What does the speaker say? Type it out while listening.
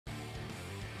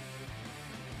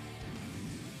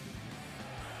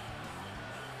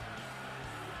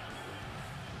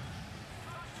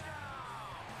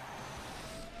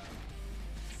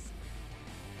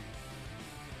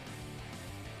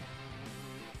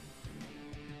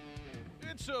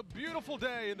It's a beautiful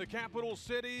day in the capital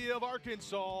city of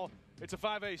Arkansas. It's a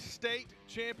 5A state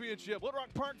championship. Little Rock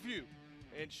Parkview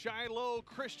and Shiloh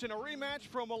Christian, a rematch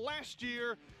from last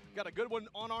year. Got a good one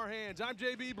on our hands. I'm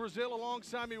JB Brazil,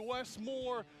 alongside me Wes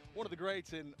Moore, one of the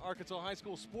greats in Arkansas high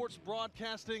school sports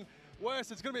broadcasting.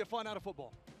 Wes, it's going to be a fun night of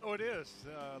football. Oh, it is.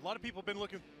 A lot of people have been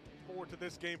looking forward to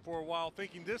this game for a while,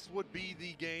 thinking this would be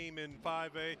the game in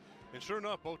 5A. And sure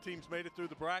enough, both teams made it through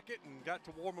the bracket and got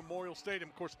to War Memorial Stadium.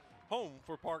 Of course, home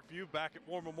for Parkview, back at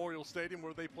War Memorial Stadium,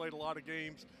 where they played a lot of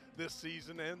games this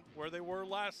season and where they were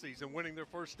last season, winning their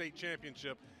first state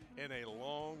championship in a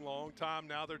long, long time.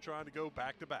 Now they're trying to go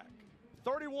back-to-back.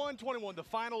 31-21, the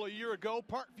final a year ago.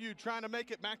 Parkview trying to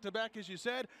make it back-to-back, as you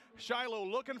said. Shiloh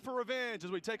looking for revenge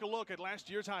as we take a look at last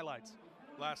year's highlights.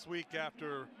 Last week,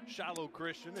 after Shiloh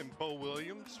Christian and Bo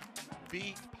Williams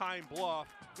beat Pine Bluff,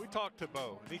 we talked to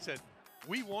Bo, and he said,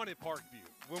 we wanted Parkview.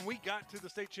 When we got to the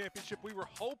state championship, we were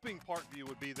hoping Parkview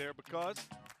would be there because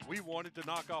we wanted to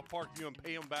knock off Parkview and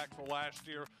pay them back for last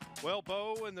year. Well,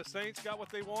 Bo and the Saints got what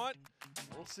they want.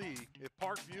 We'll see if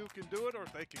Parkview can do it or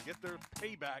if they can get their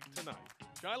payback tonight.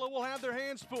 Shiloh will have their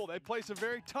hands full. They play some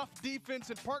very tough defense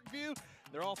in Parkview.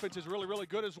 Their offense is really, really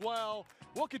good as well.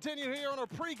 We'll continue here on our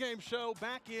pregame show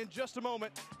back in just a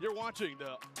moment. You're watching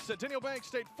the Centennial Bank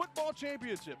State Football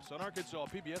Championships on Arkansas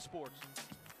PBS Sports.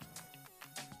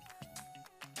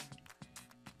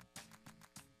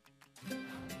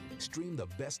 Stream the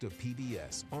best of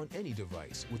PBS on any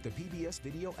device with the PBS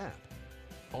Video app.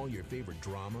 All your favorite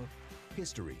drama,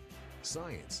 history,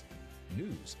 science,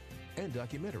 news, and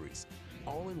documentaries,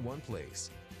 all in one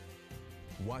place.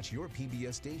 Watch your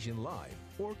PBS station live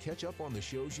or catch up on the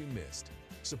shows you missed.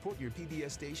 Support your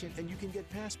PBS station and you can get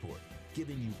Passport,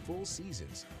 giving you full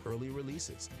seasons, early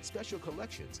releases, special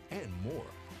collections, and more.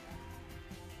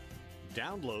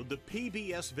 Download the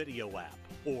PBS Video app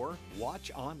or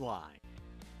watch online.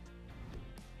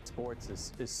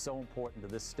 Sports is so important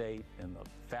to this state and the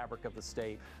fabric of the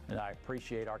state, and I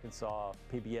appreciate Arkansas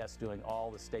PBS doing all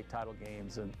the state title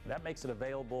games, and that makes it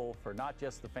available for not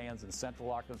just the fans in Central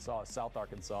Arkansas, South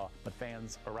Arkansas, but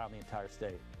fans around the entire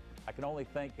state. I can only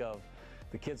think of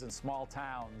the kids in small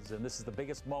towns, and this is the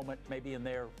biggest moment maybe in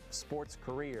their sports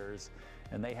careers,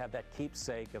 and they have that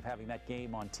keepsake of having that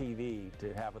game on TV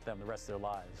to have with them the rest of their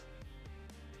lives.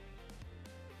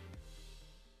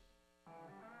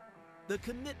 The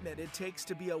commitment it takes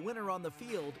to be a winner on the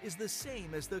field is the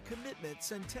same as the commitment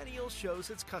Centennial shows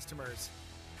its customers.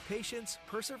 Patience,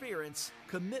 perseverance,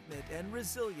 commitment, and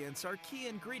resilience are key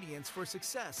ingredients for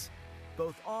success,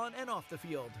 both on and off the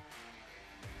field.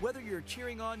 Whether you're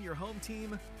cheering on your home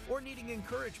team or needing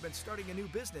encouragement starting a new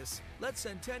business, let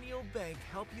Centennial Bank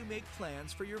help you make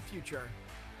plans for your future.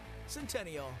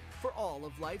 Centennial, for all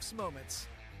of life's moments.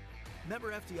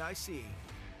 Member FDIC.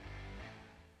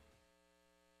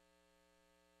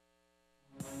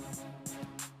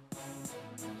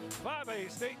 A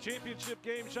state championship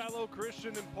game, Shiloh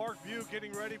Christian and Parkview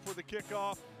getting ready for the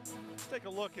kickoff. Let's take a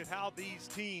look at how these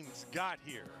teams got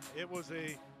here. It was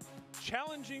a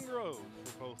challenging road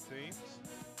for both teams.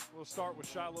 We'll start with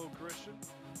Shiloh Christian.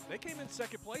 They came in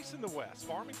second place in the West.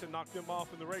 Farmington knocked them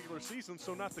off in the regular season,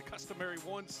 so not the customary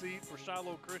 1 seed for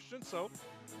Shiloh Christian. So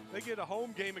they get a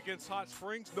home game against Hot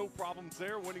Springs, no problems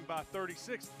there, winning by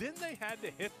 36. Then they had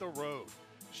to hit the road.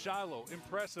 Shiloh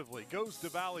impressively goes to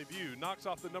Valley View, knocks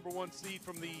off the number 1 seed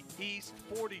from the East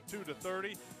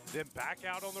 42-30, then back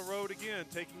out on the road again,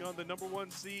 taking on the number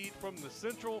 1 seed from the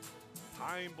Central,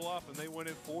 Pine Bluff, and they win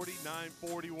it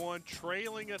 49-41,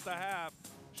 trailing at the half.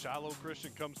 Shiloh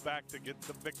Christian comes back to get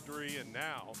the victory, and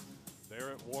now they're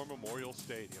at War Memorial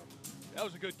Stadium. That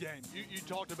was a good game. You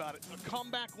talked about it. A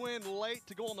comeback win late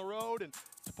to go on the road and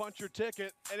to punch your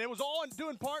ticket. And it was all due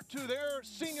in part to their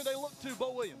senior they look to,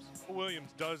 Bo Williams. Bo Williams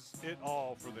does it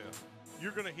all for them.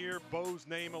 You're going to hear Bo's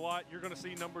name a lot. You're going to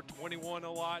see number 21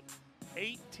 a lot.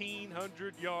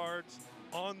 1,800 yards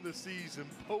on the season.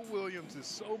 Bo Williams is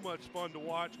so much fun to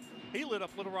watch. He lit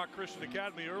up Little Rock Christian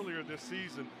Academy earlier this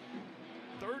season.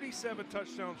 37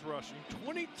 touchdowns rushing,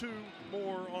 22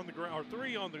 more on the ground, or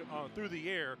 3 on the through the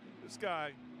air. This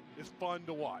guy is fun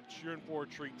to watch. You're in for a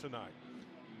treat tonight.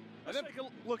 Let's take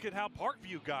a look at how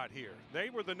Parkview got here.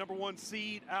 They were the number 1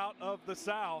 seed out of the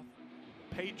South.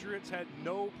 Patriots had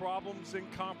no problems in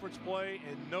conference play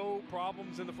and no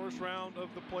problems in the first round of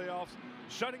the playoffs,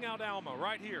 shutting out Alma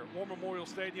right here at War Memorial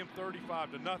Stadium,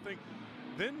 35-0.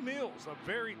 Then Mills, a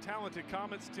very talented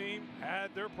Comets team,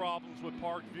 had their problems with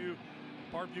Parkview.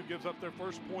 Parkview gives up their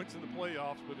first points in the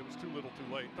playoffs, but it was too little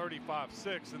too late,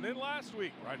 35-6. And then last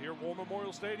week, right here, War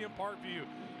Memorial Stadium, Parkview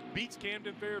beats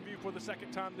Camden Fairview for the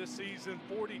second time this season,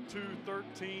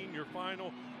 42-13, your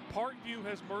final. Parkview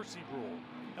has mercy rule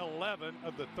 11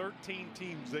 of the 13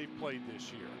 teams they've played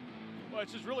this year. Well,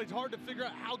 it's just really hard to figure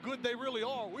out how good they really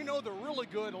are. We know they're really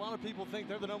good. A lot of people think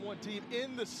they're the #1 team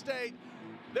in the state.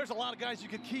 There's a lot of guys you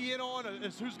could key in on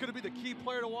as who's going to be the key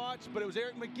player to watch, but it was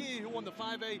Eric McGee who won the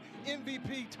 5A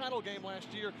MVP title game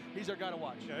last year. He's our guy to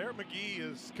watch. Yeah, Eric McGee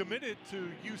is committed to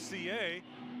UCA.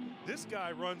 This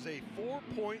guy runs a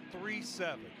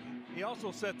 4.37. He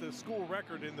also set the school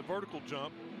record in the vertical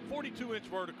jump, 42-inch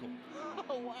vertical.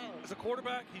 Oh, wow. As a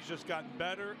quarterback, he's just gotten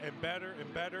better and better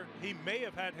and better. He may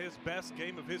have had his best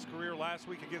game of his career last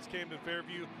week against Camden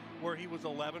Fairview, where he was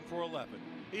 11 for 11.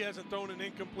 He hasn't thrown an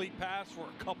incomplete pass for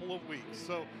a couple of weeks.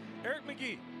 So, Eric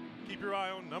McGee, keep your eye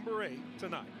on number 8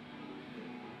 tonight.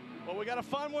 Well, we got a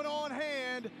fun one on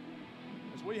hand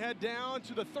as we head down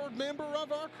to the third member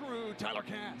of our crew, Tyler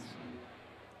Cass.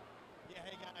 Yeah,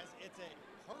 hey guys, it's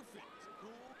a perfect,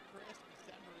 cool, crisp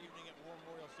December evening at War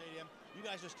Memorial Stadium. You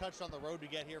guys just touched on the road to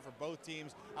get here for both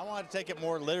teams. I wanted to take it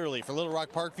more literally. For Little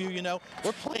Rock Parkview, you know,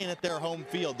 we're playing at their home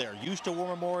field. They're used to War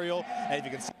Memorial, and if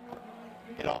you can see,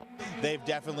 you know, they've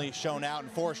definitely shown out.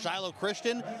 And for Shiloh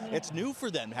Christian, it's new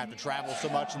for them to have to travel so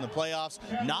much in the playoffs.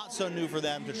 Not so new for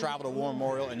them to travel to War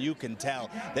Memorial, and you can tell.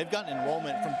 They've gotten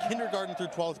enrollment from kindergarten through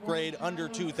 12th grade, under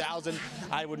 2,000.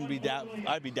 I'd be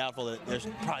doubtful that there's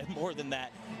probably more than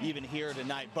that even here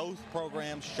tonight. Both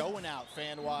programs showing out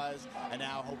fan-wise, and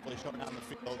now hopefully showing out on the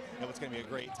field in what's going to be a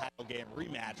great title game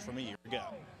rematch from a year ago.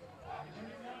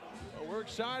 Well, we're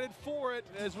excited for it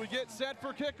as we get set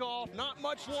for kickoff. Not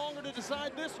much longer to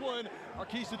decide this one. Our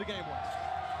keys to the game, Wes.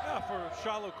 Yeah, for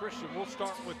Shiloh Christian, we'll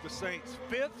start with the Saints'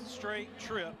 5th straight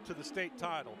trip to the state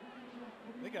title.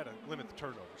 They got to limit the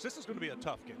turnovers. This is going to be a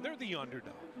tough game. They're the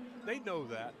underdog. They know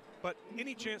that, but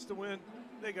any chance to win,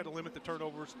 they got to limit the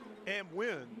turnovers and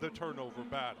win the turnover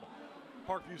battle.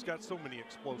 Parkview's got so many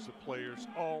explosive players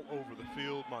all over the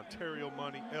field. Monterio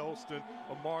Money, Elston,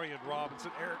 Amarian Robinson,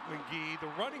 Eric McGee, the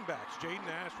running backs, Jaden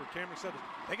Ashford, Cameron Settles.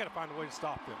 They got to find a way to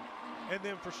stop them. And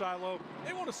then for Shiloh,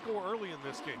 they want to score early in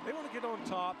this game. They want to get on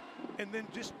top and then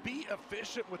just be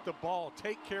efficient with the ball,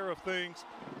 take care of things,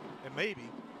 and maybe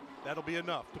that'll be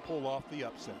enough to pull off the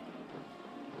upset.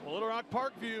 Well, Little Rock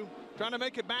Parkview trying to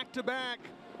make it back-to-back.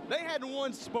 They hadn't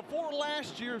won before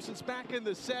last year since back in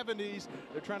the 70s.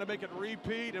 They're trying to make it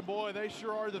repeat, and boy, they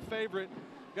sure are the favorite.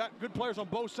 Got good players on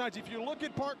both sides. If you look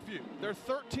at Parkview, they're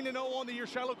 13-0 on the year.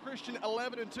 Shiloh Christian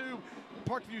 11-2.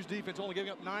 Parkview's defense only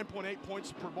giving up 9.8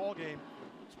 points per ball game.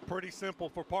 It's pretty simple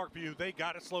for Parkview. They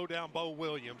got to slow down Bo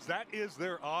Williams. That is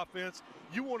their offense.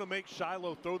 You want to make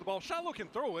Shiloh throw the ball. Shiloh can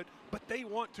throw it, but they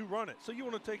want to run it. So you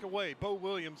want to take away Bo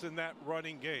Williams in that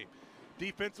running game.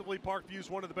 Defensively,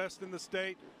 Parkview's one of the best in the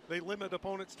state. They limit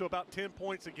opponents to about 10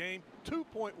 points a game,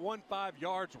 2.15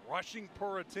 yards rushing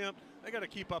per attempt. They got to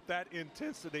keep up that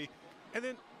intensity. And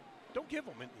then don't give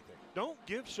them anything. Don't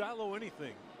give Shiloh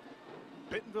anything.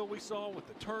 Bentonville we saw with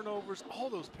the turnovers, all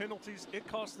those penalties, it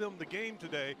cost them the game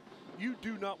today. You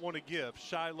do not want to give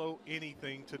Shiloh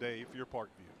anything today if you're Parkview.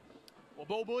 Well,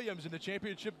 Bo Williams in the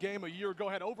championship game a year ago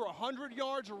had over 100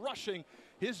 yards rushing.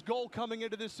 His goal coming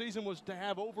into this season was to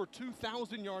have over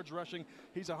 2,000 yards rushing.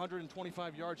 He's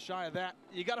 125 yards shy of that.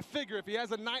 You got to figure if he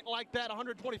has a night like that,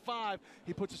 125,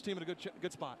 he puts his team in a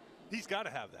good spot. He's got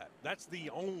to have that. That's the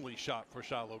only shot for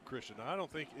Shiloh Christian. I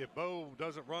don't think if Bo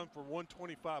doesn't run for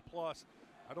 125 plus,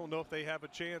 I don't know if they have a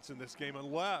chance in this game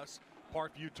unless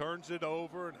Parkview turns it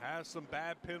over and has some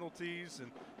bad penalties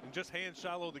and just hands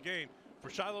Shiloh the game. For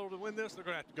Shiloh to win this, they're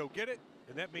going to have to go get it,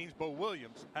 and that means Bo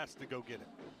Williams has to go get it.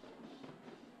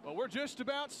 Well, we're just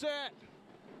about set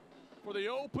for the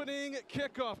opening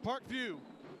kickoff. Parkview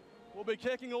will be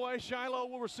kicking away. Shiloh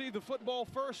will receive the football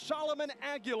first. Solomon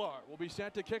Aguilar will be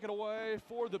set to kick it away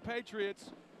for the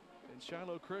Patriots. And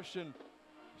Shiloh Christian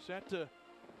set to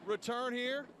return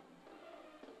here.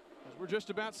 As we're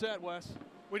just about set, Wes.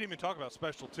 We didn't even talk about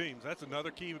special teams. That's another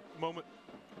key moment,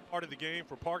 part of the game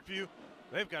for Parkview.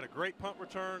 They've got a great punt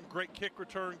return, great kick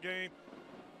return game.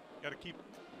 Got to keep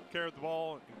care of the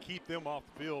ball and keep them off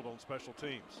the field on special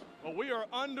teams. Well, we are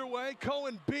underway.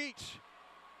 Cohen Beach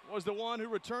was the one who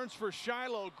returns for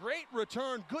Shiloh. Great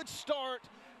return, good start.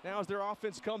 Now as their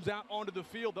offense comes out onto the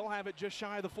field, they'll have it just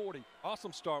shy of the 40.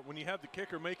 Awesome start. When you have the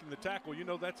kicker making the tackle, you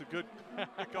know that's a good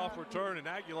kickoff return, and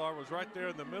Aguilar was right there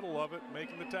in the middle of it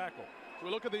making the tackle. We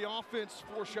look at the offense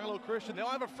for Shiloh Christian. They'll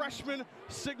have a freshman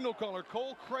signal caller,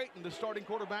 Cole Creighton, the starting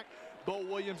quarterback. Bo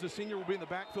Williams, the senior, will be in the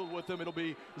backfield with them. It'll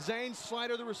be Zane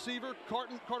Slider, the receiver,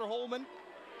 Carter Holman,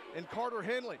 and Carter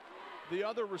Henley, the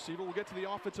other receiver. We'll get to the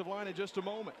offensive line in just a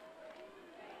moment.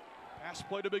 Pass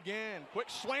play to begin. Quick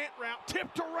slant route,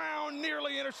 tipped around,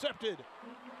 nearly intercepted.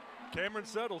 Cameron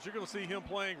Settles, you're going to see him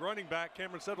playing running back.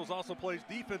 Cameron Settles also plays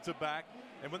defensive back.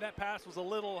 And when that pass was a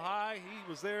little high, he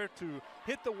was there to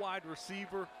hit the wide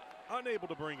receiver, unable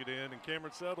to bring it in. And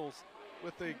Cameron Settles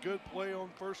with a good play on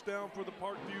first down for the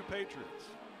Parkview Patriots.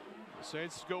 The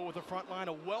Saints go with the front line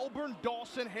of Welburn,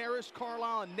 Dawson, Harris,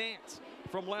 Carlisle, and Nance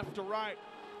from left to right.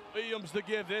 Williams the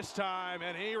give this time,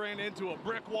 and he ran into a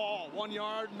brick wall. 1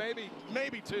 yard, maybe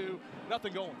two,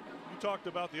 nothing going. You talked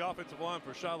about the offensive line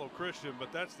for Shiloh Christian,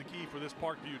 but that's the key for this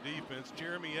Parkview defense.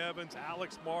 Jeremy Evans,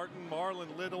 Alex Martin,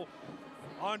 Marlon Little,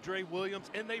 Andre Williams,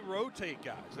 and they rotate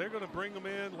guys. They're going to bring them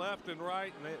in left and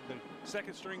right, and the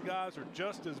second string guys are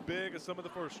just as big as some of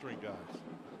the first string guys.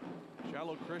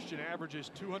 Shiloh Christian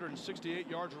averages 268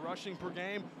 yards rushing per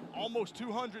game, almost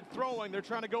 200 throwing. They're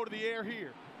trying to go to the air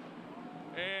here.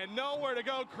 And nowhere to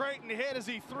go. Creighton hit as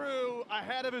he threw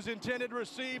ahead of his intended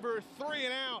receiver. 3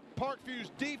 and out.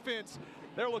 Parkview's defense,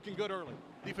 they're looking good early.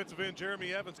 Defensive end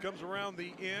Jeremy Evans comes around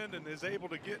the end and is able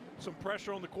to get some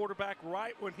pressure on the quarterback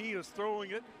right when he is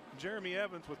throwing it. Jeremy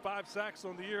Evans with 5 sacks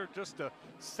on the year, just a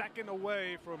second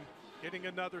away from getting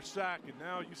another sack. And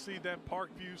now you see that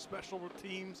Parkview special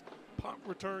teams punt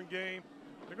return game.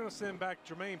 They're going to send back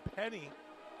Jermaine Penny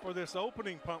for this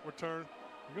opening punt return.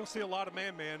 You're going to see a lot of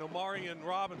man-man. Omarion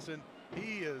Robinson,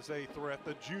 he is a threat.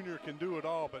 The junior can do it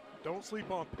all, but don't sleep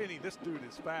on Penny. This dude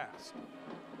is fast.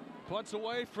 Punts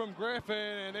away from Griffin,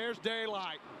 and there's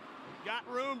daylight. Got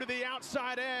room to the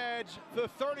outside edge. The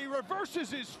 30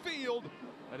 reverses his field,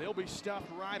 and he'll be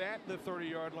stuffed right at the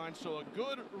 30-yard line. So a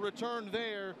good return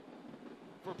there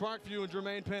for Parkview and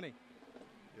Jermaine Penny.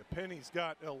 Yeah, Penny's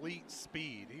got elite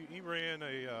speed. He ran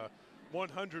a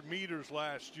 100 meters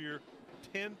last year,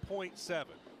 10.7.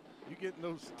 You get in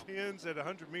those 10s at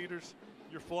 100 meters,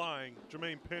 you're flying.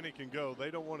 Jermaine Penny can go.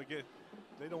 They don't want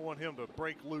him to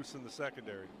break loose in the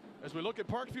secondary. As we look at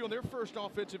Parkview on their first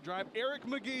offensive drive, Eric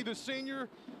McGee, the senior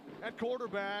at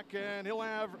quarterback, and he'll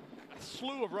have a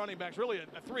slew of running backs, really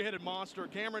a three-headed monster.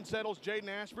 Cameron Settles, Jaden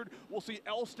Ashford. We'll see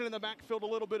Elston in the backfield a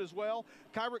little bit as well.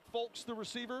 Kyrick Folks, the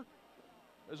receiver,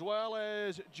 as well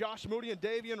as Josh Moody and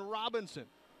Davian Robinson,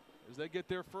 as they get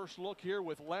their first look here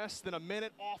with less than a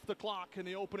minute off the clock in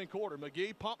the opening quarter.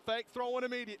 McGee pump fake, throwing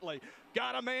immediately.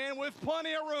 Got a man with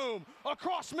plenty of room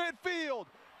across midfield,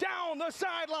 down the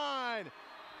sideline,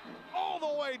 all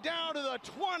the way down to the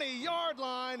 20-yard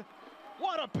line.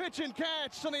 What a pitch and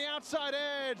catch on the outside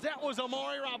edge. That was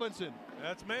Amari Robinson.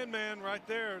 That's man-man right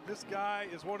there. This guy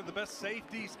is one of the best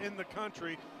safeties in the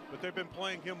country, but they've been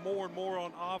playing him more and more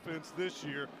on offense this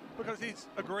year because he's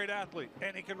a great athlete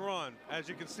and he can run. As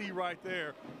you can see right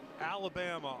there,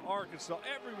 Alabama, Arkansas,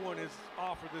 everyone has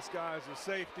offered this guy as a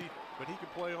safety, but he can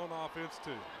play on offense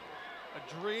too.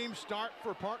 A dream start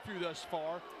for Parkview thus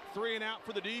far. 3 and out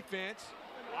for the defense.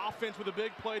 Offense with a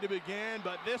big play to begin,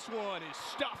 but this one is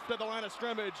stuffed at the line of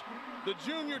scrimmage. The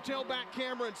junior tailback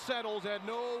Cameron Settles had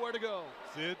nowhere to go.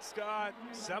 Sid Scott,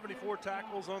 74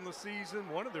 tackles on the season,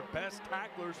 one of their best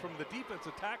tacklers from the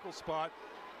defensive tackle spot.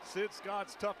 Sid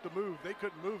Scott's tough to move. They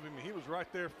couldn't move him. He was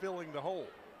right there filling the hole.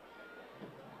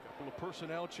 Couple of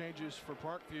personnel changes for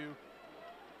Parkview.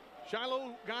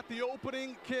 Shiloh got the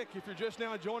opening kick. If you're just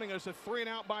now joining us, a 3 and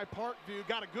out by Parkview.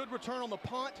 Got a good return on the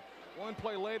punt. One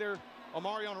play later,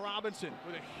 Omarion Robinson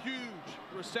with a huge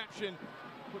reception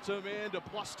puts him into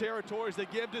plus territories. They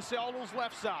give to Settles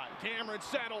left side. Cameron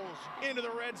Settles into the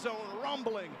red zone,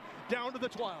 rumbling down to the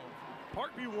 12.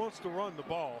 Parkview wants to run the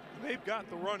ball. They've got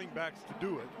the running backs to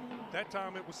do it. That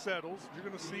time it was Settles. You're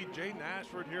going to see Jaden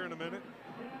Ashford here in a minute.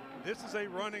 This is a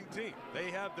running team.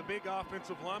 They have the big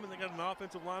offensive lineman. They got an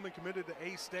offensive lineman committed to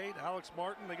A-State, Alex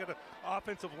Martin. They got an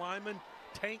offensive lineman,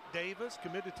 Tank Davis,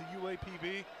 committed to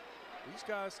UAPB. These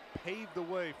guys paved the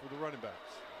way for the running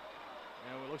backs.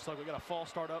 And it looks like we got a false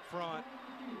start up front.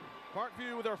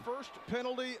 Parkview with their first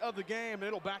penalty of the game, and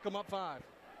it'll back them up 5.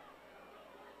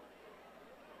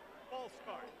 False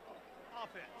start.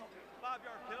 Offense.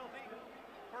 5-yard penalty.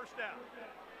 First down.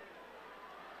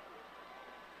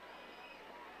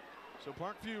 So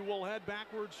Parkview will head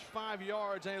backwards 5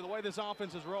 yards. And the way this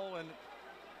offense is rolling,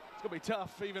 it's going to be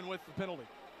tough even with the penalty.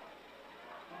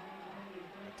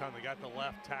 Time they got the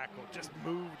left tackle, just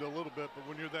moved a little bit, but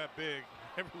when you're that big,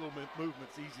 every little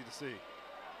movement's easy to see.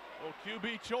 Well,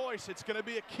 QB choice, it's going to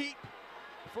be a keep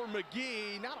for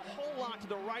McGee. Not a whole lot to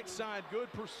the right side.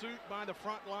 Good pursuit by the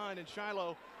front line, and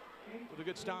Shiloh with a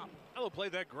good stop. Shiloh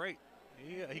played that great.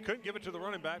 He couldn't give it to the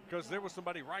running back because there was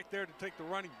somebody right there to take the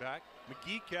running back.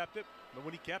 McGee kept it, but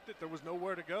when he kept it, there was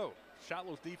nowhere to go.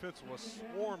 Shiloh's defense was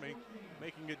swarming,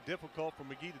 making it difficult for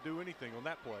McGee to do anything on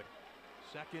that play.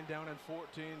 Second down and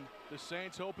 14. The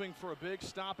Saints hoping for a big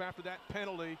stop after that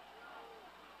penalty.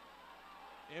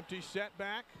 Empty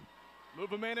setback.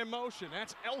 Move a man in motion.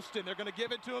 That's Elston. They're going to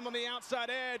give it to him on the outside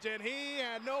edge, and he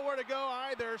had nowhere to go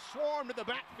either. Swarmed to the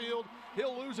backfield.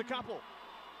 He'll lose a couple.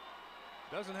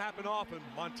 Doesn't happen often.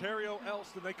 Montario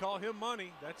Elston, they call him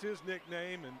Money. That's his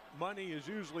nickname, and money is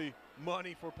usually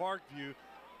money for Parkview.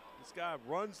 This guy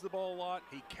runs the ball a lot.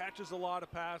 He catches a lot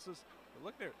of passes. But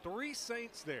look there, 3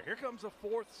 Saints there. Here comes a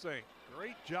 4th Saint.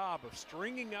 Great job of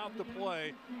stringing out the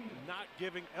play and not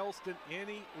giving Elston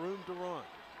any room to run.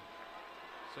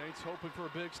 Saints hoping for a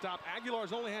big stop.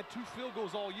 Aguilar's only had 2 field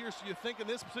goals all year, so you think in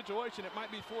this situation it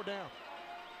might be 4 down.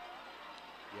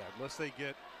 Yeah, unless they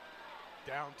get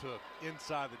down to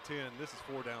inside the 10, this is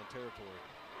 4 down territory.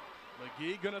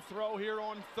 McGee gonna throw here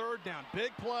on 3rd down.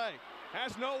 Big play.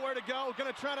 Has nowhere to go.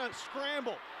 Gonna try to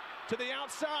scramble to the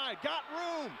outside. Got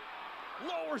room.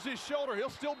 Lowers his shoulder. He'll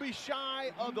still be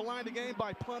shy of the line of game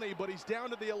by plenty, but he's down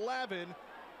to the 11.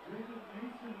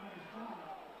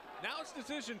 Now it's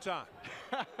decision time.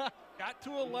 Got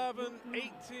to 11,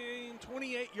 18,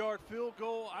 28-yard field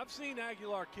goal. I've seen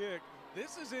Aguilar kick.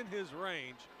 This is in his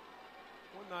range.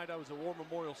 One night I was at War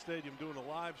Memorial Stadium doing a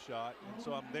live shot, and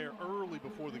so I'm there early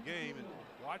before the game and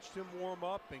watched him warm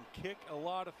up and kick a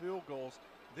lot of field goals.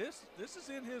 This is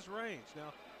in his range.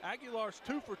 Now, Aguilar's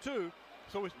 2 for 2,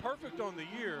 so he's perfect on the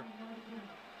year.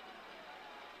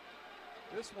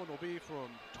 This one will be from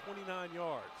 29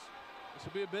 yards. This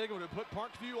will be a big one to put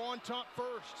Parkview on top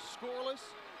first.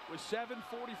 Scoreless with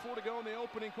 7:44 to go in the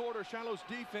opening quarter. Shiloh's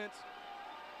defense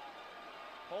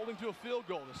holding to a field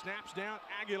goal. The snap's down.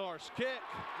 Aguilar's kick.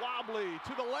 Wobbly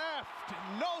to the left.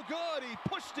 No good. He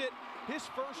pushed it. His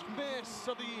first miss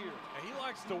of the year. And he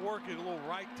likes to work it a little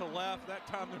right to left. That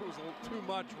time there was a little too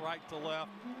much right to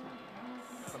left.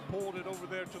 Kind of pulled it over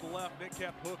there to the left. They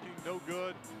kept hooking. No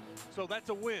good. So that's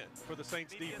a win for the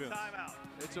Saints defense. Timeout.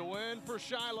 It's a win for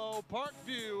Shiloh.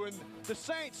 Parkview and the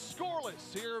Saints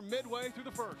scoreless here midway through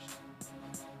the first.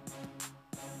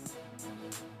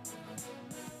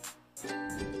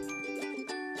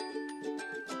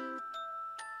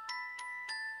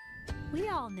 We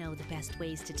all know the best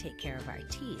ways to take care of our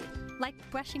teeth, like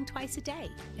brushing twice a day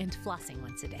and flossing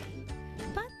once a day.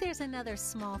 But there's another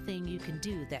small thing you can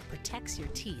do that protects your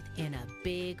teeth in a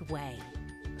big way.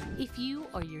 If you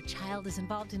or your child is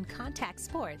involved in contact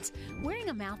sports, wearing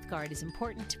a mouth guard is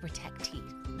important to protect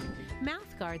teeth.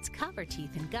 Mouth guards cover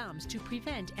teeth and gums to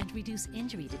prevent and reduce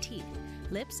injury to teeth,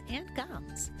 lips, and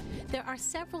gums. There are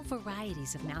several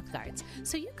varieties of mouth guards,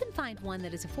 so you can find one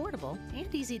that is affordable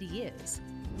and easy to use.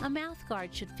 A mouth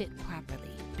guard should fit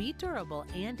properly, be durable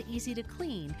and easy to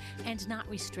clean, and not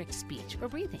restrict speech or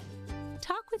breathing.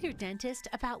 Talk with your dentist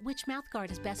about which mouth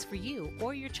guard is best for you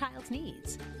or your child's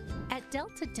needs. At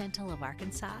Delta Dental of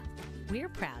Arkansas, we're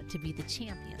proud to be the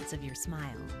champions of your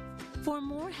smile. For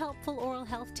more helpful oral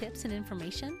health tips and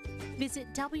information,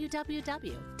 visit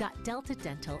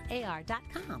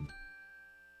www.deltadentalar.com.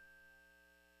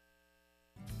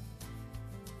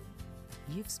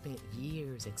 You've spent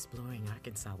years exploring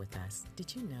Arkansas with us.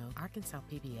 Did you know Arkansas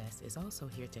PBS is also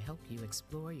here to help you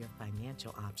explore your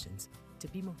financial options to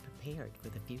be more prepared for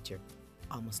the future?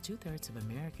 Almost 2/3 of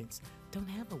Americans don't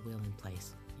have a will in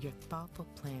place. Your thoughtful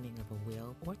planning of a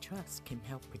will or trust can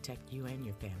help protect you and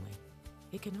your family.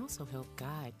 It can also help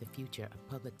guide the future of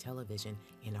public television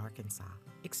in Arkansas.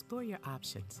 Explore your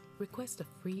options. Request a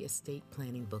free estate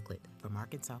planning booklet from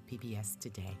Arkansas PBS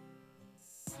today.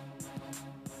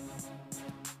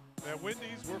 At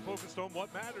Wendy's, we're focused on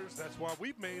what matters. That's why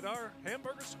we've made our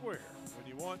hamburger square. When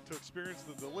you want to experience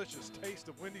the delicious taste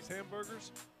of Wendy's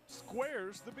hamburgers,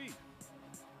 square's the beef.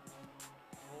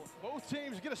 Well, both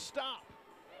teams get a stop.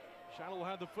 Shiloh will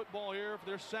have the football here for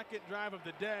their second drive of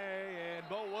the day, and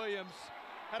Bo Williams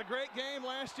had a great game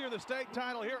last year in the state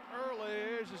title. Here early,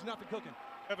 there's just nothing cooking.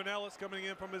 Evan Ellis coming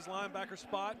in from his linebacker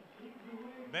spot.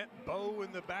 Met Bo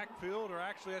in the backfield, or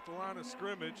actually at the line of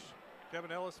scrimmage. Kevin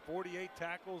Ellis, 48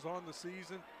 tackles on the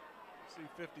season. See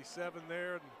 57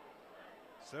 there, and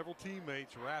several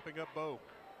teammates wrapping up Bo.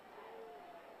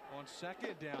 On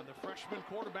second down, the freshman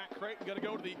quarterback Creighton got to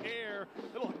go to the air.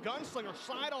 Little gunslinger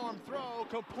sidearm throw,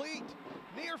 complete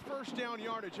near first down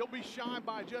yardage. He'll be shy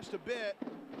by just a bit.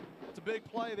 It's a big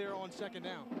play there on second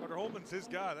down. Carter Holman's his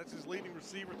guy. That's his leading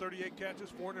receiver, 38 catches,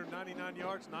 499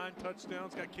 yards, 9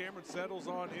 touchdowns. Got Cameron Settles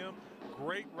on him.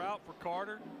 Great route for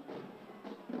Carter.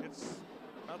 It's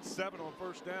about 7 on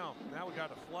first down. Now we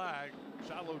got a flag.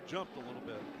 Shiloh jumped a little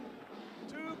bit.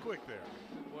 Too quick there.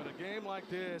 Well, in a game like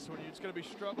this, when you're just going to be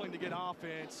struggling to get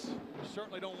offense, you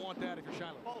certainly don't want that if you're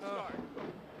Shiloh. False start.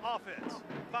 Offense.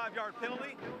 5-yard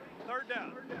penalty. Third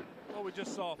down. Well, we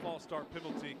just saw a false start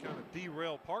penalty kind of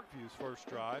derail Parkview's first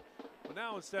drive. But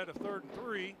now instead of 3rd and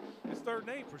 3, it's 3rd and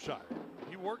 8 for Shiloh.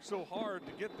 He worked so hard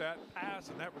to get that pass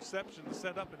and that reception to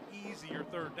set up an easier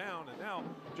 3rd down, and now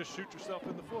just shoot yourself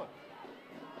in the foot.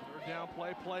 3rd down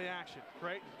play action.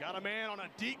 Creighton got a man on a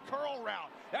deep curl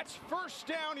route. That's 1st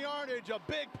down yardage, a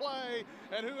big play.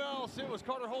 And who else? It was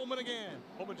Carter Holman again.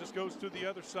 Holman just goes to the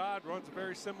other side, runs a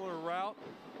very similar route.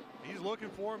 He's looking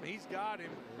for him. He's got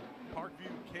him.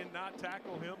 Parkview cannot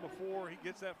tackle him before he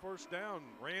gets that 1st down.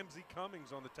 Ramsey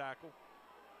Cummings on the tackle.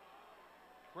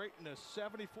 Creighton, a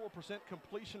 74%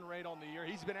 completion rate on the year.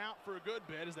 He's been out for a good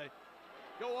bit as they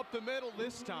go up the middle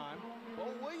this time.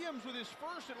 Well, Williams with his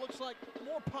first, it looks like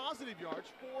more positive yards,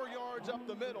 4 yards up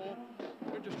the middle.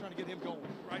 They're just trying to get him going.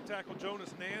 Right tackle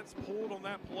Jonas Nance pulled on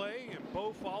that play, and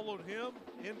Bo followed him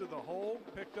into the hole,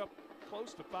 picked up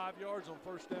close to 5 yards on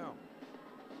 1st down.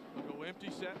 They'll go empty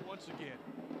set once again.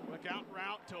 Quick out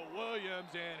route to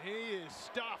Williams, and he is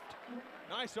stuffed.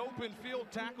 Nice open field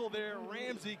tackle there.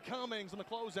 Ramsey Cummings on the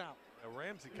closeout.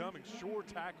 Ramsey Cummings, sure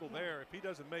tackle there. If he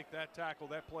doesn't make that tackle,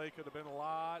 that play could have been a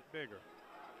lot bigger.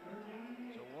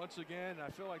 So once again, I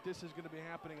feel like this is going to be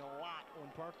happening a lot when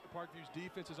Parkview's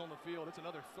defense is on the field. It's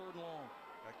another 3rd and long.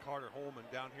 That Carter Holman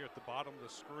down here at the bottom of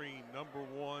the screen,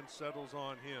 #1, settles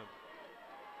on him.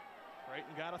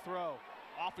 Creighton got a throw.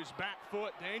 Off his back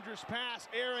foot, dangerous pass,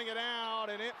 airing it out,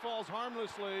 and it falls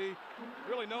harmlessly.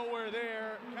 Really nowhere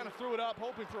there. Kind of threw it up,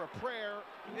 hoping for a prayer.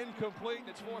 Incomplete, and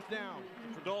it's 4th down.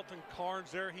 For Dalton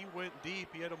Carnes there, he went deep.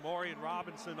 He had Amari and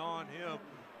Robinson on him.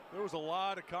 There was a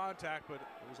lot of contact, but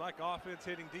it was like offense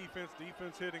hitting defense,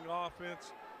 defense hitting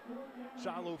offense.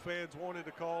 Shiloh fans wanted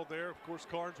a call there. Of course,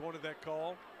 Carnes wanted that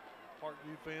call.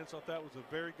 Parkview fans thought that was a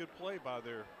very good play by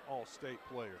their all-state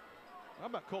player. How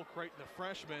about Cole Creighton, the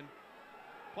freshman,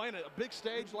 playing at a big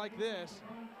stage like this?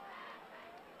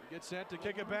 He gets set to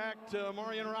kick it back to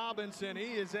Marion Robinson.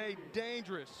 He is a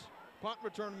dangerous punt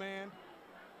return man.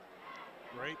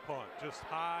 Great punt, just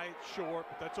high, short,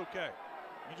 but that's okay.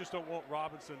 You just don't want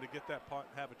Robinson to get that punt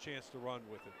and have a chance to run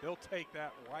with it. They'll take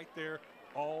that right there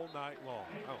all night long.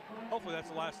 Oh, hopefully that's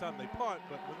the last time they punt,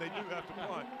 but when they do have to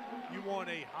punt, you want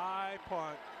a high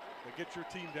punt that gets your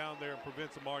team down there and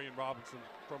prevents Marion Robinson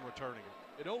from returning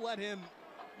it. You don't let him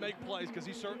make plays, because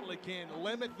he certainly can.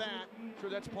 Limit that. Sure,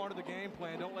 that's part of the game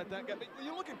plan. Don't let that get.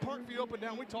 You look at Parkview up and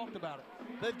down. We talked about it.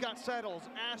 They've got Settles,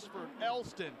 Ashford,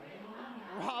 Elston,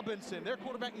 Robinson. Their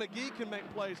quarterback McGee can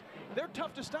make plays. They're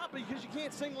tough to stop because you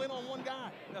can't single in on one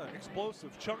guy. Yeah,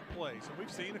 explosive chunk plays, and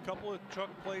we've seen a couple of chunk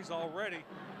plays already.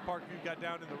 Parkview got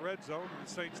down in the red zone, and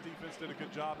the Saints defense did a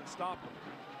good job in stopping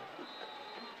them.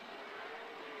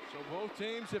 So both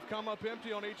teams have come up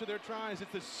empty on each of their tries.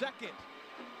 It's the 2nd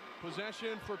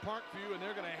possession for Parkview, and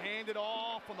they're going to hand it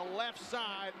off on the left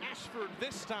side. Ashford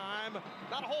this time.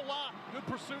 Not a whole lot. Good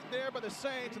pursuit there by the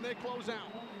Saints, and they close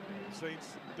out.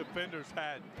 Saints defenders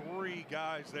had 3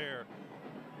 guys there.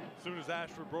 As soon as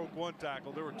Ashford broke one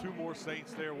tackle, there were 2 more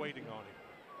Saints there waiting on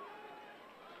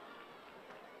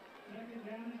him.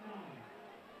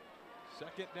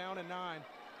 2nd down and 9.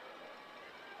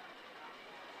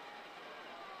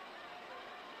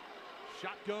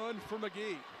 Shotgun for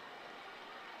McGee.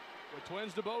 With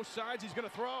twins to both sides, he's going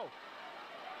to throw.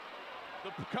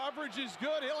 The coverage is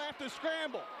good. He'll have to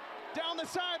scramble. Down the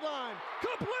sideline.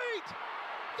 Complete!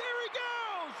 There he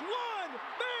goes! One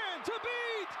man to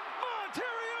beat!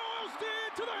 Monterio Elston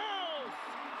to the house!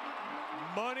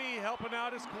 Money helping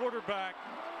out his quarterback.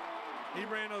 He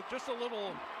ran just a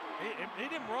little, he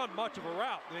didn't run much of a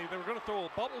route. They were going to throw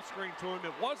a bubble screen to him.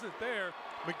 It wasn't there.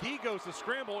 McGee goes to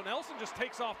scramble, and Elston just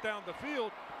takes off down the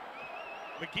field.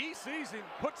 McGee sees him,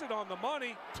 puts it on the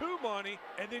money, to money,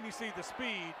 and then you see the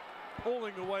speed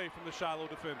pulling away from the Shiloh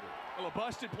defender. Well, a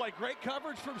busted play. Great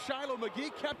coverage from Shiloh.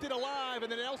 McGee kept it alive,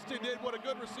 and then Elston did what a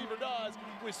good receiver does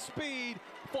with speed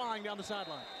flying down the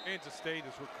sideline. Kansas State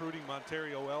is recruiting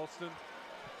Monterio Elston.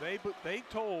 They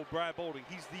told Brad Bolding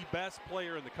he's the best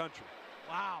player in the country.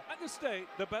 Wow. At the state,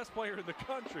 the best player in the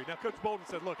country. Now, Coach Bolden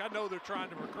said, look, I know they're trying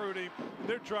to recruit him.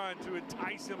 They're trying to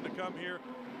entice him to come here.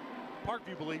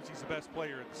 Parkview believes he's the best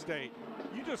player in the state.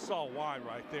 You just saw why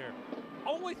right there.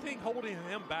 Only thing holding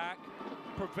him back,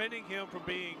 preventing him from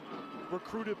being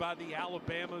recruited by the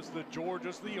Alabamas, the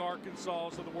Georgias, the Arkansas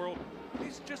of the world,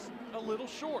 he's just a little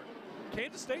short.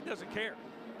 Kansas State doesn't care.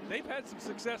 They've had some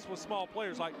success with small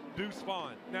players like Deuce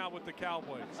Vaughn, now with the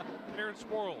Cowboys. Aaron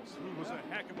Squirrels, who was a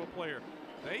heck of a player.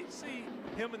 They see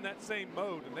him in that same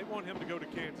mode, and they want him to go to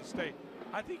Kansas State.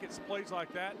 I think it's plays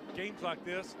like that, games like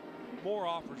this, more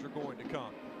offers are going to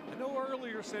come. I know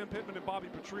earlier Sam Pittman and Bobby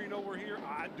Petrino were here.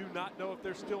 I do not know if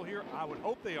they're still here. I would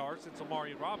hope they are, since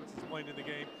Amarian Robinson's playing in the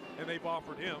game, and they've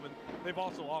offered him. And they've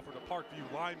also offered a Parkview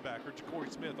linebacker,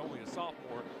 Ja'Cory Smith, only a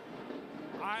sophomore.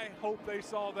 I hope they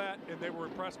saw that and they were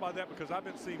impressed by that, because I've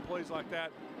been seeing plays like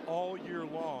that all year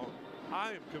long.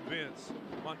 I am convinced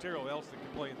Montero Elston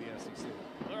can play in the SEC.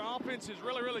 Their offense is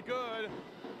really, really good.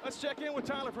 Let's check in with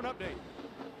Tyler for an update.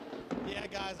 Yeah,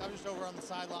 guys, I was just over on the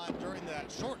sideline during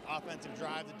that short offensive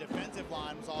drive. The defensive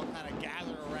line was all kind of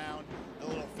gathered around the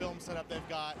little film setup they've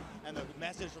got, and the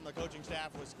message from the coaching staff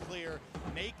was clear: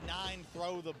 make 9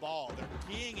 throw the ball. They're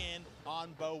keying in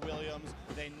on Bo Williams.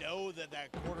 They know that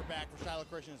that quarterback for Shiloh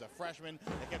Christian is a freshman.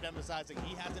 They kept emphasizing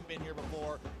he hasn't been here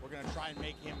before. We're going to try and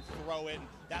make him throw it.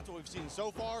 That's what we've seen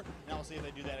so far. Now we'll see if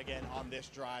they do that again on this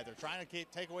drive. They're trying to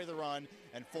take away the run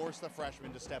and force the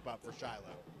freshman to step up for Shiloh.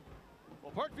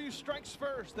 Well, Parkview strikes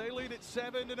first. They lead it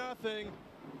 7-0.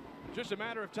 Just a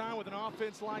matter of time with an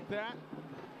offense like that.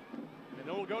 And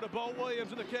it'll go to Bo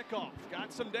Williams in the kickoff.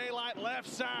 Got some daylight left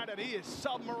side, and he is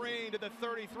submarined to the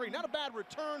 33. Not a bad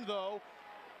return, though,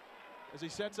 as he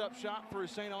sets up shop for his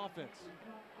St. offense.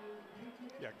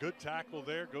 Yeah, good tackle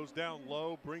there. Goes down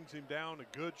low, brings him down.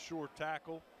 A good short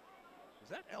tackle. Is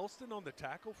that Elston on the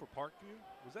tackle for Parkview?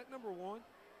 Was that number 1? I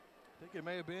think it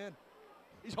may have been.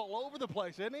 He's all over the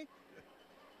place, isn't he?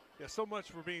 Yeah, so much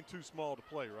for being too small to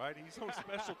play, right? He's on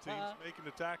special teams making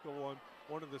the tackle on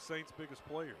one of the Saints' biggest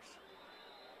players.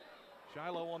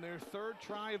 Shiloh on their 3rd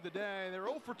try of the day. They're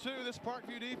 0 for 2. This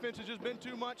Parkview defense has just been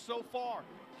too much so far.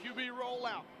 QB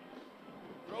rollout.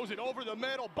 Throws it over the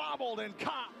middle, bobbled and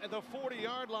caught at the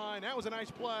 40-yard line. That was a nice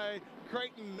play.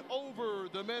 Creighton over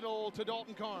the middle to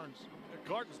Dalton Carnes.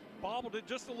 Garton's bobbled it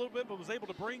just a little bit, but was able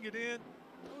to bring it in.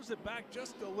 Throws it back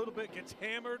just a little bit, gets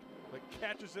hammered, but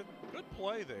catches it. Good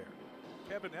play there.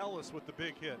 Kevin Ellis with the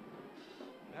big hit.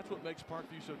 That's what makes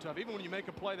Parkview so tough. Even when you make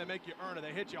a play, they make you earn it.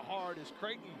 They hit you hard. As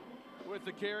Creighton with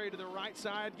the carry to the right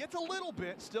side. Gets a little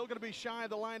bit. Still going to be shy of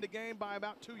the line to gain by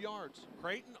about 2 yards.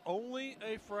 Creighton, only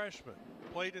a freshman.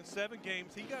 Played in 7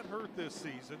 games. He got hurt this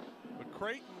season. But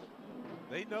Creighton,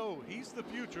 they know he's the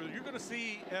future. You're going to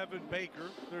see Evan Baker,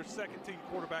 their second-team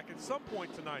quarterback, at some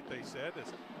point tonight, they said,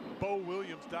 as Bo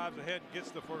Williams dives ahead and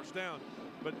gets the first down.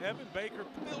 But Evan Baker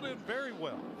filled in very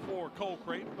well for Cole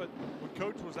Creighton. But when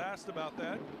Coach was asked about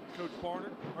that, Coach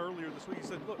Barnard, earlier this week, he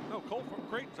said, look, no, Cole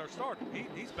Creighton's our starter.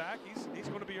 He's back. He's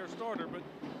going to be our starter. But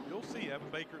you'll see Evan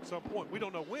Baker at some point. We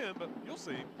don't know when, but you'll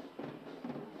see him.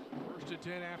 1st and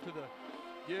 10 after the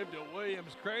give to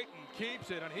Williams. Creighton keeps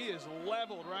it, and he is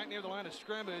leveled right near the line of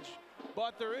scrimmage.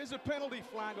 But there is a penalty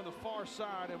flag on the far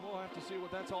side, and we'll have to see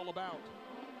what that's all about.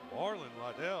 Marlon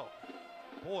Liddell.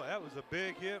 Boy, that was a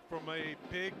big hit from a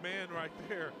big man right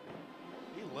there.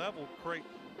 He leveled Creighton.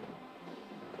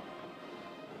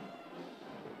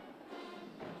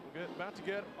 We're about to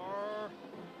get our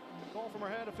call from our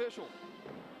head official.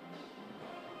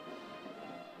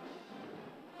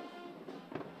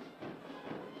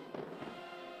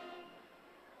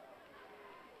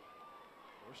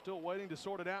 We're still waiting to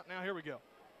sort it out. Now here we go.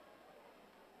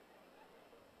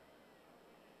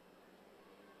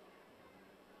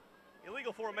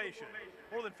 Illegal formation,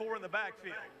 more than 4 in the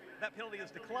backfield. That penalty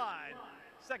is declined.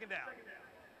 2nd down.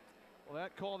 Well,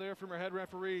 that call there from our head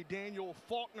referee, Daniel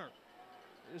Faulkner,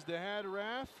 is the head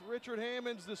ref. Richard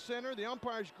Hammond's the center. The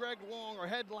umpire's Greg Long. Our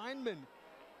head lineman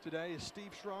today is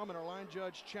Steve Schramm, and our line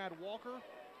judge, Chad Walker.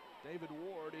 David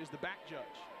Ward is the back judge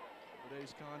for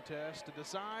today's contest to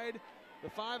decide the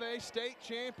 5A state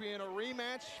champion, a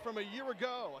rematch from a year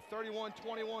ago, a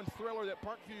 31-21 thriller that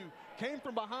Parkview came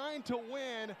from behind to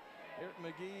win.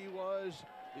 Eric McGee was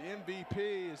the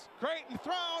MVP. As Creighton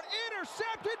thrown,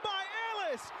 intercepted by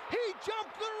Ellis. He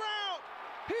jumped the route.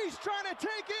 He's trying to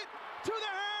take it to the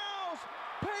house.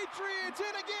 Patriots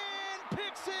in again.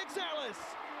 Pick 6, Ellis.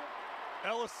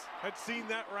 Ellis had seen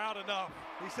that route enough.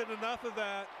 He said, enough of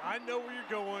that. I know where you're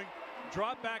going.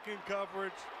 Drop back in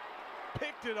coverage.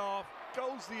 Picked it off.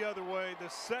 Goes the other way. The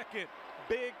second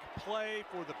big play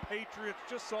for the Patriots.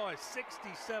 Just saw a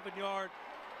 67-yard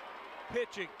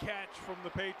pitch and catch from the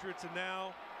Patriots, and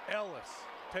now Ellis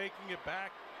taking it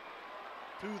back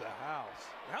to the house.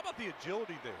 How about the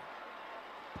agility there?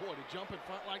 Boy, to jump in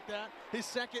front like that. His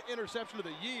 2nd interception of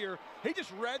the year. He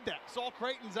just read that, saw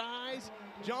Creighton's eyes,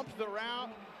 jumped the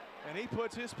route, and he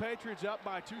puts his Patriots up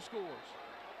by 2 scores.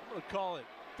 I'm going to call it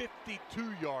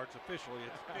 52 yards officially.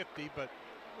 It's 50, but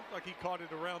looked like he caught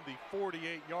it around the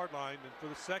 48-yard line. And for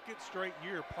the 2nd straight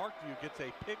year, Parkview gets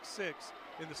a pick 6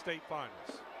 in the state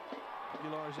finals.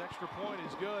 Aguilar's extra point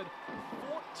is good.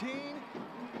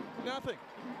 14-0.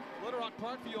 Little Rock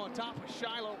Parkview on top of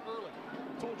Shiloh early.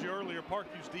 I told you earlier,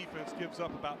 Parkview's defense gives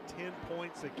up about 10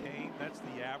 points a game. That's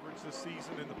the average this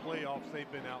season. In the playoffs,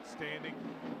 they've been outstanding.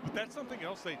 But that's something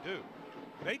else they do.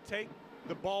 They take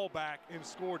the ball back and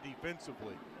score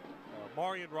defensively.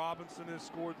 Marion Robinson has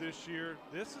scored this year.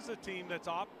 This is a team that's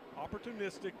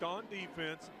opportunistic on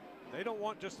defense. They don't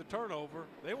want just a turnover.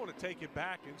 They want to take it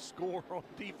back and score on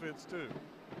defense too.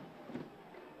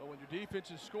 Well, when your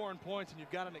defense is scoring points and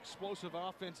you've got an explosive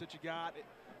offense that you got, it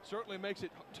certainly makes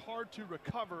it hard to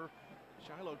recover.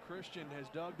 Shiloh Christian has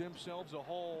dug themselves a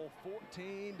hole,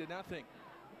 14-0.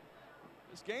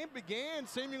 This game began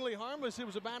seemingly harmless. It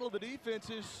was a battle of the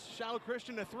defenses. Shiloh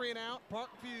Christian a 3-and-out.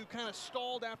 Parkview kind of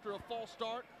stalled after a false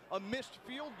start. A missed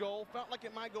field goal. Felt like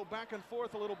it might go back and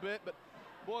forth a little bit, but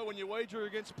boy, when you wager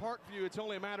against Parkview, it's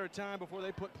only a matter of time before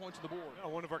they put points on the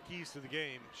board. One of our keys to the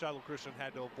game, Shiloh Christian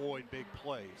had to avoid big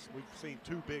plays. We've seen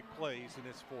 2 big plays, and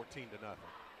it's 14-0.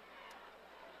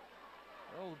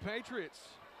 Well, the Patriots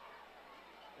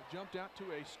have jumped out to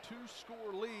a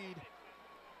 2-score lead.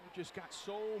 They've just got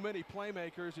so many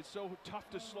playmakers. It's so tough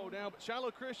to slow down. But Shiloh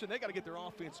Christian, they got to get their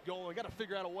offense going. Got to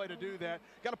figure out a way to do that.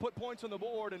 Got to put points on the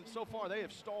board, and so far they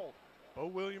have stalled. Bo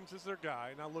Williams is their guy,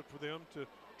 and I look for them to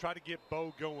try to get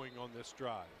Bo going on this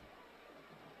drive.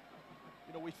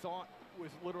 You know, we thought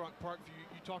with Little Rock Parkview,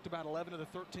 you talked about 11 of the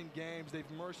 13 games. They've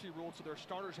mercy ruled, so their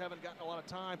starters haven't gotten a lot of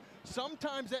time.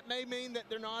 Sometimes that may mean that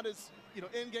they're not as,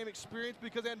 in-game experienced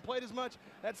because they hadn't played as much.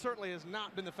 That certainly has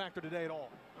not been the factor today at all.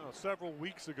 Several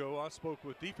weeks ago, I spoke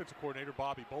with defensive coordinator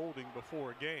Bobby Bolding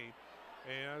before a game,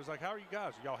 and I was like, how are you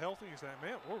guys? Are y'all healthy? He said,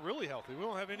 man, we're really healthy. We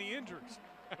don't have any injuries.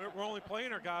 We're only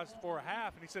playing our guys for a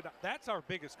half. And he said, that's our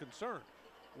biggest concern.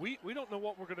 We don't know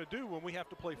what we're going to do when we have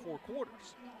to play 4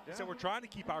 quarters. Yeah. So we're trying to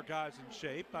keep our guys in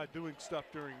shape by doing stuff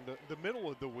during the middle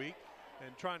of the week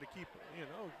and trying to keep,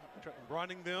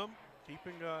 running them,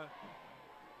 keeping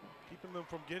them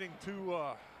from getting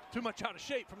too much out of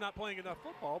shape from not playing enough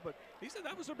football. But he said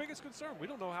that was our biggest concern. We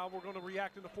don't know how we're going to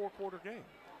react in the 4-quarter game.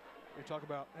 We talk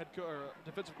about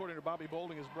defensive coordinator Bobby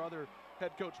Bolding, his brother,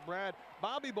 head coach Brad.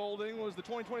 Bobby Bolding was the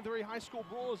 2023 High School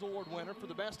Broyles Award winner for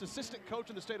the best assistant coach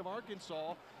in the state of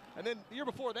Arkansas. And then the year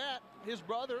before that, his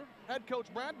brother, head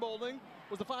coach Brad Bolding,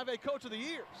 was the 5A coach of the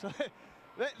year. So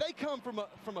they come from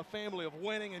a family of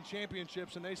winning and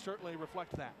championships, and they certainly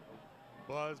reflect that.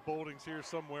 Buzz Bolding's here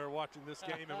somewhere watching this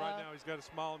game, and right now he's got a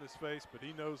smile on his face, but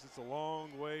he knows it's a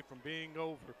long way from being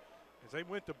over. As they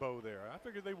went to Bo there, I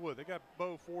figured they would. They got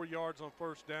Bo 4 yards on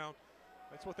first down.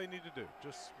 That's what they need to do.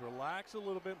 Just relax a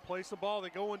little bit and place the ball. They're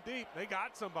going deep. They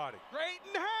got somebody.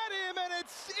 Creighton had him, and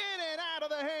it's in and out of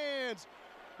the hands.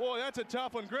 Boy, that's a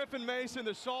tough one. Griffin Mason,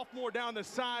 the sophomore, down the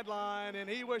sideline, and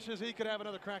he wishes he could have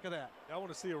another crack of that. I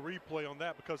want to see a replay on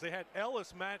that because they had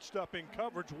Ellis matched up in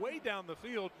coverage way down the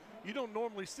field. You don't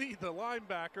normally see the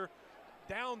linebacker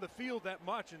down the field that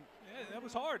much, and that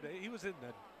was hard. He was in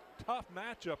a tough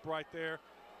matchup right there.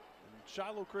 And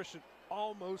Shiloh Christian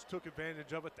almost took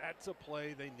advantage of it. That's a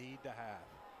play they need to have.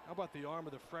 How about the arm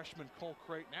of the freshman Cole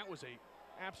Creighton? That was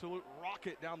a absolute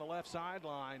rocket down the left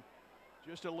sideline.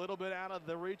 Just a little bit out of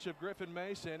the reach of Griffin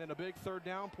Mason, and a big 3rd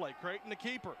down play. Creighton, the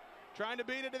keeper, trying to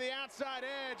beat it to the outside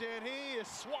edge, and he is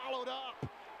swallowed up.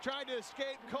 Tried to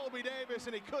escape Colby Davis,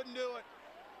 and he couldn't do it.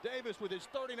 Davis with his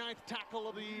 39th tackle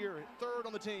of the year, 3rd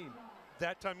on the team.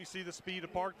 That time you see the speed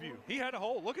of Parkview. He had a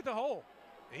hole. Look at the hole.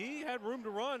 He had room to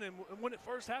run, and when it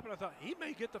first happened, I thought he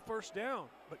may get the first down.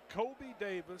 But Colby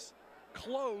Davis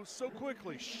closed so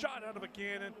quickly, shot out of a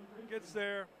cannon, gets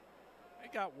there. They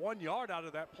got 1 yard out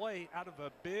of that play, out of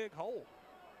a big hole.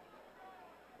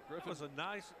 It was a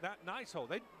nice hole.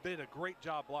 They did a great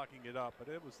job blocking it up, but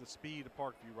it was the speed of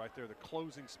Parkview right there, the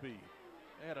closing speed.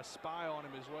 They had a spy on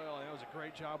him as well, and that was a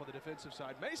great job on the defensive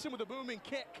side. Mason with a booming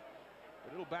kick,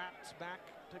 but it'll bounce back,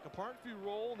 take a Parkview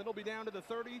roll, and then it'll be down to the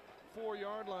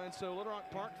 34-yard line. So Little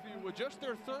Rock Parkview with just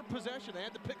their 3rd possession. They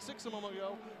had the pick 6 a moment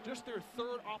ago. Just their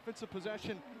 3rd offensive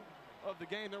possession of the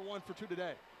game. They're 1 for 2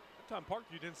 today. That time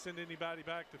Parkview didn't send anybody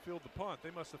back to field the punt.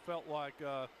 They must have felt like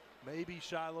maybe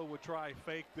Shiloh would try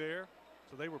fake there,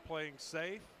 so they were playing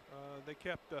safe. They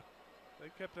kept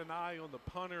an eye on the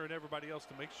punter and everybody else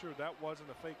to make sure that wasn't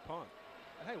a fake punt.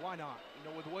 And hey, why not?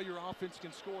 With the way your offense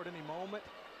can score at any moment,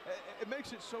 it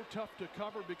makes it so tough to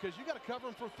cover because you got to cover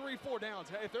them for 3-4 downs.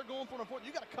 Hey, if they're going for an important,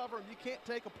 you got to cover them. You can't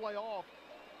take a play off.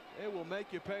 It will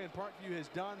make you pay, and Parkview has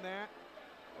done that.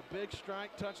 A big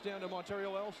strike touchdown to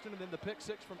Montario Elston, and then the pick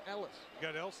 6 from Ellis. You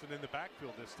got Elston in the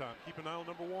backfield this time. Keep an eye on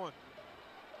number 1.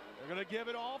 They're going to give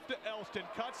it off to Elston.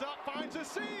 Cuts up, finds a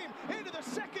seam into the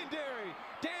secondary.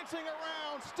 Dancing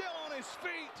around, still on his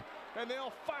feet. And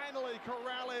they'll finally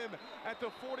corral him at the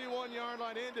 41-yard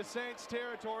line into Saints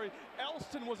territory.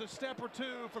 Elston was a step or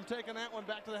two from taking that one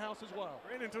back to the house as well.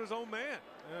 Ran into his own man.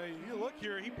 You look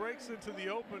here, he breaks into the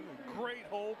open. Great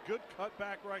hold, good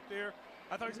cutback right there.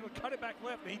 I thought he was going to cut it back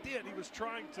left, and he did. He was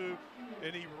trying to,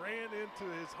 and he ran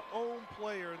into his own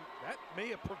player, and that may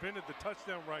have prevented the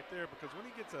touchdown right there, because when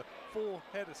he gets a full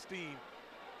head of steam,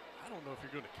 I don't know if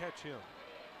you're going to catch him.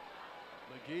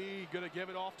 McGee going to give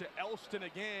it off to Elston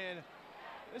again.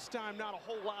 This time not a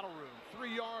whole lot of room.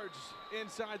 3 yards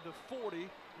inside the 40.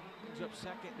 Brings up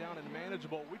second down and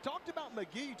manageable. We talked about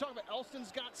McGee. You talked about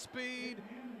Elston's got speed.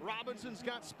 Robinson's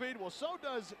got speed. Well, so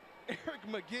does Eric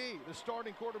McGee, the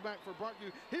starting quarterback for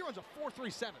Parkview. He runs a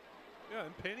 4.37. Yeah,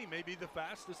 and Penny may be the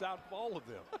fastest out of all of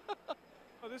them.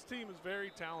 Well, this team is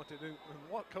very talented, and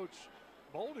what Coach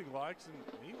Bolding likes, and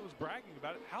he was bragging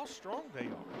about it, how strong they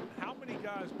are. How many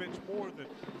guys bench more than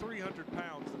 300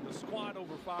 pounds and the squad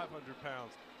over 500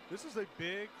 pounds? This is a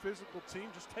big physical team.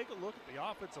 Just take a look at the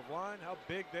offensive line, how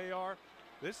big they are.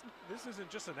 This isn't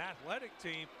just an athletic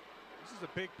team. This is a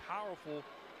big, powerful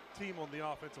team on the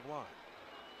offensive line.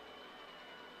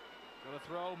 Gonna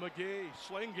throw McGee,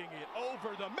 slinging it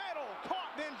over the middle,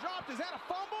 caught, then dropped. Is that a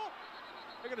fumble?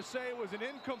 They're gonna say it was an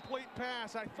incomplete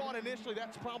pass. I thought initially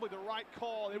that's probably the right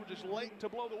call. They were just late to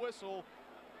blow the whistle.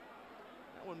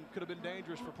 That one could have been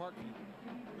dangerous for Parkview.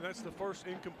 And that's the first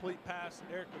incomplete pass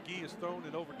Eric McGee has thrown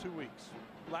in over 2 weeks.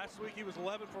 Last week he was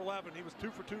 11 for 11. He was 2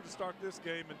 for 2 to start this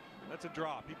game, and that's a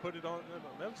drop. He put it on.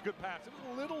 That was a good pass. It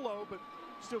was a little low, but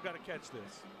still got to catch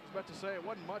this. I was about to say it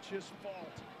wasn't much his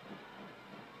fault.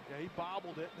 Yeah, he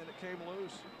bobbled it, and then it came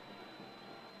loose.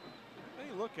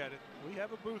 Hey, look at it. We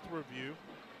have a booth review.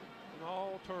 And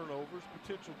all turnovers,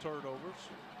 potential turnovers.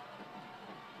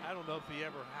 I don't know if he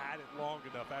ever had it long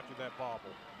enough after that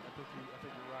bobble. I think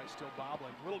you're right, still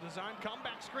bobbling. Little design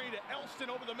comeback screen to Elston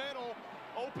over the middle.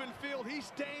 Open field,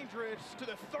 he's dangerous to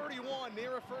the 31,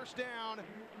 near a first down.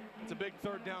 It's a big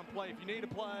third down play. If you need a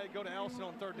play, go to Elston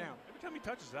on third down. Every time he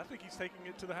touches it, I think he's taking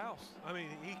it to the house. I mean,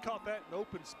 he caught that in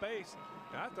open space.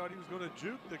 And I thought he was going to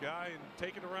juke the guy and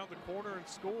take it around the corner and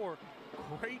score.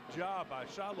 Great job by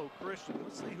Shiloh Christian.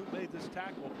 Let's see who made this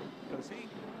tackle, because he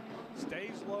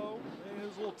stays low. It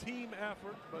was a little team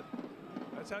effort, but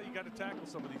that's how you got to tackle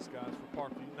some of these guys for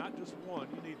Parkview. Not just one.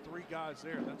 You need 3 guys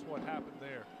there. That's what happened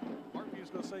there. Parkview's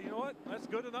going to say, you know what? That's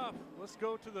good enough. Let's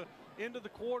go to the end of the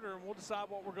quarter, and we'll decide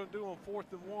what we're going to do on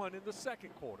 4th and 1 in the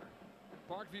second quarter.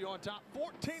 Parkview on top,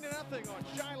 14-0 on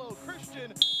Shiloh Christian.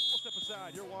 We'll step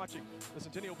aside. You're watching the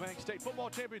Centennial Bank State Football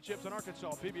Championships on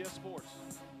Arkansas PBS Sports.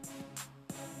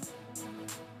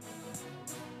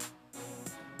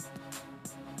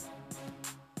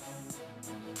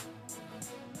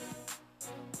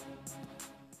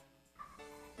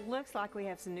 Looks like we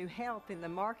have some new help in the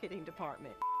marketing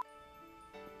department.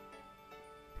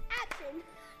 Action!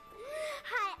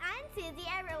 Hi, I'm Susie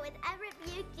Everett with Everett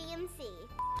Buick GMC.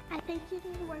 I think you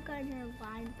need to work on your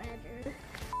line better.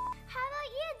 How about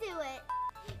you do it?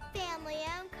 Family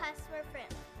owned, customer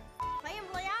friendly.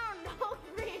 Family owned, no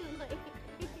friendly.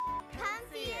 Come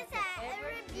see us at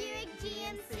Everett Buick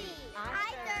GMC,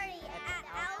 I-30 at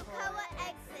Alcoa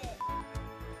exit.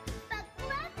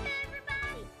 Buckle up,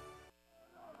 everybody!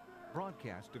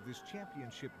 Broadcast of this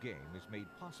championship game is made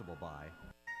possible by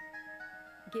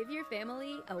Give your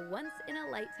family a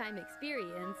once-in-a-lifetime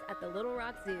experience at the Little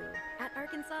Rock Zoo, at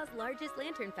Arkansas's largest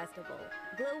lantern festival.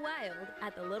 Glow wild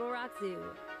at the Little Rock Zoo.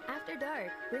 After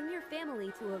dark, bring your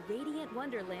family to a radiant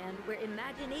wonderland where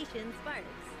imagination sparks.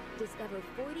 Discover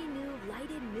 40 new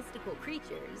lighted mystical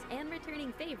creatures and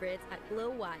returning favorites at Glow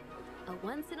Wild, a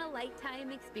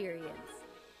once-in-a-lifetime experience.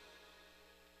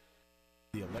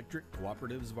 The Electric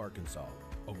Cooperatives of Arkansas.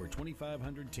 Over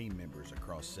 2,500 team members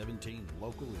across 17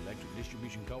 local electric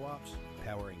distribution co-ops,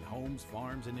 powering homes,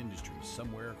 farms, and industries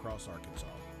somewhere across Arkansas.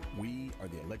 We are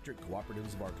the Electric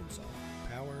Cooperatives of Arkansas.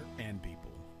 Power and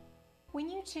people. When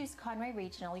you choose Conway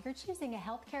Regional, you're choosing a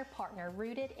healthcare partner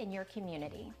rooted in your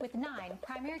community. With 9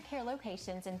 primary care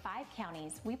locations in 5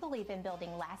 counties, we believe in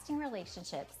building lasting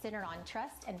relationships centered on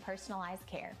trust and personalized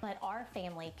care. Let our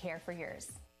family care for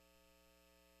yours.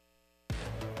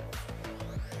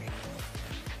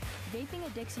 Vaping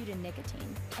addicts you to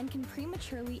nicotine and can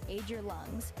prematurely age your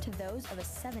lungs to those of a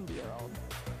 70-year-old.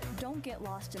 Don't get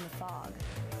lost in the fog.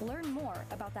 Learn more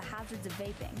about the hazards of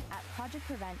vaping at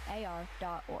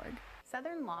projectpreventar.org.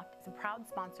 Southern Loft is a proud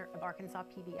sponsor of Arkansas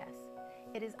PBS.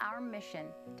 It is our mission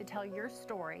to tell your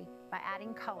story by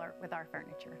adding color with our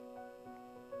furniture.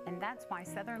 And that's why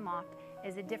Southern Loft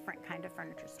is a different kind of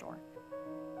furniture store.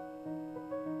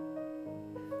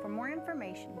 more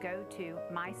information, go to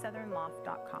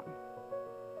mysouthernloft.com.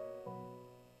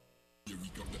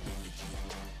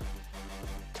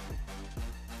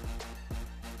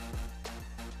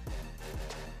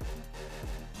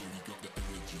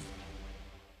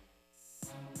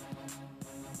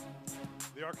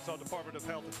 The Arkansas Department of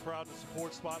Health is proud to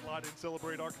support, spotlight, and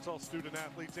celebrate Arkansas student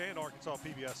athletes and Arkansas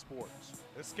PBS sports.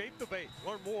 Escape the vape.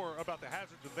 Learn more about the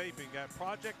hazards of vaping at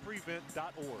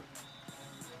projectprevent.org.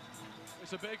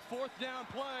 It's a big fourth down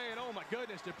play, and oh my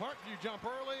goodness, did Parkview jump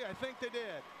early? I think they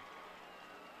did.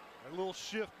 A little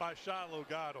shift by Shiloh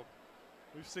got them.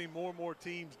 We've seen more and more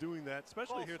teams doing that,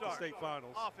 especially here at the state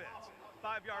finals. Offense,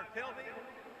 5-yard penalty,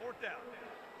 fourth down.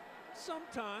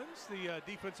 Sometimes the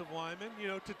defensive linemen,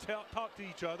 to talk to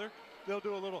each other, they'll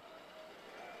do a little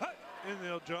hut, and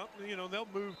they'll jump. They'll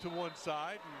move to one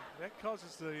side, and that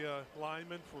causes the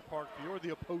linemen for Parkview or the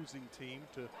opposing team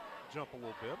to jump a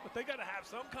little bit. But they got to have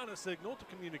some kind of signal to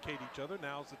communicate each other.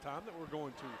 Now's the time that we're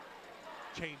going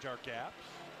to change our gaps.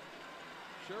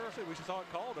 Sure. We saw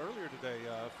it called earlier today.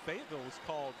 Fayetteville was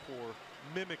called for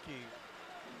mimicking.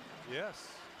 Yes.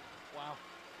 Wow.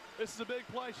 This is a big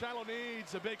play. Shiloh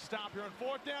needs a big stop here on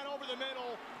fourth down over the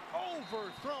middle.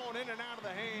 Overthrown in and out of the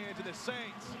hands, and the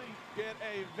Saints get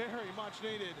a very much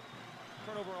needed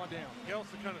turnover on down.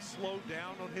 Kelson kind of slowed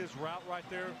down on his route right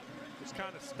there. Was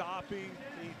kind of stopping.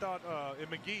 He thought, and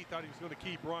McGee thought he was going to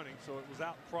keep running, so it was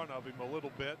out in front of him a little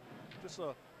bit. Just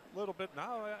a little bit.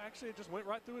 No, actually, it just went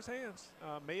right through his hands.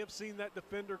 May have seen that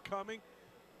defender coming.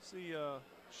 See,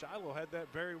 Shiloh had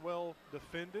that very well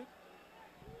defended.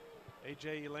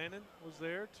 A.J. Lannon was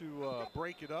there to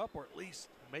break it up, or at least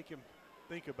make him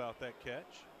think about that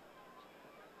catch.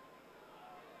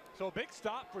 So a big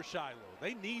stop for Shiloh.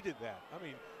 They needed that. I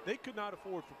mean, they could not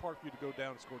afford for Parkview to go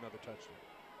down and score another touchdown.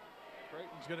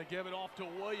 Creighton's going to give it off to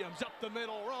Williams. Up the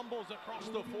middle, rumbles across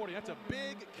the 40. That's a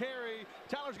big carry.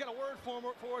 Tyler's got a word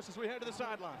for us as we head to the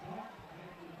sideline.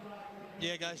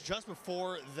 Yeah, guys, just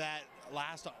before that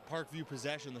last Parkview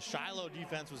possession, the Shiloh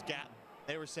defense was gapped.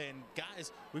 They were saying,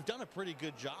 guys, we've done a pretty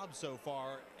good job so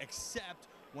far, except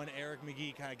when Eric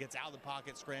McGee kind of gets out of the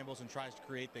pocket, scrambles, and tries to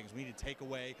create things. We need to take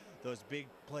away those big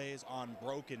plays on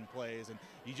broken plays, and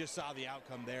you just saw the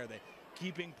outcome there. They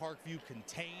keeping Parkview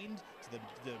contained to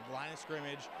the line of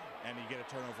scrimmage, and you get a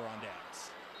turnover on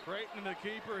downs. Creighton, the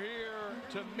keeper here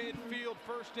to midfield,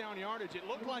 first down yardage. It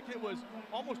looked like it was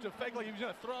almost a fake, like he was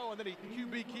going to throw, and then he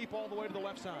QB keep all the way to the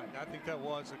left side. I think that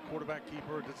was a quarterback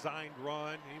keeper, a designed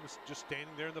run. He was just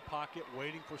standing there in the pocket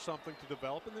waiting for something to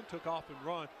develop, and then took off and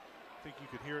run. I think you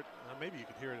could hear it. Maybe you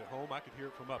could hear it at home. I could hear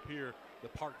it from up here. The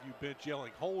Parkview bench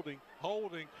yelling, holding,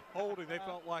 holding, holding. They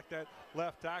felt like that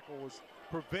left tackle was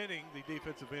preventing the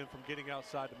defensive end from getting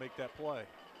outside to make that play.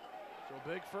 So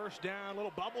big first down,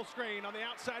 little bubble screen on the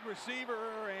outside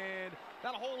receiver, and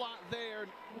not a whole lot there.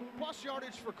 Plus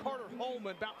yardage for Carter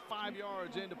Holman, about 5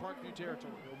 yards into Parkview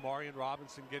territory. Marion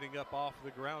Robinson getting up off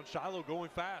the ground. Shiloh going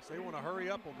fast. They want to hurry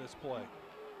up on this play.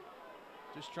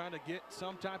 Just trying to get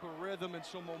some type of rhythm and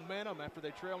some momentum after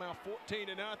they trail now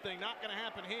 14-0. Not going to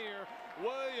happen here.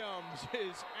 Williams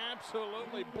is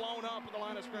absolutely blown up at the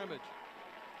line of scrimmage.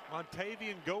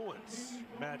 Montavian Goins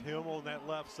met him on that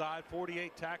left side.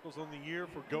 48 tackles on the year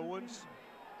for Goins.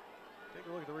 Take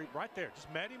a look at the read right there.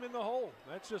 Just met him in the hole.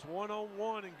 That's just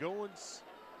one-on-one, and Goins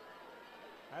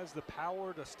has the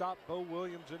power to stop Bo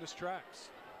Williams in his tracks.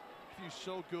 He's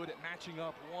so good at matching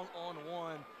up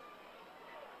one-on-one.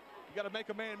 You got to make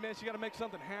a man miss. You got to make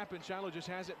something happen. Shiloh just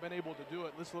hasn't been able to do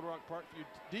it. This Little Rock Parkview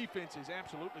defense is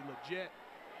absolutely legit.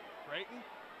 Creighton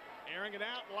airing it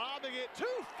out, lobbing it too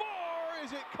far.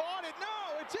 Is it caught?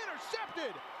 No, it's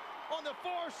intercepted on the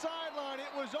far sideline.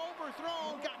 It was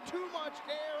overthrown, got too much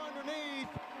air underneath.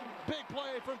 Big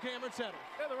play from Cameron Settle.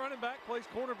 Yeah, the running back plays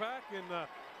quarterback, and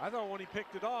I thought when he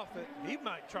picked it off that he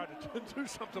might try to do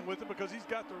something with it because he's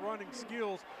got the running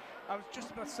skills. I was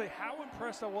just about to say how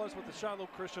impressed I was with the Shiloh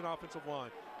Christian offensive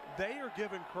line. They are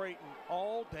giving Creighton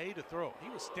all day to throw. He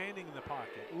was standing in the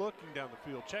pocket, looking down the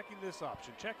field, checking this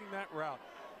option, checking that route.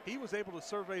 He was able to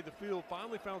survey the field,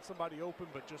 finally found somebody open,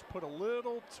 but just put a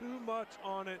little too much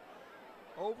on it.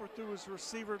 Overthrew his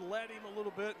receiver, led him a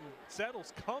little bit, and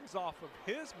Settles comes off of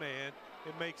his man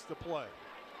and makes the play.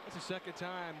 That's the second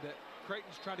time that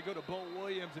Creighton's tried to go to Bo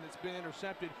Williams and it's been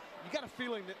intercepted. You got a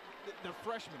feeling that the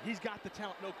freshman, he's got the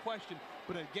talent, no question,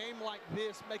 but in a game like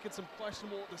this, making some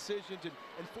questionable decisions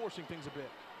and forcing things a bit.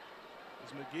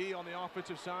 There's McGee on the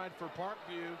offensive side for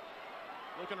Parkview.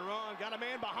 Looking to run, got a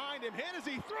man behind him, hit as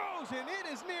he throws, and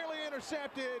it is nearly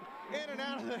intercepted. In and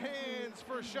out of the hands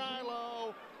for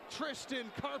Shiloh.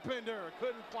 Tristan Carpenter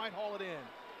couldn't quite haul it in.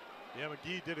 Yeah,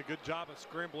 McGee did a good job of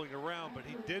scrambling around, but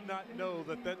he did not know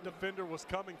that that defender was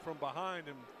coming from behind.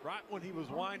 And right when he was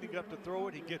winding up to throw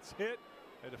it, he gets hit.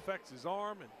 It affects his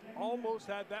arm and almost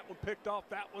had that one picked off.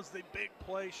 That was the big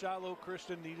play Shiloh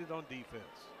Christian needed on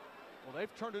defense. Well,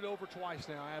 they've turned it over twice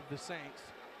now. I have the Saints.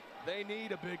 They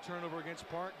need a big turnover against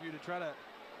Parkview to try to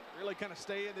really kind of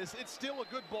stay in this. It's still a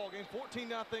good ball game, 14-0,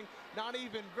 not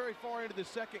even very far into the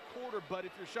second quarter. But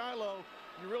if you're Shiloh,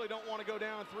 you really don't want to go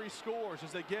down 3 scores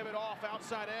as they give it off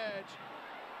outside edge.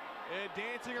 And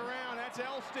dancing around, that's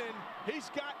Elston. He's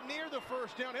got near the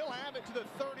first down. He'll have it to the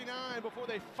 39 before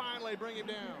they finally bring him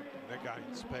down. That guy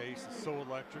in space is so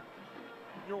electric.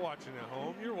 You're watching at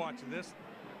home. You're watching this.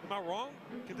 Am I wrong?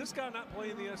 Can this guy not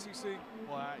play in the SEC?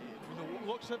 Well, from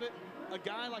the looks of it, a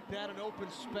guy like that in open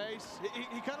space,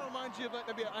 he kind of reminds you of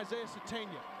maybe Isaiah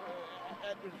Satania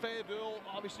at Fayetteville,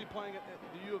 obviously playing at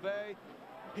the U of A.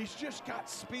 He's just got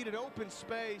speed at open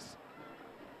space.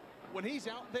 When he's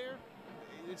out there,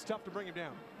 it's tough to bring him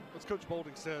down. As Coach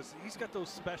Bolding says, he's got those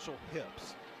special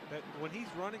hips that when he's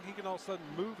running, he can all of a sudden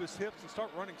move his hips and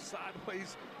start running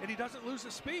sideways, and he doesn't lose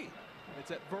his speed. It's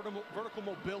that vertical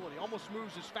mobility. Almost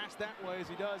moves as fast that way as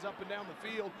he does up and down the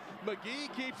field.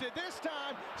 McGee keeps it this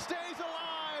time, stays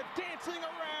alive, dancing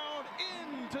around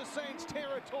into Saints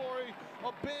territory.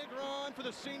 A big run for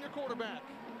the senior quarterback.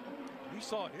 You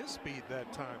saw his speed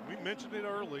that time. We mentioned it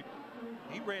early.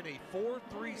 He ran a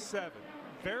 4.37,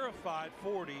 verified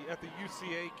 40 at the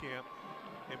UCA camp.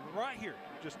 And right here,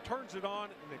 just turns it on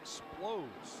and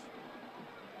explodes.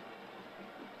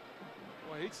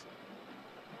 Well, it's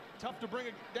tough to bring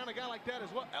down a guy like that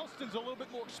as well. Elston's a little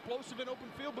bit more explosive in open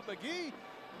field, but McGee,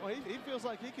 well, he feels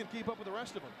like he can keep up with the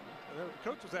rest of them.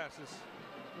 Coach was asked his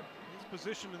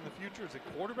position in the future as a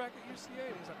quarterback at UCA.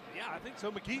 And he's like, yeah, I think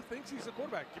so. McGee thinks he's a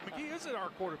quarterback. McGee isn't our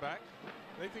quarterback.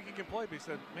 They think he can play, but he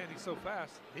said, man, he's so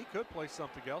fast. He could play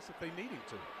something else if they need him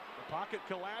to. The pocket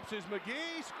collapses.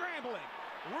 McGee scrambling.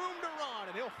 Room to run,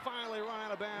 and he'll finally run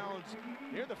out of bounds.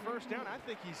 Near the first down, I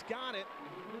think he's got it.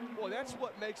 Boy, that's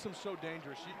what makes him so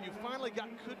dangerous. You finally got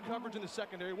good coverage in the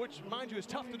secondary, which, mind you, is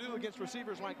tough to do against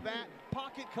receivers like that.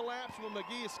 Pocket collapse when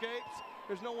McGee escapes.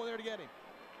 There's no one there to get him.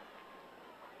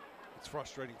 It's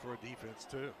frustrating for a defense,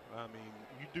 too. I mean,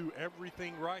 you do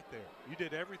everything right there. You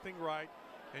did everything right,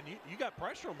 and you got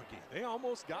pressure on McGee. They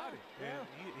almost got him. And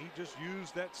he just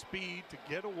used that speed to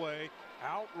get away,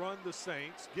 outrun the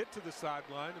Saints, get to the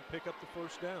sideline, and pick up the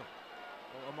first down.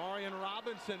 Well, Amarian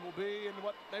Robinson will be in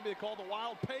what maybe they call the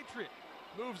Wild Patriot.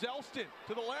 Moves Elston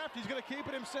to the left. He's going to keep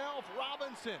it himself.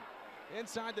 Robinson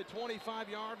inside the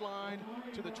 25-yard line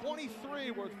to the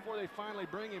 23 before they finally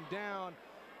bring him down.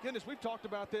 Goodness, we've talked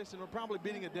about this, and we're probably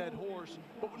beating a dead horse.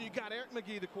 But when you got Eric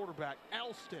McGee, the quarterback,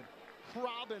 Elston,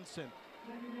 Robinson,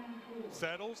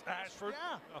 Settles, Ashford.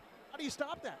 Yeah. How do you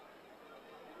stop that?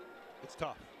 It's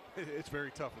tough. It's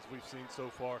very tough, as we've seen so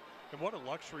far. And what a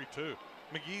luxury, too.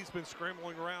 McGee's been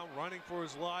scrambling around, running for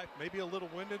his life, maybe a little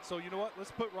winded. So you know what?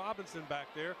 Let's put Robinson back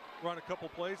there, run a couple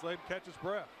plays, let him catch his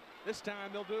breath. This time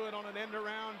they'll do it on an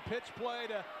end-around pitch play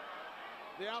to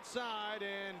the outside,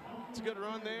 and it's a good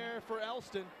run there for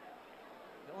Elston.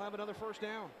 They'll have another first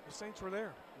down. The Saints were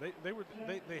there.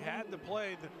 They had the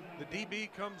play. The DB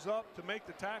comes up to make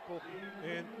the tackle,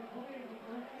 and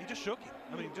he just shook him.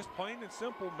 I mean, just plain and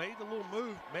simple, made a little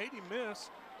move, made him miss,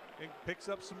 and picks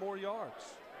up some more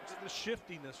yards. It's the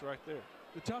shiftiness right there.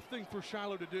 The tough thing for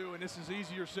Shiloh to do, and this is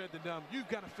easier said than done, you've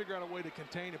got to figure out a way to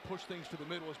contain and push things to the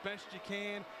middle as best you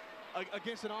can.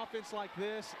 Against an offense like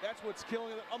this, that's what's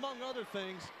killing it. Among other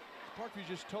things, Parkview's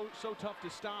just so tough to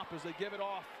stop as they give it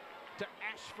off to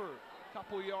Ashford.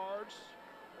 Couple yards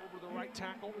over the right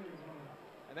tackle.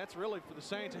 And that's really, for the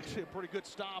Saints, actually a pretty good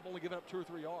stop, only giving up 2 or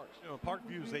 3 yards. You know,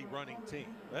 Parkview's a running team.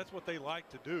 That's what they like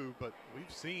to do, but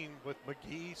we've seen with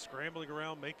McGee scrambling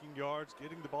around, making yards,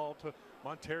 getting the ball to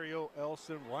Montario,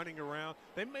 Elson, running around.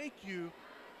 They make you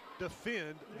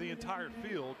defend the entire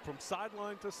field from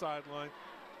sideline to sideline.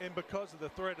 And because of the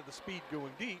threat of the speed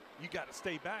going deep, you got to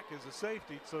stay back as a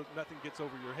safety so nothing gets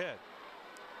over your head.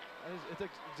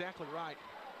 That's exactly right.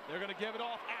 They're going to give it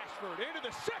off Ashford into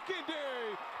the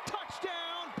secondary.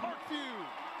 Touchdown, Parkview.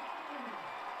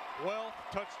 12th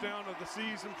touchdown of the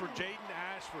season for Jaden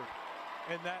Ashford.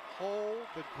 And that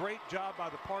the great job by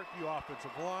the Parkview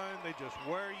offensive line. They just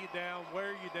wear you down.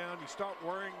 You start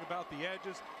worrying about the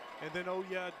edges. And then, oh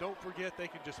yeah, don't forget they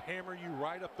can just hammer you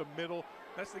right up the middle.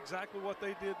 That's exactly what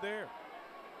they did there.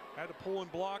 Had a pulling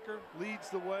blocker, leads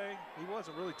the way. He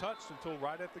wasn't really touched until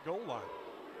right at the goal line.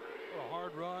 What a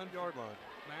hard run. Yard line.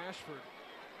 Ashford.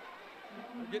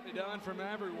 They're getting it done from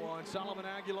everyone. Solomon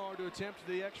Aguilar to attempt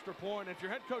the extra point. If you're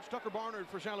head coach Tucker Barnard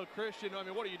for Shiloh Christian, I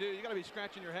mean, what do? You got to be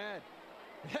scratching your head.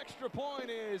 The extra point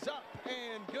is up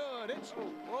and good. It's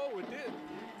it did.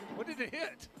 What did it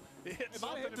hit? It hit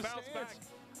something and bounced back.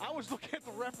 I was looking at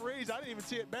the referees. I didn't even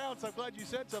see it bounce. I'm glad you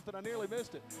said something. I nearly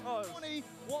missed it. 21-0.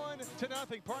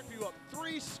 Parkview up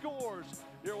 3 scores.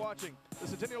 You're watching the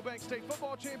Centennial Bank State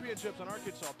Football Championships on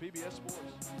Arkansas PBS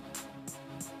Sports.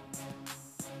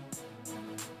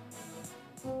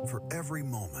 For every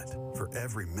moment, for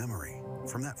every memory,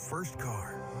 from that first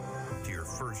car to your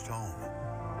first home,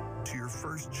 to your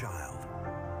first child,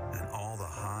 and all the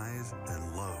highs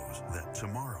and lows that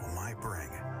tomorrow might bring.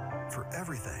 For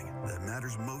everything that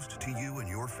matters most to you and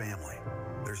your family,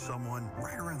 there's someone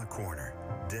right around the corner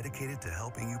dedicated to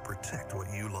helping you protect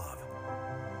what you love.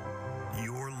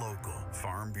 Your local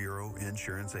Farm Bureau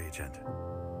Insurance agent.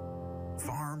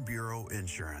 Farm Bureau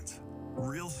Insurance.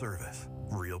 Real service,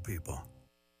 real people.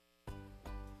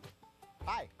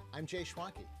 Hi, I'm Jay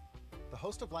Schwanke, the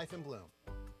host of Life in Bloom.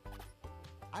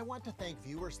 I want to thank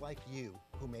viewers like you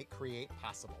who make Create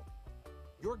possible.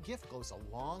 Your gift goes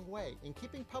a long way in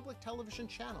keeping public television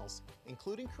channels,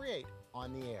 including Create,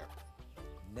 on the air.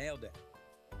 Nailed it.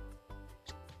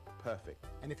 Perfect.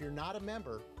 And if you're not a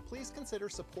member, please consider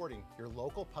supporting your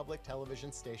local public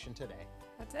television station today.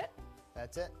 That's it?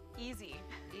 That's it. Easy.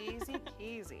 Easy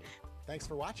peasy. Thanks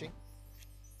for watching.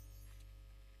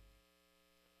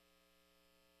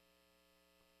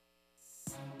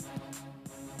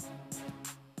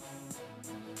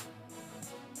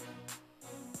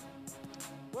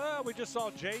 Well, we just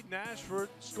saw Jaden Ashford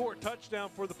score a touchdown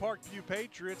for the Parkview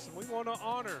Patriots, and we want to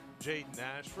honor Jaden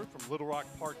Ashford from Little Rock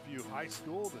Parkview High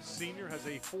School. The senior has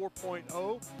a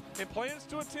 4.0 and plans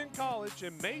to attend college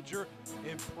and major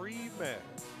in pre-med.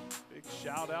 Big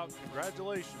shout out,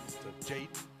 congratulations to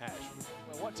Jaden Ashford.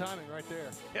 Well, what timing right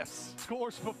there. Yes.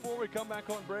 Scores before we come back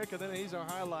on break, and then he's our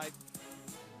highlight.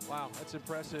 Wow, that's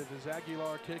impressive. As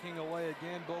Aguilar kicking away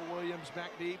again. Bo Williams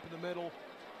back deep in the middle.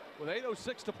 With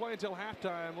 8:06 to play until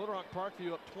halftime, Little Rock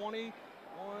Parkview up 21-0.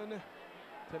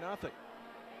 We'll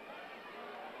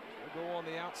go on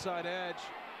the outside edge.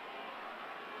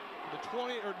 The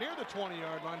 20 or near the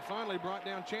 20-yard line, finally brought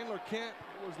down. Chandler Kemp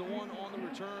was the one on the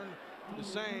return for the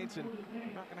Saints, and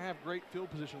not going to have great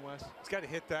field position, Wes. He's got to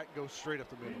hit that and go straight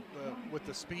up the middle. With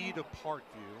the speed of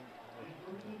Parkview,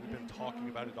 we've been talking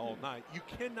about it all night. You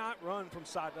cannot run from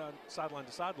sideline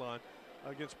to sideline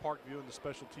against Parkview in the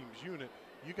special teams unit.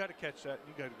 You got to catch that.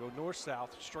 You got to go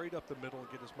north-south, straight up the middle, and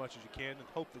get as much as you can, and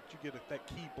hope that you get that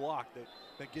key block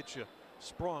that gets you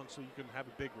sprung, so you can have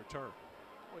a big return.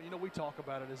 Well, you know, we talk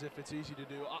about it as if it's easy to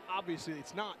do. Obviously,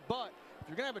 it's not. But if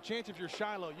you're going to have a chance, if you're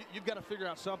Shiloh, you've got to figure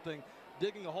out something.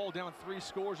 Digging a hole down 3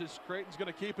 scores is Creighton's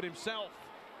going to keep it himself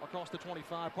across the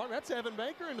 25. That's Evan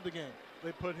Baker into the game.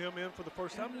 They put him in for the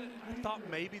first time. I thought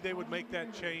maybe they would make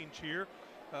that change here.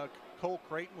 Cole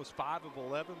Creighton was 5 of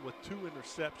 11 with 2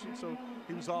 interceptions, so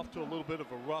he was off to a little bit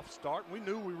of a rough start. We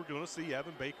knew we were going to see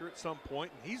Evan Baker at some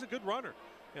point, and he's a good runner.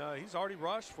 He's already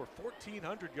rushed for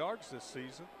 1,400 yards this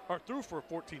season, or threw for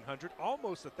 1,400,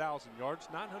 almost 1,000 yards,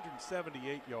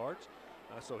 978 yards.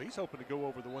 So he's hoping to go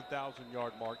over the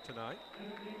 1,000-yard mark tonight.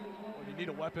 Well, you need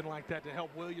a weapon like that to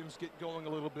help Williams get going a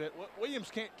little bit. Williams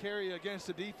can't carry against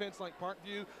a defense like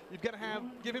Parkview. You've got to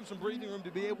give him some breathing room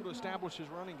to be able to establish his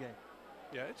running game.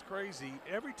 Yeah, it's crazy.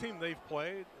 Every team they've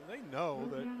played, they know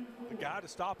that the guy to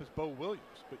stop is Bo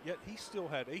Williams, but yet he still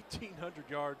had 1,800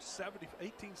 yards,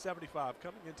 1,875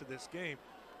 coming into this game.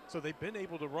 So they've been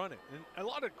able to run it. And a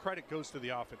lot of credit goes to the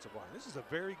offensive line. This is a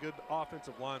very good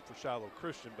offensive line for Shiloh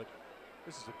Christian, but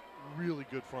this is a really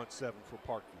good front 7 for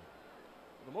Parkview.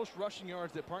 The most rushing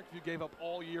yards that Parkview gave up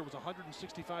all year was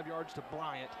 165 yards to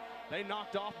Bryant. They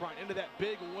knocked off Bryant into that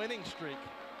big winning streak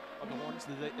of the Hornets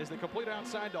as they complete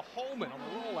outside to Holman on the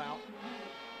rollout.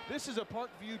 This is a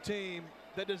Parkview team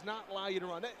that does not allow you to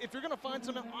run. If you're going to find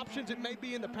some options, it may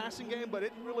be in the passing game, but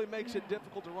it really makes it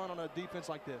difficult to run on a defense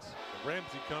like this.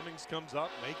 Ramsey Cummings comes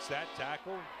up, makes that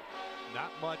tackle.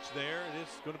 Not much there. It is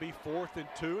going to be 4th and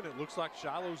 2, and it looks like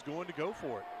Shiloh's going to go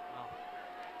for it. Wow.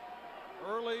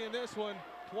 Early in this one,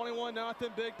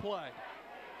 21-0, big play.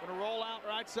 Going to roll out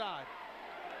right side.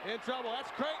 In trouble,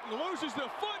 that's Creighton, loses the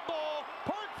football.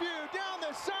 Parkview down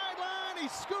the sideline, he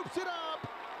scoops it up.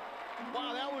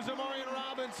 Wow, that was Amarian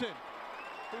Robinson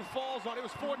who falls on it. It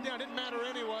was 4th down, didn't matter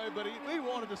anyway, but he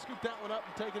wanted to scoop that one up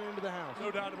and take it into the house. No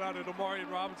doubt about it,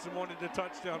 Amarian Robinson wanted the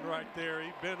touchdown right there.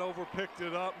 He bent over, picked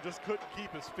it up, just couldn't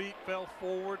keep his feet, fell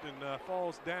forward and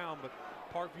falls down, but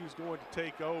Parkview's going to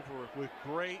take over with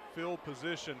great field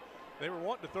position. They were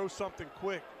wanting to throw something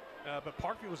quick. But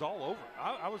Parkview was all over.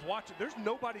 I was watching. There's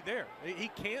nobody there. He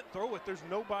can't throw it. There's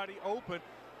nobody open.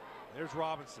 There's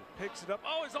Robinson. Picks it up.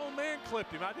 Oh, his own man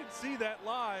clipped him. I didn't see that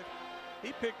live.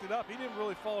 he picked it up. He didn't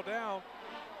really fall down,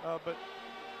 but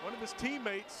one of his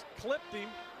teammates clipped him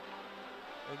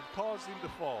and caused him to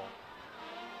fall.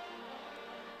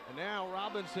 And now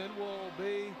Robinson will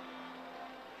be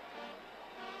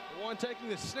the one taking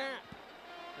the snap.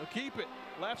 He'll keep it.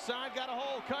 Left side, got a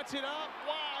hole, cuts it up,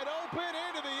 wide open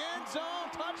into the end zone.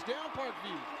 Touchdown,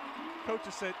 Parkview.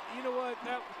 Coaches said, you know what,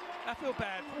 I feel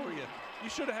bad for you. You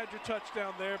should have had your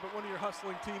touchdown there, but one of your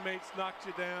hustling teammates knocked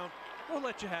you down. We'll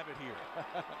let you have it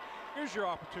here. Here's your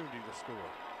opportunity to score.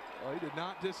 Well, he did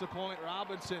not disappoint.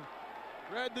 Robinson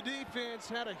read the defense,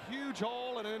 had a huge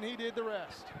hole, and then he did the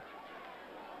rest.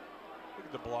 Look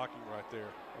at the blocking right there.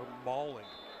 A mauling.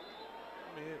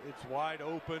 I mean, it's wide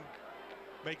open.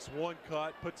 Makes one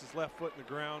cut, puts his left foot in the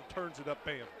ground, turns it up,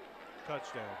 bam.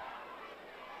 Touchdown.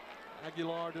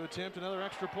 Aguilar to attempt another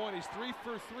extra point. He's 3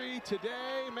 for 3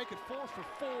 today, make it 4 for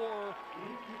 4.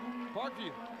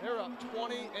 Parkview, they're up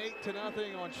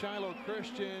 28-0 on Shiloh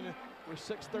Christian with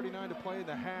 6:39 to play in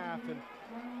the half. And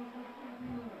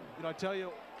you know, I tell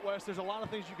you, Wes, there's a lot of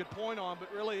things you could point on,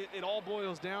 but really it all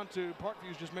boils down to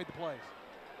Parkview's just made the plays.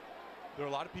 There are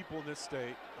a lot of people in this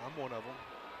state, I'm one of them,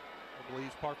 I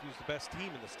believe Parkview's the best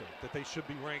team in the state, that they should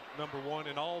be ranked #1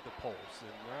 in all the polls.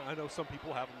 And I know some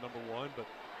people have them #1, but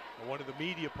one of the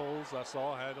media polls I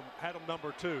saw had them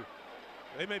 #2.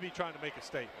 They may be trying to make a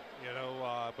statement, you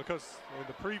know, because in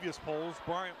the previous polls,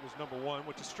 Bryant was #1,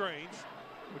 which is strange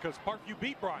because Parkview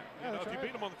beat Bryant. You know, if you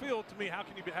beat him on the field, to me, how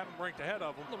can you have him ranked ahead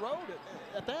of him? On the road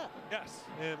at that. Yes,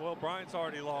 and well, Bryant's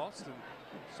already lost, and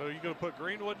so you're going to put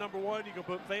Greenwood #1, you're going to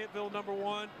put Fayetteville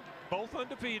 #1, both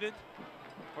undefeated,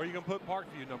 or you're going to put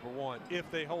Parkview #1 if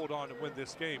they hold on and win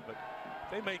this game. But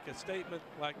they make a statement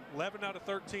like 11 out of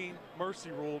 13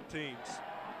 mercy ruled teams.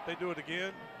 They do it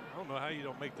again. I don't know how you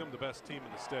don't make them the best team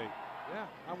in the state. Yeah,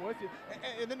 I'm with you.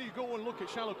 And then you go and look at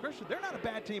Shiloh Christian. They're not a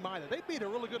bad team either. They beat a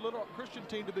really good Little Rock Christian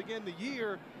team to begin the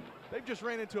year. They've just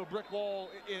ran into a brick wall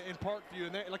in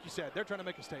Parkview, and like you said, they're trying to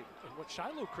make a statement. And what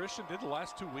Shiloh Christian did the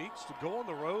last 2 weeks to go on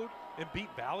the road and beat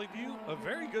Valley View, a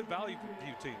very good Valley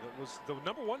View team that was the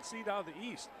 #1 seed out of the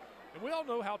East. And we all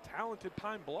know how talented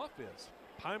Pine Bluff is.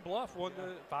 Pine Bluff won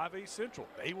the 5A Central.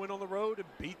 They went on the road and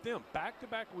beat them.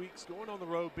 Back-to-back weeks, going on the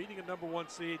road, beating a #1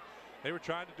 seed. They were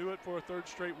trying to do it for a third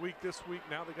straight week this week.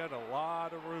 Now they got a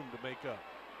lot of room to make up.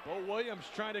 Bo Williams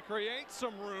trying to create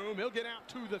some room. He'll get out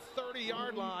to the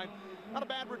 30-yard line. Not a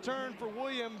bad return for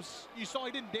Williams. You saw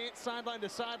he didn't dance sideline to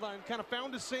sideline. Kind of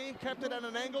found a seam, kept it at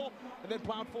an angle, and then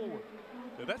plowed forward.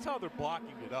 Yeah, that's how they're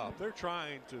blocking it up. They're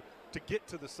trying to get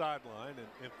to the sideline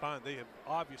and find they have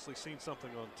obviously seen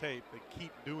something on tape. They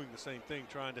keep doing the same thing,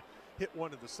 trying to hit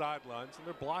one of the sidelines, and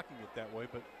they're blocking it that way,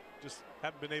 but just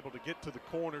haven't been able to get to the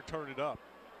corner, turn it up.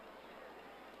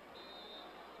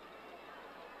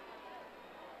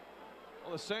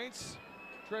 Well, the Saints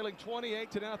trailing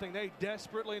 28-0. They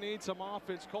desperately need some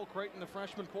offense. Cole Creighton, the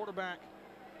freshman quarterback,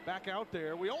 back out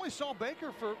there. We only saw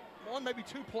Baker for one, maybe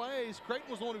 2 plays.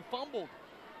 Creighton was the one who fumbled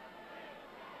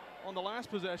on the last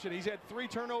possession. He's had 3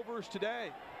 turnovers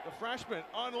today. The freshman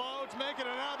unloads, making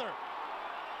another.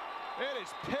 It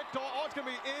is picked off. Oh, it's going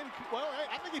to be in. Well, hey,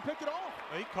 I think he picked it off.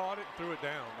 He caught it and threw it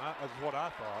down. That's what I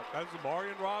thought. That was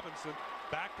Marion Robinson.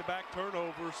 Back-to-back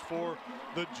turnovers for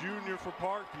the junior for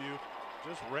Parkview.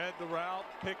 Just read the route,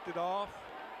 picked it off.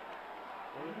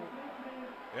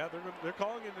 Yeah, they're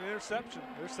calling it an interception.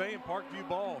 They're saying Parkview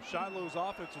ball. Shiloh's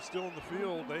offense is still in the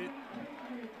field.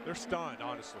 They're stunned,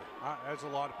 honestly, as a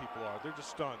lot of people are. They're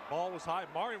just stunned. Ball was high.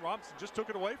 Marion Robinson just took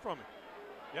it away from him.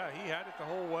 Yeah, he had it the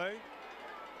whole way.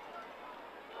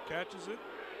 Catches it,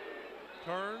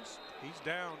 turns, he's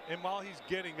down. And while he's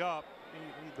getting up,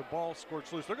 the ball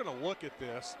squirts loose. They're going to look at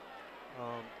this.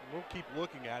 We'll keep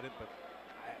looking at it, but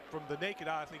from the naked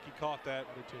eye, I think he caught that.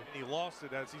 And he lost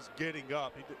it as he's getting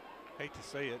up. Hate to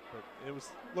say it, but it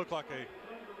looked like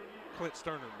a Clint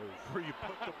Sterner move where you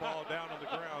put the ball down on the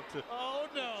ground to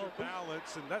get your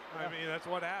balance, and that's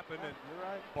what happened. And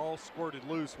ball squirted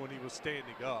loose when he was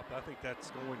standing up. I think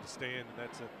that's going to stand, and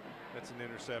that's an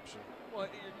interception. Well,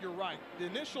 you're right. The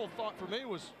initial thought for me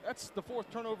was that's the 4th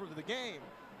turnover of the game.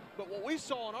 But what we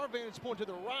saw on our vantage point to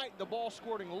the right, the ball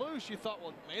squirting loose, you thought,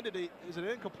 well, man, is it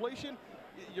incompletion?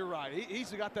 You're right.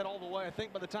 He's got that all the way. I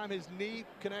think by the time his knee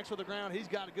connects with the ground, he's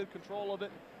got a good control of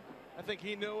it. I think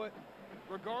he knew it.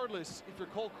 Regardless, if you're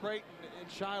Cole Creighton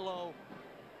and Shiloh,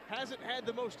 hasn't had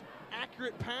the most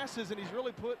accurate passes, and he's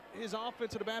really put his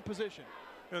offense in a bad position.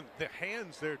 And the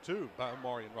hands there, too, by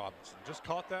Marion Robinson. Just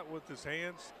caught that with his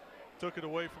hands, took it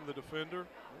away from the defender.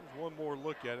 There's one more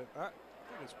look at it. I think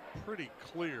it's pretty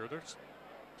clear. They're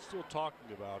still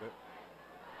talking about it.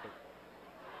 But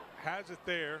has it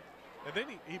there. And then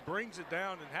he brings it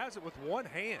down and has it with one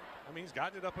hand. I mean, he's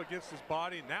got it up against his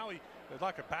body, and now it's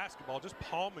like a basketball, just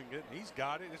palming it, and he's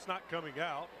got it. It's not coming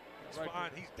out. It's fine.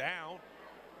 He's down.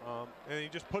 And he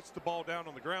just puts the ball down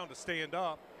on the ground to stand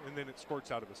up, and then it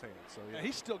squirts out of his hand. So yeah,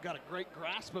 he's still got a great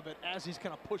grasp of it as he's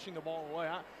kind of pushing the ball away.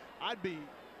 I'd be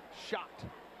shocked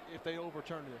if they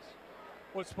overturned this.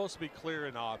 Well, it's supposed to be clear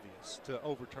and obvious to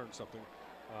overturn something.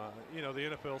 You know, the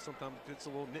NFL sometimes gets a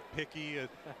little nitpicky,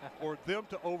 or them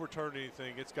to overturn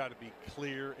anything, it's got to be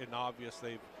clear and obvious.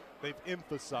 They've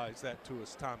emphasized that to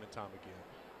us time and time again.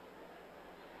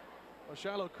 Well,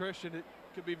 Shiloh Christian, it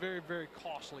could be very, very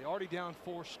costly. Already down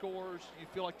 4 scores. You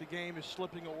feel like the game is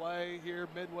slipping away here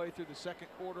midway through the second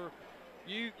quarter.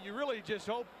 You really just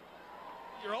hope,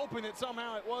 you're hoping that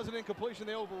somehow it was an incompletion.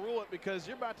 They overrule it, because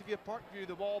you're about to give Parkview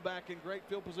the ball back in great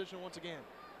field position once again.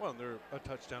 Well, they're a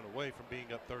touchdown away from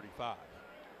being up 35.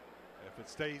 If it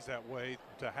stays that way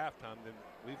to halftime, then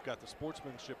we've got the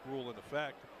sportsmanship rule in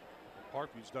effect.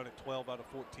 Parkview's done it 12 out of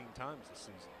 14 times this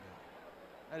season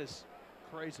now. That is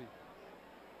crazy.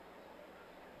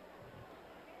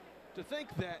 To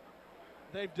think that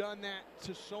they've done that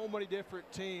to so many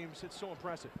different teams, it's so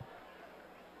impressive.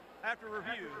 After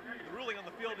review, the ruling on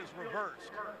the field is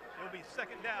reversed. It'll be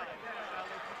second down.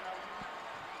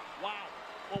 Wow.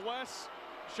 Well, Wes,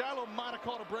 Shiloh might have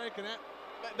caught a break, and that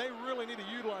they really need to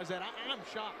utilize that. I'm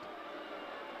shocked.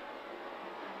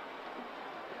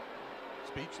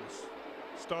 Speechless,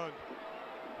 stunned.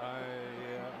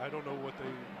 I don't know what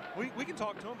they. We can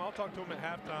talk to them. I'll talk to them at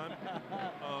halftime.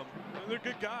 And they're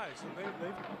good guys, and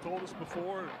they've told us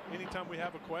before. Anytime we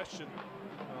have a question,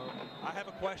 I have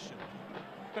a question.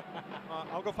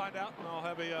 I'll go find out, and I'll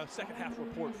have a second half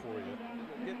report for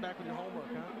you. Get back with your homework,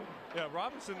 huh? Yeah,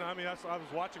 Robinson. I mean, I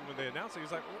was watching when they announced it.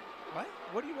 He's like, "What?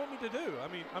 What do you want me to do?" I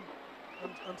mean,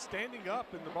 I'm standing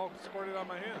up, and the ball squirted out of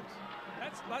my hands.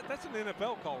 That's an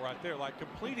NFL call right there, like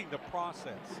completing the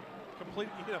process.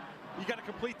 You got to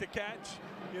complete the catch.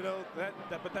 You know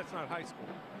but that's not high school.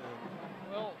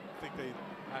 And well,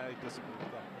 I disagree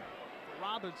with that.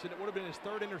 Robinson, it would have been his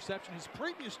 3rd interception. His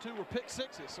previous 2 were pick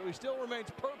sixes, so he still remains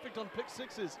perfect on pick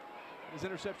sixes. His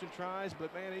interception tries,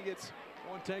 but man, he gets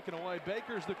one taken away.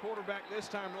 Baker's the quarterback this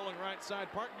time, rolling right side.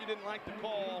 Parkview didn't like the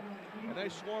call, and they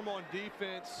swarm on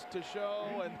defense to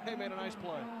show, and they made a nice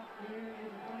play.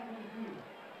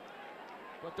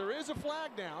 But there is a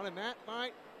flag down, and that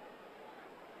might.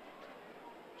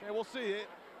 Okay, we'll see it.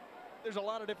 There's a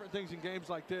lot of different things in games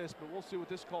like this, but we'll see what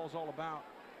this call is all about.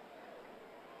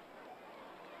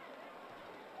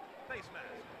 Face mask.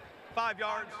 5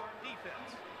 yards,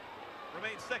 defense.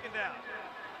 Remains second down.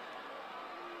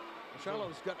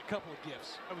 Shiloh's got a couple of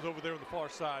gifts. I was over there on the far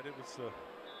side. It was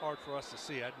hard for us to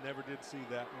see. I never did see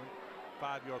that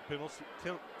one. 5-yard penalty.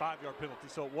 5-yard penalty.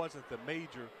 So it wasn't the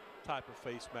major type of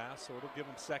face mask. So it'll give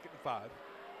them 2nd and 5.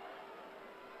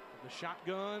 The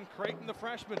shotgun, Creighton, the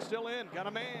freshman, still in. Got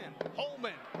a man.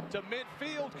 Holman to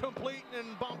midfield, complete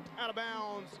and bumped out of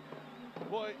bounds.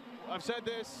 Boy, I've said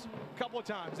this a couple of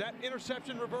times. That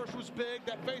interception reverse was big.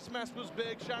 That face mask was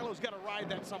big. Shiloh's got to ride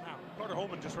that somehow. Carter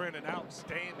Holman just ran an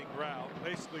outstanding route.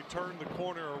 Basically turned the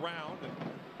corner around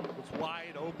and was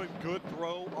wide open. Good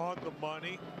throw on the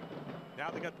money. Now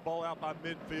they got the ball out by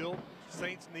midfield.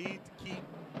 Saints need to keep,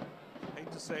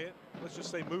 hate to say it, let's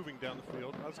just say moving down the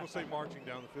field. I was going to say marching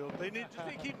down the field. They need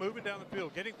to keep moving down the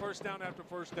field, getting first down after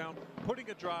first down, putting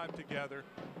a drive together,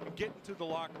 and getting to the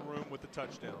locker room with the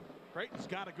touchdown. Creighton's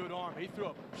got a good arm. He threw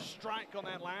a strike on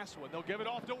that last one. They'll give it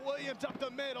off to Williams up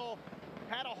the middle.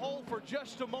 Had a hole for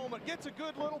just a moment. Gets a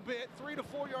good little bit, 3 to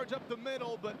 4 yards up the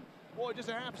middle, but boy, just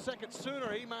a half second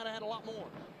sooner, he might have had a lot more.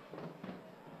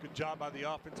 Good job by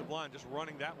the offensive line, just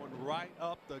running that one right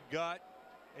up the gut,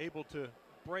 able to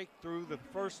break through the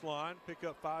first line, pick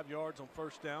up 5 yards on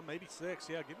first down, maybe 6.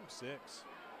 Yeah, give him 6.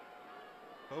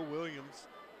 Bo Williams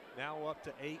now up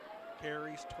to 8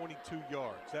 carries, 22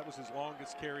 yards. That was his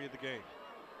longest carry of the game.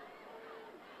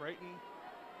 Creighton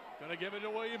gonna give it to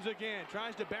Williams again.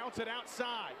 Tries to bounce it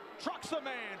outside. Trucks a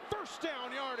man. First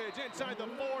down yardage inside the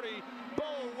 40. Bo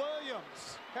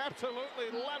Williams absolutely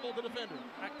leveled the defender.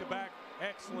 Back-to-back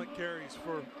excellent carries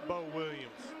for Bo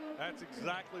Williams. That's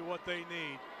exactly what they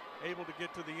need. Able to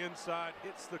get to the inside,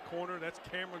 hits the corner. That's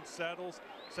Cameron Settles.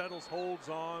 Settles holds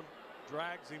on,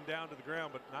 drags him down to the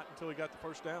ground, but not until he got the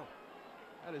first down.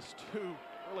 That is 2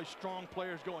 really strong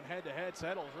players going head-to-head.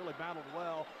 Settles really battled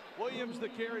well. Williams the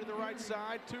carry to the right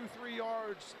side, 2-3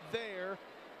 yards there.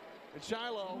 And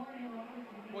Shiloh,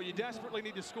 well, you desperately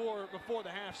need to score before the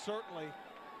half, certainly.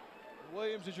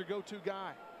 Williams is your go-to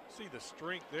guy. See the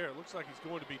strength there. It looks like he's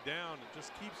going to be down. It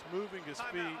just keeps moving his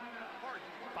feet,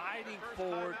 fighting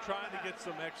forward, trying to get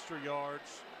some extra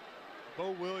yards.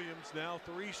 Bo Williams now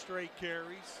 3 straight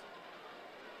carries.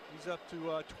 He's up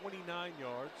to 29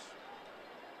 yards.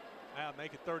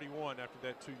 Make it 31 after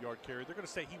that 2-yard carry. They're going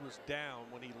to say he was down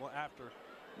when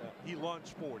he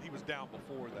lunged forward. He was down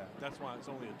before that. That's why it's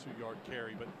only a 2-yard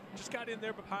carry. But just got in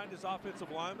there behind his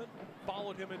offensive lineman,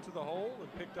 followed him into the hole,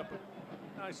 and picked up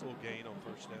a nice little gain on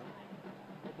first down.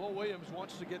 Well, Bo Williams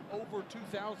wants to get over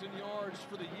 2,000 yards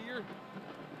for the year.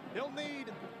 He'll need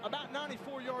about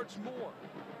 94 yards more.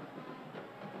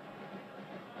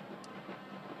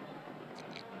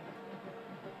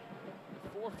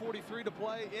 .443 to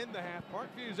play in the half.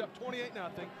 Parkview's up 28-0.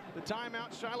 The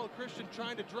timeout, Shiloh Christian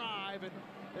trying to drive, and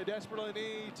they desperately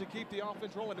need to keep the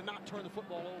offense rolling and not turn the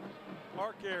football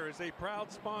over. ARCare is a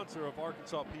proud sponsor of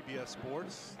Arkansas PBS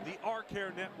Sports. The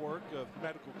ARCare network of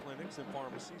medical clinics and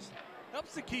pharmacies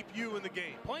helps to keep you in the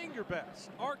game, playing your best.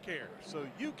 ARCare, so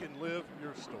you can live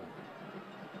your story.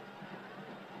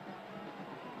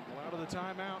 Well, out of the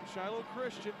timeout, Shiloh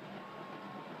Christian.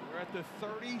 We're at the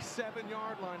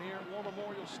 37-yard line here at War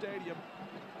Memorial Stadium.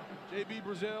 JB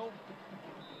Brazil,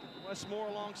 Wes Moore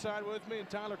alongside with me, and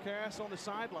Tyler Cass on the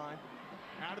sideline.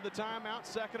 Out of the timeout,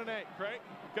 2nd and 8. Craig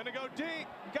gonna go deep,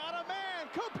 got a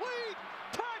man, complete,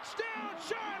 touchdown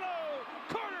Shiloh!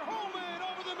 Carter Holman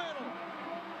over the middle.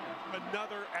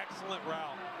 Another excellent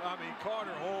route. I mean,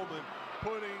 Carter Holman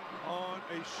putting on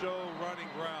a show running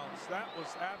routes. That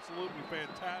was absolutely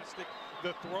fantastic.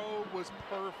 The throw was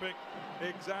perfect.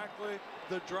 Exactly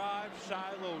the drive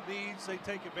Shiloh needs. They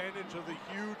take advantage of the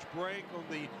huge break on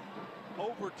the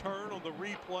overturn on the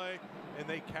replay, and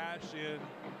they cash in,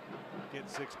 get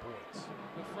 6 points.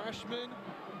 The freshman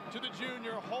to the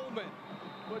junior, Holman,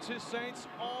 puts his Saints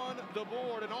on the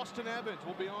board, and Austin Evans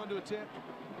will be on to attempt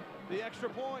the extra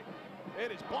point.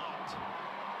 It is blocked.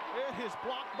 It is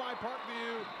blocked by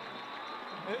Parkview.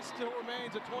 It still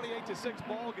remains a 28-6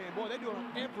 ball game. Boy, they do it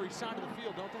on every side of the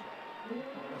field, don't they?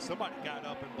 Somebody got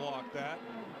up and blocked that.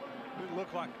 Didn't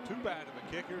look like too bad of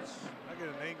a kicker. I get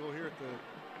an angle here at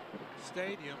the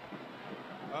stadium.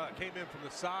 It came in from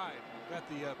the side. Got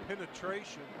the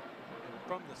penetration, and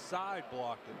from the side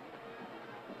blocked it.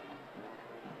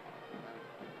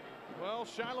 Well,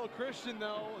 Shiloh Christian,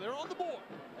 though, they're on the board.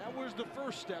 That was the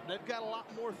first step. They've got a lot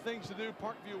more things to do.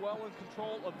 Parkview well in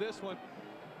control of this one.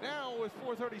 Now with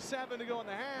 4:37 to go in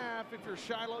the half, if you're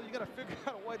Shiloh, you got to figure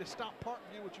out a way to stop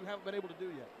Parkview, which you haven't been able to do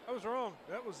yet. I was wrong.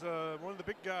 That was one of the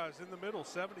big guys in the middle,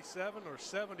 77 or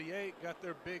 78, got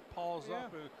their big paws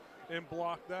up and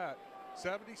blocked that.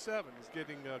 77 is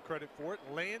getting credit for it.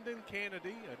 Landon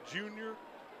Kennedy, a junior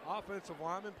offensive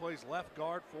lineman, plays left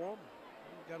guard for him.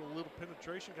 He got a little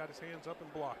penetration, got his hands up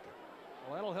and blocked it.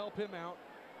 Well, that'll help him out.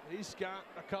 He's got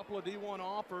a couple of D1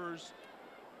 offers,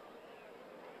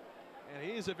 and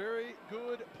he's a very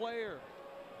good player.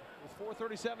 With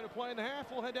 4:37 to play in the half,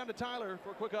 we'll head down to Tyler for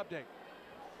a quick update.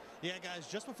 Yeah, guys,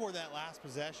 just before that last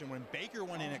possession, when Baker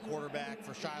went in at quarterback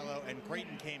for Shiloh and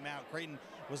Creighton came out, Creighton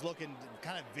was looking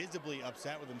kind of visibly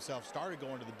upset with himself, started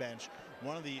going to the bench.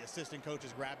 One of the assistant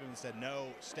coaches grabbed him and said, no,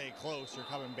 stay close, you're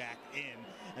coming back in.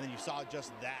 And then you saw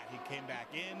just that. He came back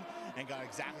in and got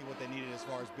exactly what they needed as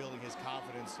far as building his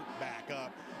confidence back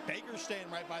up. Baker's staying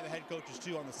right by the head coaches,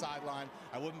 too, on the sideline.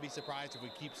 I wouldn't be surprised if we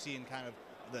keep seeing kind of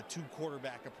the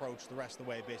 2-quarterback approach the rest of the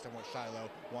way based on what Shiloh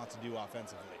wants to do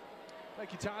offensively.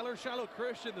 Thank you, Tyler. Shiloh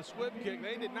Christian, the squib kick.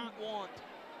 They did not want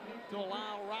to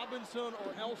allow Robinson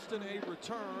or Elston a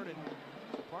return, and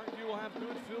Parkview will have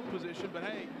good field position, but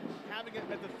hey, having it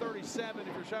at the 37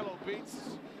 if your Shiloh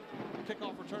beats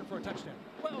kickoff return for a touchdown.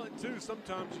 Well, and two,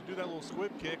 sometimes you do that little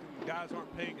squib kick and guys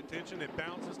aren't paying attention. It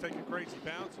bounces, take a crazy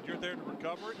bounce, and you're there to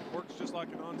recover it. It works just like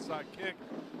an onside kick.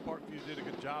 Parkview did a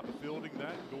good job of fielding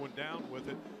that and going down with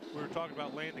it. We were talking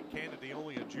about Landon Kennedy,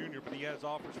 only a junior, but he has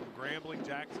offers from Grambling,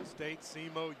 Jackson State,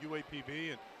 SEMO,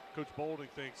 UAPB, and Coach Bolding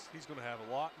thinks he's going to have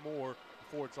a lot more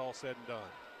before it's all said and done.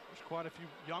 There's quite a few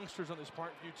youngsters on this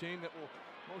Parkview team that will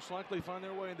most likely find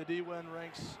their way in the D1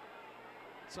 ranks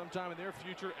sometime in their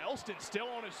future. Elston still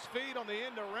on his feet on the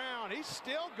end around. He's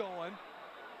still going.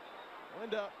 We'll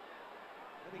end up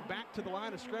getting back to the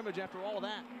line of scrimmage after all of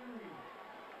that.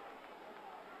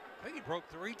 I think he broke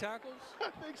 3 tackles. I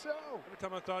think so. Every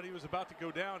time I thought he was about to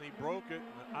go down, he broke it.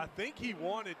 I think he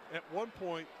wanted at one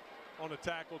point on a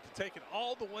tackle to take it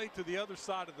all the way to the other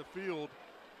side of the field.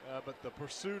 But the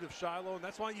pursuit of Shiloh, and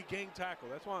that's why you gang tackle.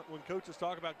 That's why when coaches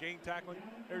talk about gang tackling,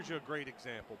 there's you a great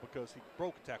example because he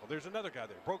broke a tackle. There's another guy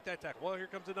there, broke that tackle. Well, here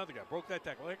comes another guy, broke that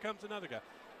tackle. Here comes another guy.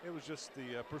 It was just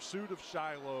the pursuit of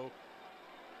Shiloh,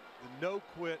 the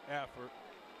no-quit effort.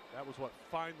 That was what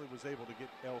finally was able to get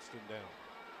Elston down.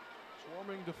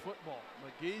 Swarming to football.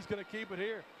 McGee's going to keep it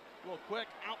here. little quick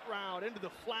out route into the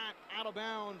flat, out of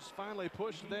bounds, finally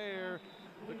pushed there.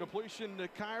 The completion to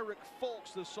Kyrick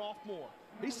Folks, the sophomore.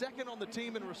 He's second on the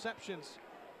team in receptions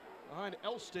behind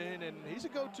Elston, and he's a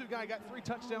go-to guy. Got 3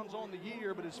 touchdowns on the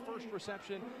year, but his first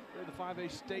reception in the 5A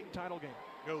state title game.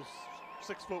 Goes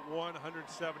 6'1",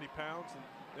 170 pounds, and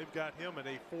they've got him at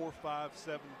a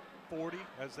 4.57 40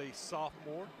 as a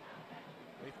sophomore.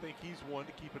 They think he's one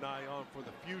to keep an eye on for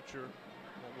the future.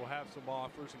 And will have some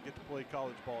offers and get to play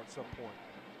college ball at some point.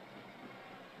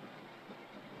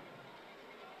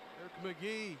 Eric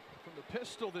McGee from the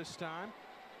pistol this time.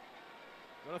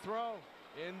 Gonna throw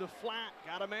in the flat.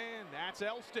 Got a man. That's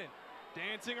Elston.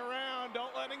 Dancing around.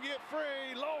 Don't let him get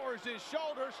free. Lowers his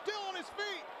shoulder. Still on his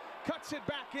feet. Cuts it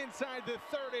back inside the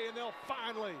 30, and they'll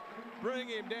finally bring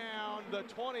him down the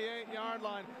 28-yard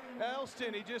line.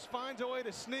 Elston, he just finds a way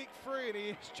to sneak free, and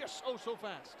he's just so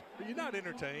fast. But you're not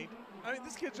entertained. I mean,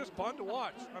 this kid's just fun to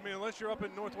watch. I mean, unless you're up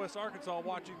in Northwest Arkansas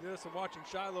watching this and watching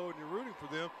Shiloh and you're rooting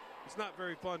for them, it's not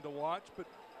very fun to watch. But,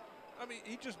 I mean,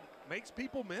 he just makes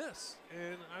people miss.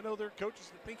 And I know there are coaches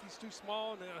that think he's too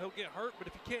small and he'll get hurt, but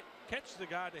if he can't catch the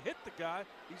guy to hit the guy,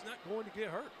 he's not going to get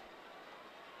hurt.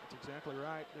 That's exactly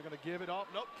right. They're going to give it off.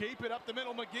 Nope, keep it up the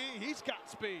middle. McGee, he's got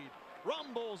speed.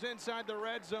 Rumbles inside the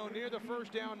red zone near the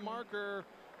first down marker.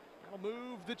 That'll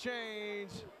move the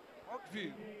chains.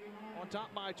 Parkview on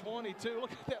top by 22.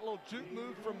 Look at that little juke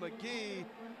move from McGee.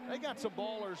 They got some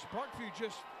ballers. Parkview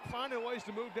just finding ways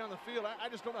to move down the field. I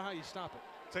just don't know how you stop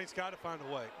it. Saints got to find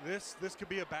a way. This could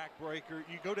be a backbreaker.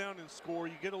 You go down and score.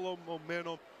 You get a little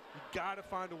momentum. You got to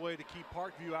find a way to keep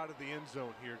Parkview out of the end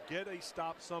zone here. Get a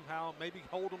stop somehow. Maybe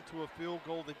hold them to a field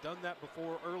goal. They've done that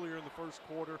before earlier in the first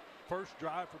quarter. First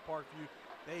drive for Parkview.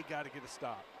 They got to get a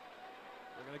stop.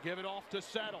 They're going to give it off to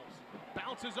Settles.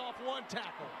 Bounces off one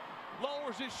tackle.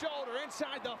 Lowers his shoulder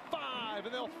inside the 5,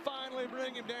 and they'll finally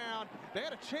bring him down. They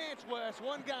had a chance, Wes.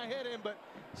 One guy hit him, but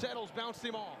Settles bounced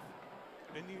him off.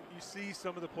 And you see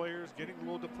some of the players getting a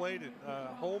little deflated.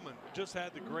 Holman just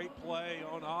had the great play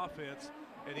on offense,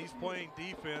 and he's playing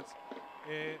defense.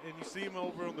 And you see him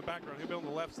over on the background. He'll be on the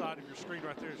left side of your screen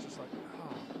right there. It's just like,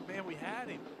 oh, man, we had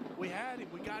him. We had him.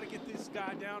 We got to get this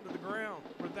guy down to the ground.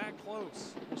 We're that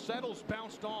close. Well, Settles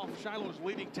bounced off Shiloh's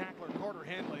leading tackler, Carter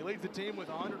Henley. Leads the team with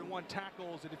 101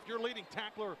 tackles. And if your leading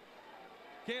tackler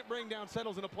can't bring down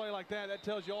Settles in a play like that, that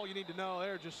tells you all you need to know.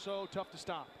 They're just so tough to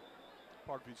stop.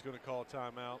 Parkview's going to call a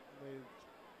timeout.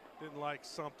 They didn't like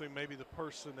something, maybe the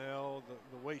personnel,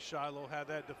 the way Shiloh had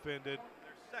that defended.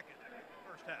 Their second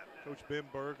first half. Coach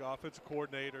Benberg, offensive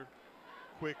coordinator,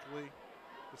 quickly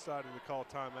decided to call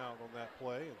timeout on that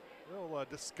play. And they'll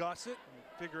discuss it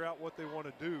and figure out what they want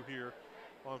to do here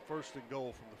on 1st and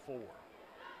goal from the 4.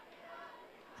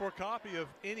 For a copy of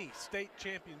any state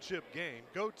championship game,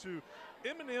 go to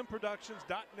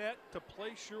mnmproductions.net to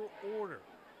place your order.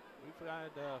 We've had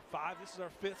 5. This is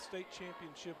our 5th state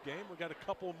championship game. We've got a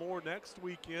couple more next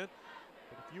weekend.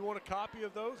 But if you want a copy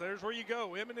of those, there's where you go,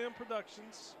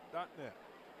 mnmproductions.net.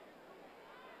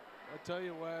 I tell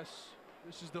you, Wes,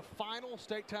 this is the final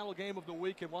state title game of the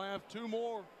weekend. We'll have 2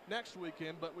 more next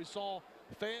weekend, but we saw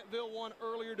Fayetteville won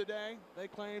earlier today. They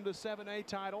claimed the 7A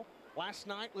title. Last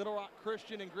night, Little Rock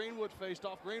Christian and Greenwood faced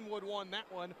off. Greenwood won that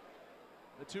one.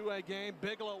 The 2A game,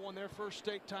 Bigelow won their first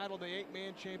state title, the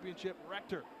 8-man championship.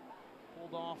 Rector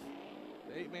pulled off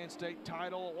the 8-man state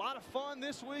title. A lot of fun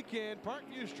this weekend.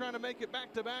 Parkview's trying to make it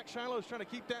back-to-back. Shiloh's trying to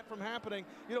keep that from happening.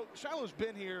 You know, Shiloh's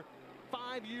been here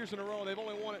 5 years in a row. They've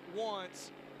only won it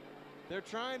once. They're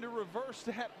trying to reverse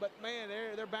that, but man,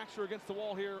 their backs are against the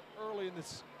wall here early in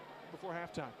this, before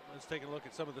halftime. Let's take a look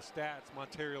at some of the stats.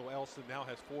 Monterio Elston now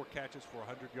has 4 catches for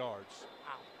 100 yards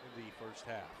in the first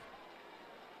half.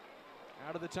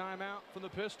 Out of the timeout from the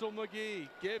pistol, McGee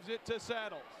gives it to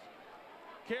Settles.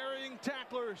 Carrying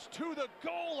tacklers to the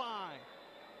goal line.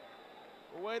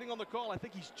 We're waiting on the call. I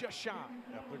think he's just shy.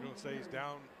 Yep, they're going to say he's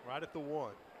down right at the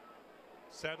 1.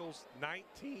 Settles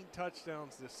 19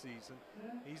 touchdowns this season.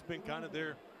 He's been kind of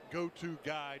their go-to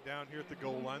guy down here at the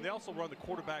goal line. They also run the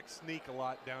quarterback sneak a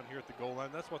lot down here at the goal line.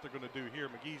 That's what they're going to do here.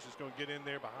 McGee's just going to get in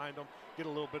there behind them, get a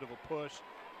little bit of a push.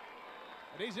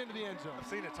 And he's into the end zone. I've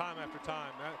seen it time after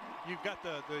time. You've got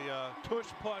the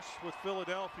tush-push with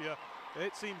Philadelphia.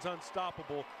 It seems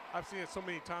unstoppable. I've seen it so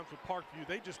many times with Parkview.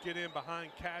 They just get in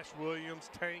behind Cash Williams,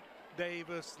 Tank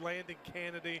Davis, Landon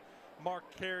Kennedy, Mark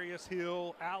Carius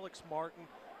Hill, Alex Martin.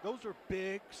 Those are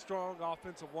big, strong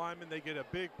offensive linemen. They get a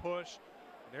big push.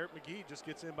 And Eric McGee just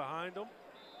gets in behind them.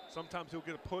 Sometimes he'll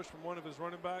get a push from one of his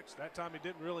running backs. That time he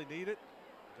didn't really need it.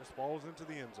 Just falls into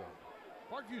the end zone.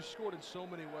 Parkview scored in so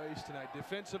many ways tonight.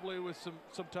 Defensively with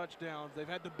some touchdowns. They've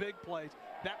had the big plays.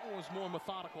 That one was more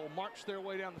methodical. Marched their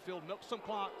way down the field, milked some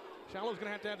clock, Shiloh's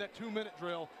going to have that 2-minute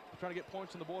drill to try to get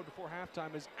points on the board before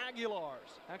halftime as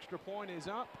Aguilar's extra point is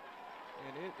up,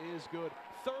 and it is good.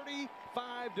 35-6.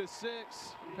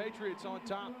 Patriots on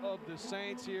top of the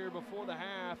Saints here before the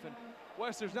half. And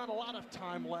Wes, there's not a lot of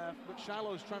time left, but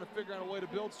Shiloh's trying to figure out a way to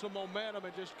build some momentum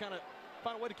and just kind of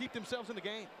find a way to keep themselves in the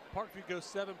game. Parkview goes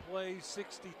 7 plays,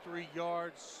 63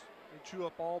 yards, and chew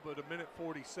up all but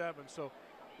 1:47. So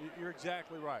you're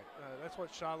exactly right. That's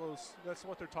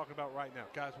what they're talking about right now.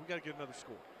 Guys, we got to get another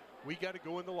score. We got to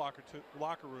go in the locker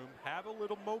room, have a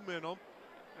little momentum,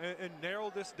 and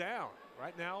narrow this down.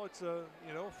 Right now it's a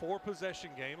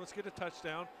 4-possession game. Let's get a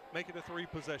touchdown, make it a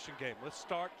 3-possession game. Let's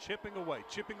start chipping away.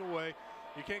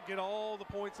 You can't get all the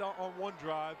points out on one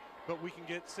drive, but we can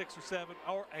get 6 or 7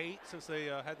 or 8 since they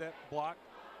had that block.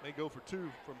 They go for 2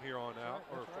 from here on out,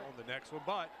 or on the next one.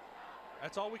 But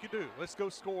that's all we can do. Let's go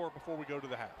score before we go to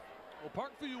the half. Well,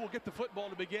 Parkview will get the football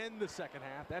to begin the second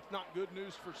half. That's not good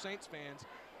news for Saints fans.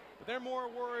 But they're more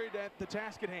worried at the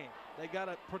task at hand. They got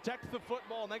to protect the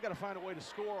football, and they got to find a way to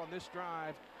score on this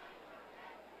drive.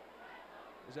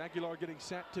 As Aguilar getting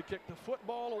set to kick the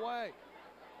football away.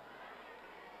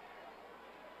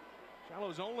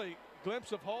 Shiloh's only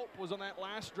glimpse of hope was on that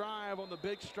last drive on the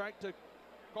big strike to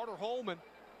Carter Holman.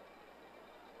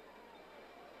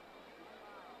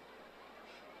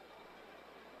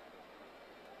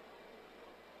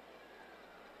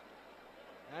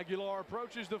 Aguilar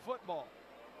approaches the football.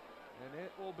 And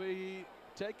it will be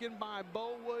taken by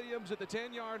Bo Williams at the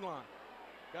 10-yard line.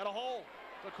 Got a hole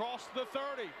across the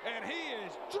 30, and he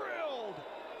is drilled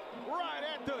right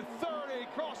at the 30,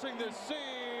 crossing the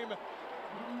seam.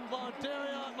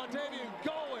 Montavian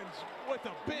Goins with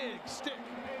a big stick.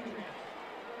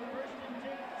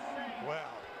 Wow.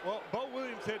 Well, Bo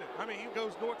Williams hit it. I mean, he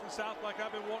goes north and south like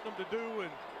I've been wanting him to do,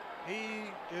 and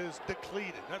he is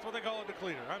depleted. That's what they call a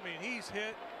depleter. I mean, he's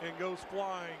hit and goes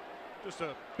flying. Just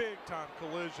a big-time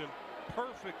collision.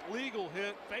 Perfect legal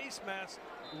hit. Face mask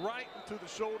right into the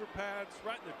shoulder pads,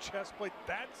 right in the chest plate.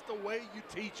 That's the way you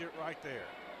teach it right there.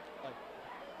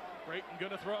 Creighton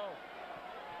gonna throw.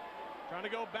 Trying to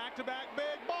go back-to-back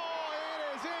big ball.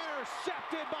 It is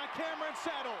intercepted by Cameron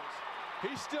Settles.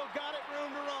 He's still got it, room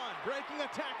to run. Breaking a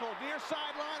tackle near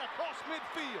sideline across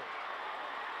midfield.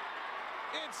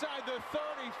 Inside the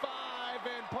 35,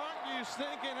 and Parkview's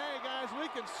thinking, hey guys, we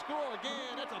can score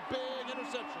again. That's a big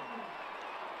interception.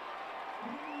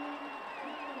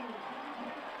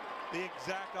 The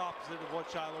exact opposite of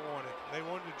what Shiloh wanted. They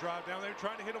wanted to drive down. They were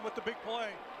trying to hit him with the big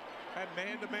play. Had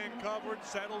man-to-man coverage.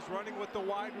 Settles running with the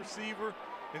wide receiver,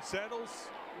 and Settles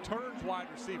turns wide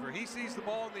receiver. He sees the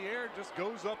ball in the air and just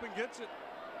goes up and gets it.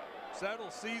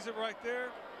 Settles sees it right there.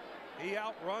 He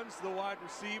outruns the wide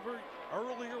receiver.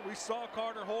 Earlier, we saw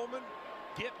Carter Holman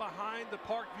get behind the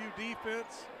Parkview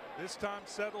defense. This time,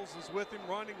 Settles is with him,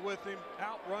 running with him,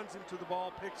 outruns him to the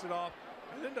ball, picks it off,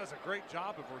 and then does a great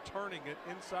job of returning it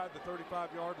inside the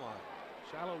 35-yard line.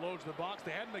 Shiloh loads the box.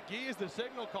 They had McGee as the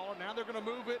signal caller. Now they're going to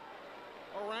move it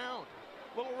around.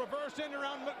 Little reverse end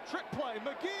around trick play.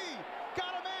 McGee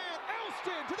got a man.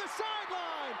 Elston to the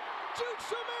sideline. Jukes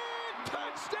him in.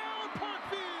 Touchdown,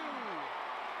 Parkview.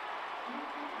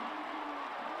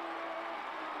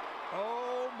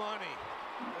 Oh, money.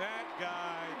 That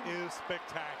guy is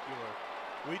spectacular.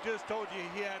 We just told you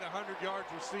he had 100 yards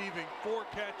receiving, 4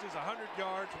 catches, 100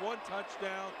 yards, 1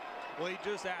 touchdown. Well, he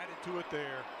just added to it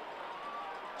there.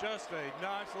 Just a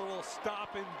nice little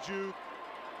stop and juke.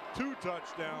 2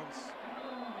 touchdowns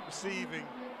receiving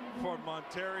for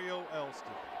Montario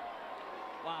Elston.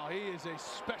 Wow, he is a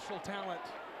special talent,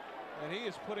 and he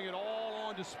is putting it all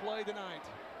on display tonight.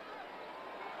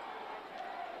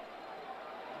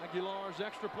 Aguilar's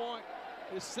extra point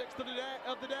is 6th of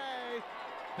the day.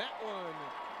 That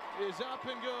one is up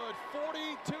and good.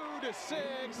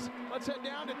 42-6. Let's head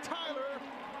down to Tyler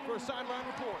for a sideline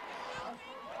report.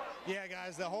 Yeah,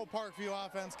 guys, the whole Parkview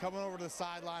offense coming over to the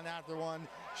sideline after one,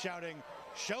 shouting,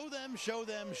 show them, show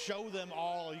them, show them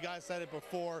all. You guys said it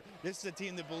before. This is a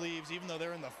team that believes, even though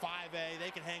they're in the 5A,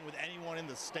 they can hang with anyone in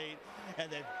the state,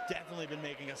 and they've definitely been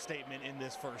making a statement in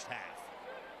this first half.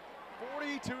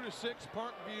 42-6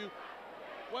 Parkview.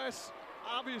 Wes,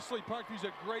 obviously Parkview's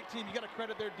a great team. You got to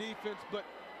credit their defense, but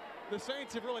the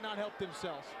Saints have really not helped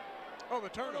themselves. Oh, the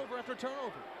turnover after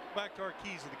turnover. Back to our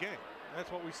keys of the game.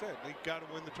 That's what we said. They've got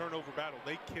to win the turnover battle.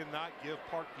 They cannot give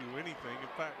Parkview anything.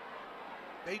 In fact,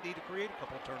 they need to create a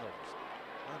couple of turnovers.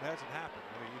 That hasn't happened.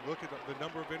 I mean, you look at the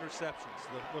number of interceptions,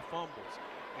 the fumbles.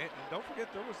 And don't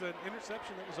forget, there was an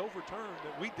interception that was overturned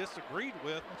that we disagreed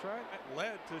with. That's right. That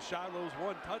led to Shiloh's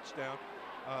 1 touchdown.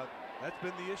 That's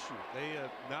been the issue. They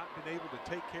have not been able to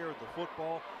take care of the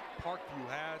football. Parkview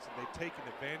has, and they've taken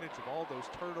advantage of all those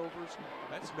turnovers.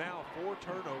 That's now 4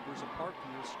 turnovers, and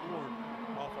Parkview is scoring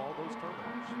off all those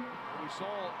turnovers. We saw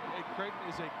Creighton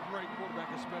is a great quarterback,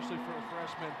 especially for a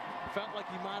freshman. Felt like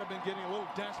he might have been getting a little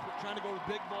desperate, trying to go to the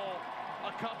big ball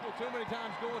a couple too many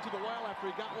times going to the well after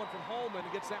he got one from Holman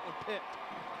and gets that one picked.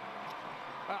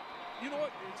 You know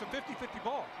what? It's a 50-50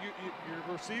 ball.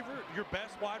 Your receiver, your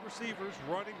best wide receivers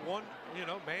running one,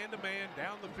 man-to-man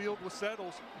down the field with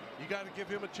Settles. You got to give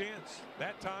him a chance.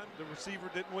 That time, the receiver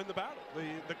didn't win the battle.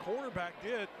 The cornerback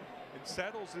did, and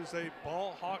Settles is a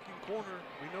ball-hawking corner.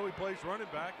 We know he plays running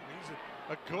back, and he's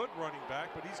a good running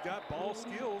back, but he's got ball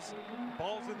skills.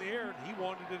 Ball's in the air, and he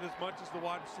wanted it as much as the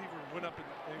wide receiver and went up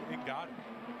and got it.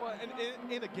 Well, and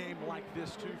in a game like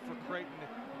this, too, for Creighton,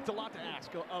 it's a lot to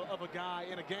ask of a guy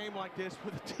in a game like this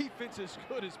with a defense as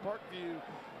good as Parkview.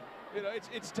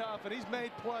 It's tough, and he's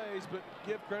made plays, but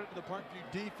give credit to the Parkview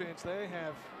defense. They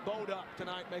have bowed up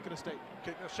tonight, making a statement.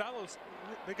 Okay, now Shiloh's,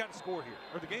 they got to score here,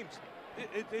 or the game's,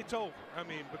 it's over. I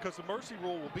mean, because the mercy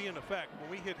rule will be in effect when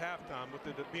we hit halftime with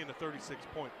it being a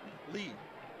 36-point lead.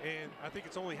 And I think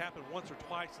it's only happened once or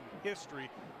twice in history,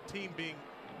 team being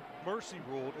mercy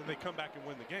ruled, and they come back and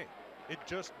win the game. It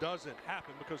just doesn't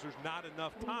happen because there's not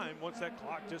enough time. Once that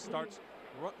clock just starts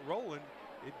rolling,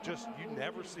 you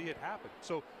never see it happen.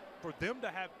 So for them to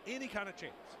have any kind of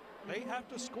chance, they have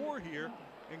to score here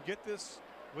and get this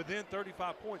within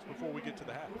 35 points before we get to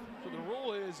the half. So the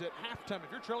rule is at halftime,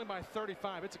 if you're trailing by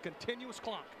 35, it's a continuous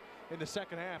clock in the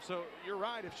second half. So you're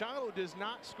right, if Shiloh does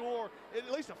not score at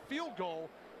least a field goal,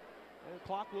 the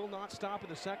clock will not stop in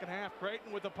the second half.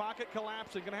 Creighton with the pocket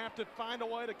collapsing, going to have to find a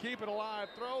way to keep it alive.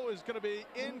 Throw is going to be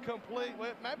incomplete. Well,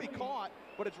 it may be caught,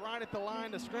 but it's right at the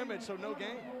line of scrimmage, so no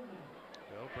gain.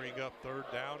 They'll bring up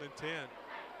 3rd down and 10.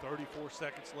 34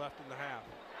 seconds left in the half.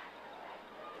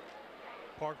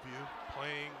 Parkview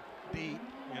playing deep.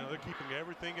 They're keeping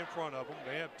everything in front of them.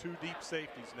 They have 2 deep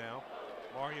safeties now.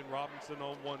 Marion Robinson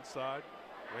on one side,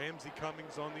 Ramsey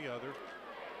Cummings on the other.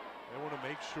 They want to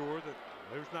make sure that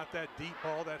there's not that deep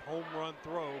ball, that home run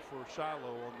throw for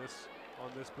Shiloh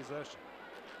on this possession.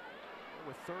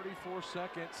 With 34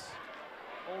 seconds,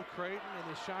 Old Creighton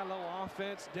and the Shiloh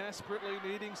offense desperately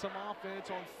needing some offense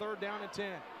on 3rd down and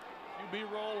 10. QB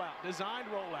rollout, designed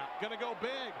rollout, gonna go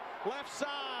big, left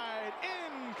side,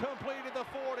 incomplete at the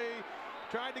 40.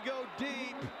 Tried to go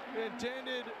deep,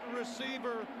 intended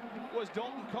receiver was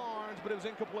Dalton Carnes, but it was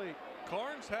incomplete.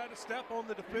 Carnes had a step on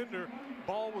the defender.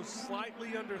 Ball was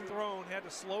slightly underthrown, had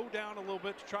to slow down a little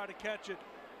bit to try to catch it.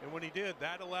 And when he did,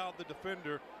 that allowed the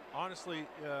defender, honestly,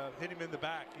 hit him in the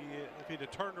back. If he'd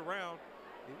have turned around,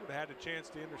 he would have had a chance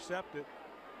to intercept it.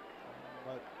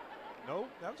 But no,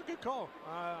 that was a good call.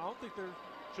 I don't think there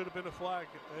should have been a flag.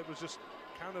 It was just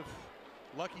kind of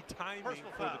lucky timing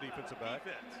for the defensive back.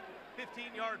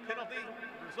 15-yard penalty.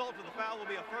 The result of the foul will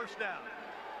be a 1st down.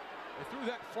 They threw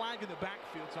that flag in the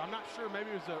backfield, so I'm not sure.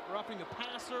 Maybe it was a roughing the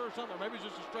passer or something, or maybe it's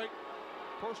just a straight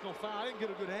personal foul. I didn't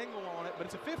get a good angle on it, but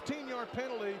it's a 15-yard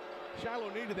penalty. Shiloh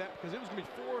needed that because it was going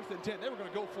to be 4th and 10. They were going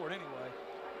to go for it anyway.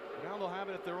 But now they'll have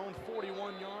it at their own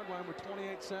 41-yard line with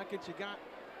 28 seconds. You got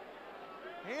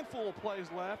a handful of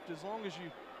plays left as long as you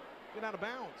get out of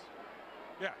bounds.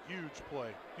 Yeah, huge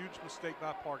play. Huge mistake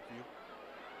by Parkview.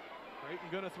 Creighton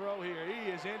going to throw here.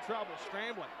 He is in trouble,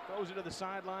 scrambling. Throws it to the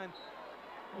sideline.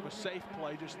 A safe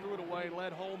play, just threw it away,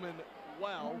 led Holman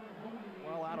well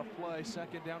out of play,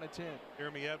 2nd down and 10.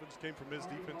 Jeremy Evans came from his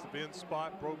defensive end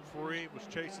spot, broke free, was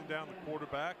chasing down the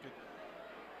quarterback, and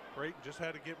Creighton just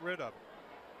had to get rid of it.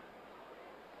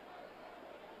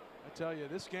 I tell you,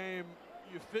 this game,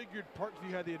 you figured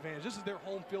Parkview had the advantage. This is their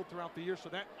home field throughout the year, so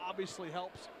that obviously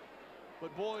helps.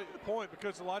 But boy, good point,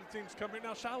 because a lot of teams come here.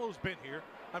 Now, Shiloh's been here.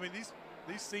 I mean, these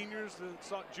seniors,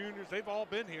 the juniors, they've all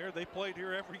been here. They played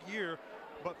here every year.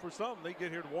 But for some, they get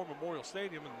here to War Memorial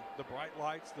Stadium, and the bright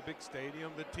lights, the big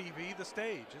stadium, the TV, the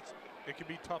stage. It can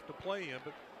be tough to play in,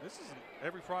 but this is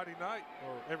every Friday night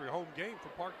or every home game for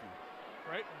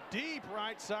Parkview. Right, deep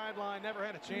right sideline, never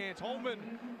had a chance.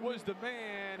 Holman was the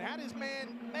man, had his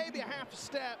man maybe a half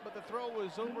step, but the throw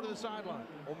was over to the sideline.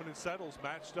 Holman and Settles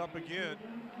matched up again.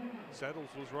 Settles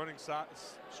was running stride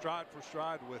for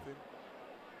stride with him.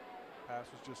 Pass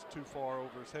was just too far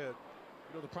over his head.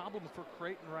 The problem for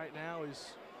Creighton right now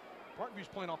is Parkview's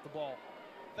playing off the ball.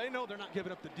 They know they're not giving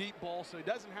up the deep ball, so he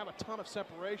doesn't have a ton of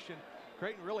separation.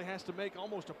 Creighton really has to make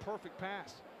almost a perfect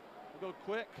pass. We'll go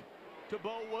quick to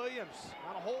Bo Williams.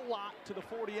 Not a whole lot to the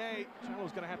 48.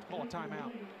 Shiloh's going to have to call a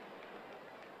timeout.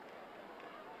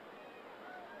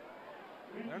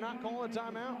 They're not calling a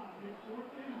timeout.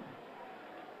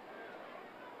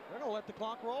 They're going to let the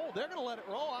clock roll. They're going to let it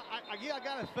roll. I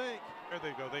got to think. There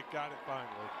they go. They got it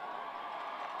finally.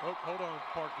 Oh, hold on,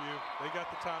 Parkview. They got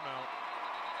the timeout.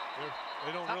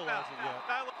 They don't realize it yet.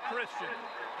 Shiloh Christian.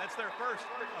 That's their first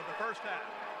of the first half.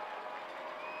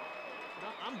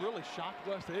 I'm really shocked,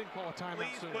 Wes, they didn't call a timeout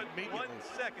Please soon. put 1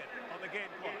 second on the game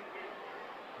clock.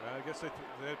 I guess they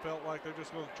felt like they're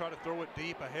just going to try to throw it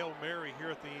deep, a Hail Mary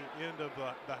here at the end of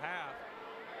the half.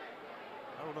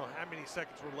 I don't know how many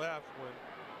seconds were left when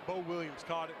Bo Williams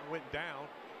caught it and went down.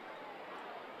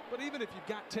 But even if you've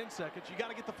got 10 seconds, you got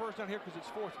to get the first down here because it's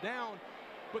fourth down.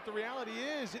 But the reality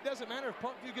is, it doesn't matter if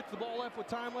Parkview gets the ball left with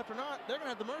time left or not. They're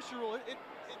going to have the mercy rule.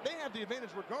 They have the advantage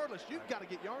regardless. You've got to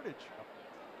get yardage.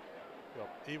 Well,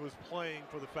 he was playing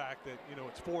for the fact that, you know,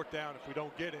 it's fourth down. If we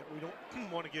don't get it, we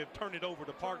don't want to turn it over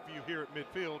to Parkview here at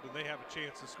midfield, and they have a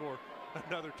chance to score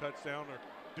another touchdown or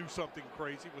do something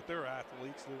crazy with their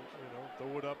athletes. You know,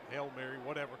 throw it up, Hail Mary,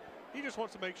 whatever. He just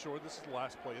wants to make sure this is the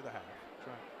last play of the half. That's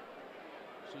right.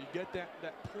 So you get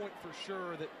that point for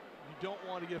sure that you don't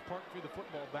want to give Parkview the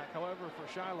football back. However,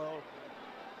 for Shiloh,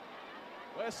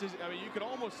 Wes is, I mean, you could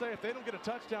almost say if they don't get a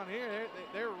touchdown here,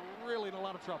 they're really in a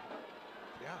lot of trouble.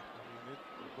 Yeah, I mean,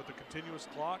 with the continuous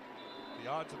clock, the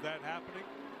odds of that happening,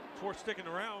 it's worth sticking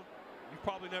around. You've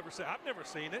probably never seen, I've never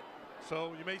seen it,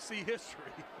 so you may see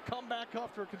history. Come back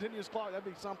after a continuous clock, that'd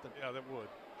be something. Yeah, that would.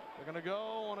 They're going to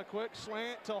go on a quick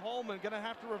slant to Holman. Going to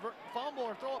have to revert, fumble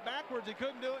or throw it backwards. He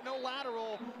couldn't do it. No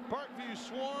lateral. Parkview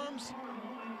swarms.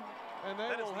 And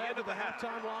they will head to the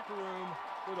halftime locker room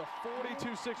with a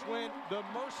 42-6 win. The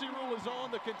mercy rule is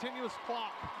on. The continuous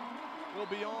clock will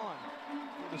be on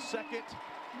for the second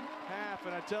half.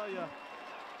 And I tell you,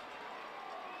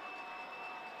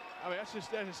 I mean, that's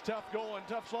just tough going,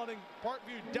 tough sledding.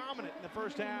 Parkview dominant in the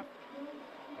first half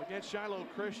against Shiloh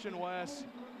Christian, Wes. As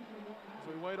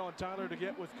we wait on Tyler to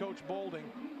get with Coach Bolding.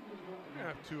 We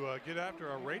have to get after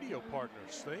our radio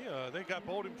partners. They got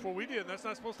Bolding before we did, and that's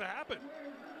not supposed to happen.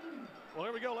 Well,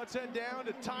 here we go. Let's head down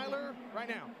to Tyler right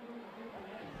now.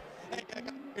 Hey, I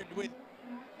got here with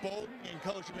Bolding and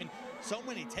Coach. I mean, so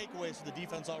many takeaways for the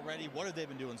defense already. What have they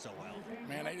been doing so well?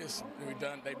 Man, they've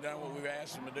done what we've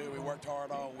asked them to do. We worked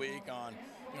hard all week on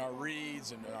our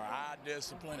reads and our eye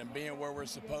discipline and being where we're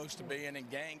supposed to be, and then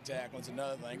gang tackling is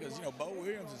another thing, because Bo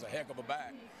Williams is a heck of a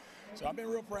back. So I've been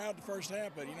real proud the first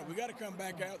half, but we got to come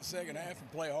back out the second half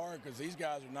and play hard, because these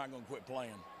guys are not going to quit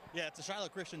playing. Yeah, it's a Shiloh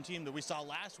Christian team that we saw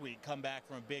last week come back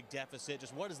from a big deficit.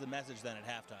 Just what is the message then at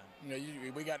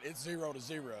halftime? We got it's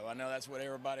 0-0. I know that's what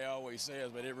everybody always says,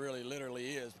 but it really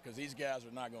literally is, because these guys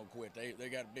are not going to quit. They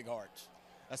got big hearts.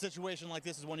 A situation like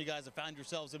this is one you guys have found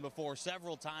yourselves in before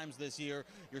several times this year.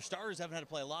 Your starters haven't had to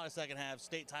play a lot of second half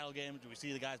state title games. Do we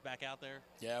see the guys back out there?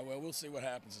 Yeah, well, we'll see what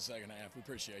happens the second half. We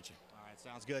appreciate you. All right,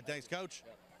 sounds good. Thanks, Coach.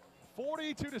 Yep.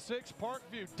 42-6,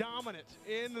 Parkview dominant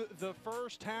in the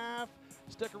first half.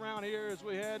 Stick around here as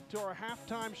we head to our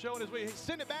halftime show, and as we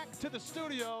send it back to the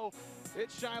studio,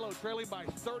 it's Shiloh trailing by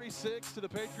 36 to the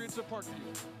Patriots of Parkview.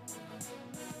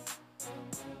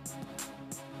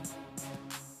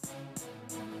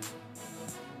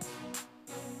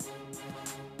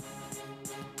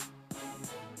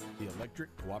 The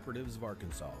Electric Cooperatives of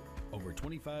Arkansas. Over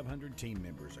 2,500 team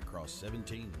members across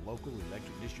 17 local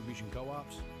electric distribution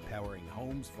co-ops, powering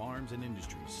homes, farms, and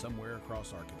industries somewhere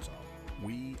across Arkansas.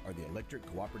 We are the Electric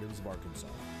Cooperatives of Arkansas.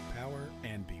 Power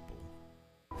and people.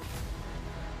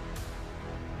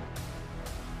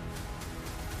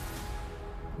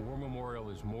 War Memorial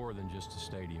is more than just a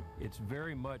stadium. It's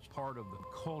very much part of the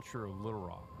culture of Little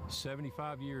Rock.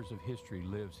 75 years of history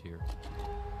lives here.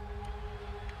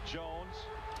 Jones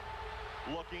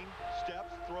looking,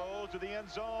 steps, throws to the end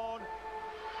zone.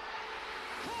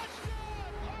 Touchdown,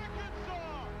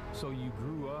 Arkansas! So you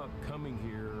grew up coming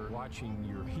here watching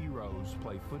your heroes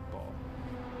play football.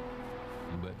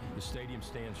 But the stadium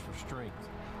stands for strength.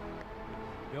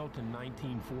 Built in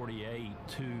 1948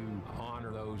 to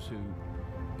honor those who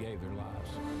gave their lives.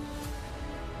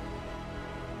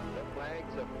 The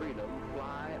flags of freedom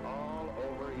fly all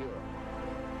over Europe.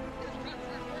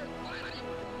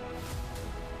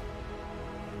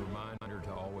 Reminder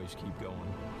to always keep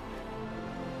going.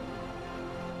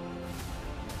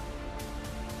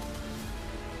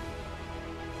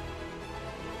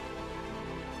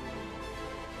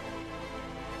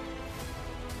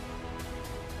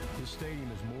 This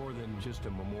stadium is more than just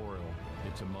a memorial,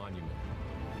 it's a monument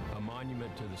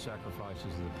to the sacrifices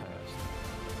of the past.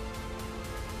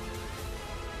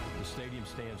 The stadium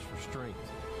stands for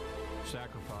strength,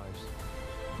 sacrifice,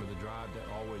 for the drive to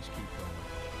always keep going,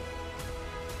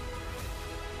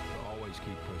 to always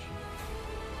keep pushing,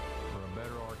 for a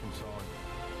better Arkansas,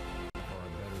 for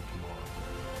a better tomorrow.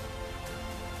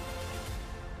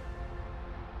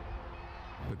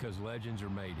 Because legends are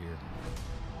made here.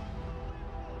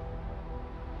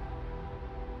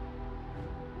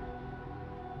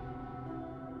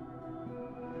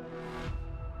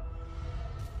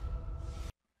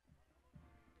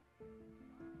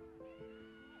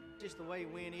 just the way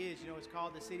Wynn is. You know, it's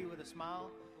called the city with a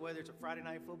smile. Whether it's a Friday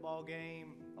night football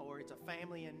game, or it's a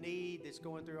family in need that's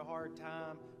going through a hard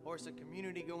time, or it's a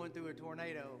community going through a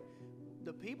tornado,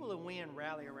 the people of Wynn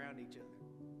rally around each other.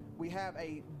 We have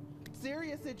a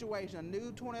serious situation, a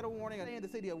new tornado warning in the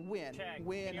city of Wynn.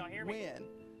 Wynn.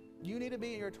 You need to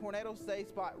be in your tornado safe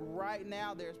spot right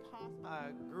now. I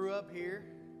grew up here,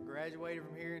 graduated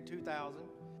from here in 2000.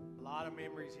 A lot of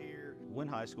memories here. Wynn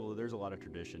High School, there's a lot of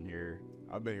tradition here.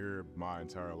 I've been here my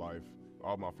entire life.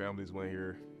 All my families went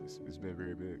here. It's been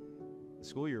very big. The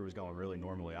school year was going really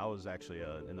normally. I was actually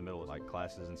in the middle of like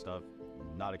classes and stuff,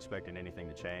 not expecting anything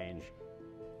to change.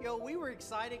 Yo, we were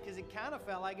excited because it kind of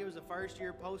felt like it was the first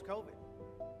year post-COVID.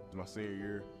 My senior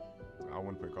year, I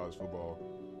wanted to play college football.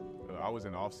 I was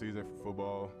in off season for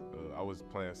football. I was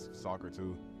playing soccer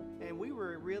too. And we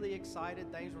were really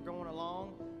excited. Things were going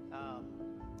along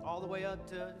all the way up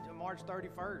to March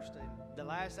 31st. And the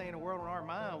last thing in the world on our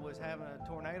mind was having a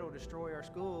tornado destroy our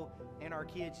school and our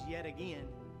kids yet again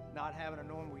not having a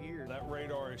normal year. That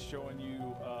radar is showing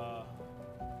you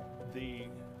the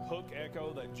hook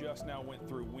echo that just now went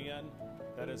through Wynn.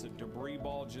 That is a debris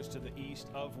ball just to the east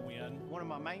of Wynn. One of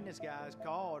my maintenance guys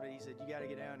called and he said, "You got to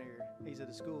get down here." He said,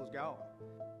 "The school's gone."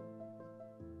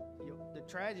 You know, the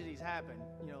tragedies happen.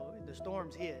 You know, the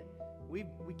storms hit. We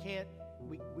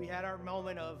had our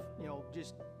moment of, you know,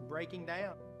 just breaking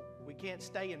down. We can't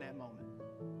stay in that moment.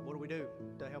 What do we do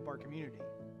to help our community?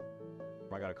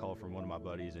 I got a call from one of my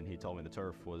buddies and he told me the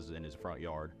turf was in his front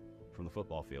yard from the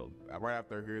football field. Right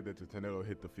after I heard that the tornado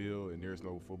hit the field and there's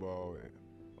no football,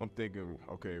 I'm thinking,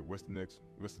 okay, what's the next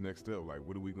step? Like,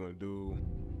 what are we gonna do?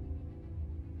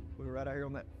 We were right out here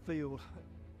on that field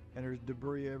and there's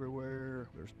debris everywhere.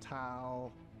 There's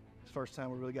tile. It's the first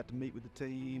time we really got to meet with the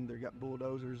team. They got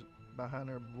bulldozers behind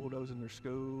there, bulldozing their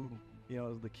school. You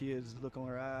know, the kids look on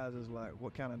their eyes is like,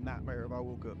 what kind of nightmare have I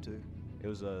woke up to? It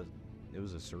was a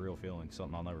surreal feeling,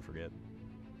 something I'll never forget.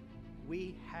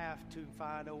 We have to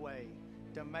find a way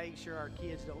to make sure our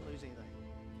kids don't lose anything.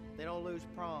 They don't lose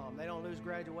prom, they don't lose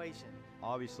graduation.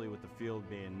 Obviously, with the field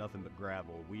being nothing but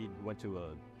gravel, we went to a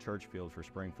church field for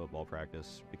spring football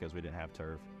practice because we didn't have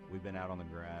turf. We've been out on the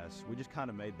grass. We just kind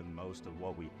of made the most of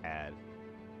what we had.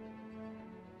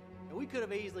 We could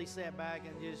have easily sat back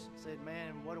and just said,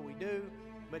 man, what do we do?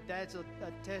 But that's a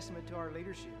testament to our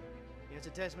leadership. It's a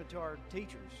testament to our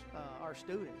teachers, our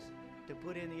students, to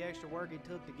put in the extra work it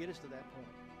took to get us to that point.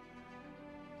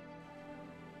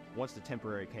 Once the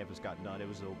temporary campus got done, it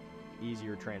was an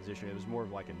easier transition. It was more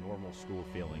of like a normal school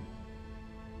feeling.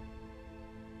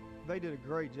 They did a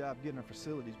great job getting our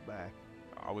facilities back.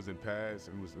 I was in pads.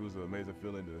 It was an amazing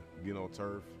feeling to get on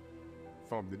turf.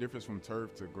 From the difference from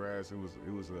turf to grass, it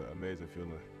was an amazing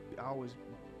feeling. I always,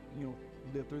 you know,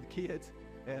 lived through the kids,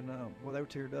 and well, they were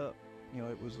teared up. You know,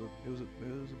 it was a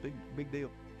big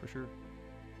deal for sure.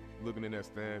 Looking in that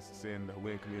stance, seeing the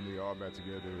Wynn community all back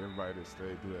together, everybody that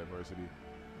stayed through adversity,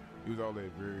 it was all a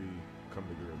very come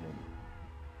together moment.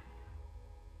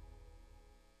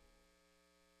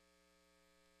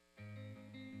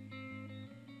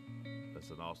 It's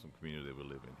an awesome community that we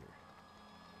live in here.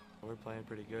 We're playing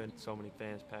pretty good. So many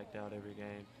fans packed out every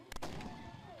game.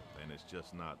 And it's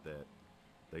just not that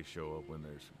they show up when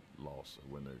there's loss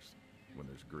or when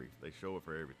there's grief. They show up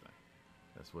for everything.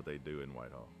 That's what they do in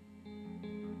Whitehall.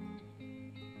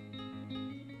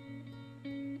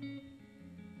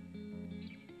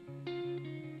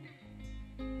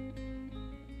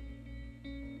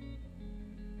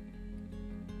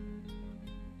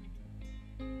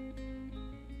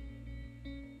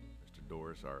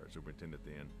 Our superintendent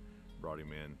then brought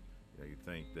him in. You know, you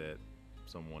think that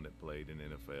someone that played in the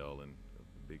NFL and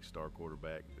a big star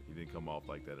quarterback, he didn't come off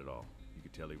like that at all. You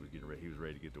could tell he was getting ready. He was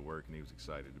ready to get to work, and he was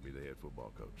excited to be the head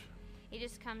football coach. He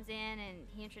just comes in and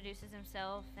he introduces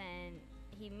himself, and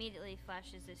he immediately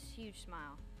flashes this huge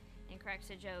smile and cracks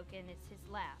a joke, and it's his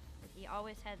laugh. He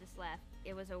always had this laugh.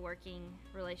 It was a working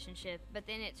relationship, but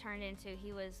then it turned into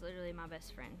he was literally my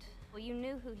best friend. Well, you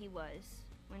knew who he was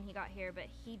when he got here, but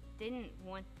he didn't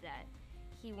want that.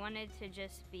 He wanted to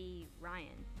just be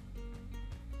Ryan.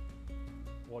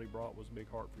 What he brought was a big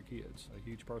heart for kids, a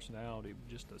huge personality,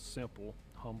 just a simple,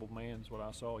 humble man is what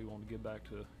I saw. He wanted to give back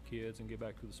to kids and give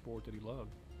back to the sport that he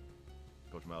loved.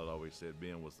 Coach Mallett always said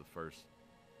Ben was the first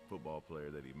football player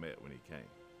that he met when he came.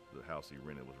 The house he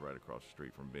rented was right across the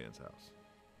street from Ben's house.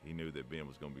 He knew that Ben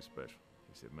was going to be special.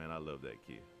 He said, man, I love that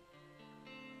kid.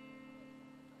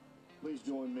 Please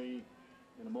join me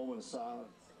in a moment of silence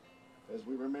as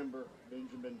we remember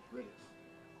Benjamin Rittis.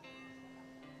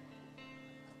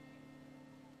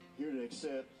 Here to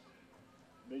accept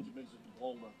Benjamin's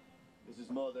diploma is his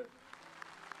mother,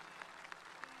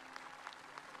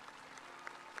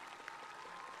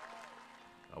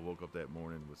 woke up that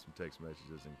morning with some text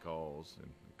messages and calls, and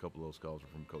a couple of those calls were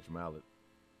from Coach Mallett.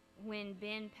 When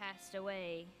Ben passed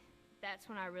away, that's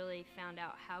when I really found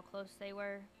out how close they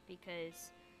were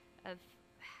because of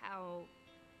how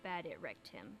bad it wrecked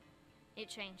him. It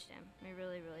changed him. It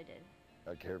really, really did.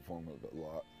 I cared for him a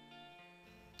lot.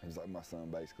 He was like my son,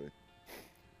 basically.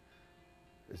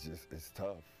 It's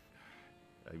tough.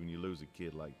 When you lose a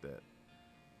kid like that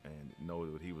and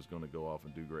know that he was going to go off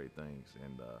and do great things,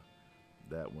 and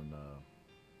that one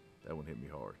hit me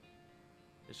hard.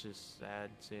 It's just sad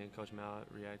seeing Coach Mallett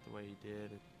react the way he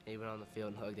did. He went on the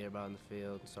field and hugged everybody on the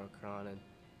field and started crying and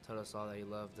told us all that he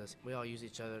loved us. We all use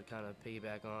each other to kind of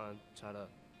piggyback on, try to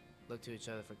look to each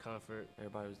other for comfort.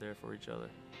 Everybody was there for each other.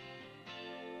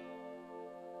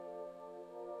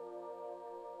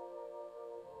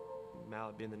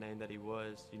 Mallett being the name that he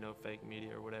was, fake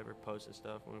media or whatever, posting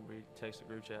stuff when we text the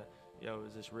group chat, yo,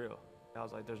 is this real? I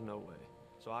was like, there's no way.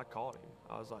 So I called him.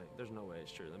 I was like, there's no way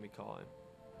it's true. Let me call him.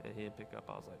 And he didn't pick up.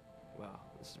 I was like, wow,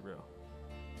 this is real.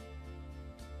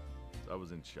 I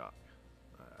was in shock.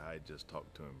 I had just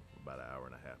talked to him about an hour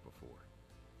and a half before.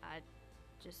 I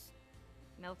just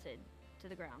melted to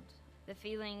the ground. The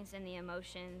feelings and the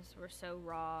emotions were so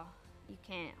raw, you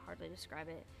can't hardly describe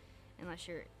it unless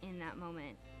you're in that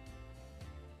moment.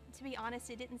 To be honest,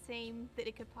 it didn't seem that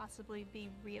it could possibly be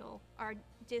real. Our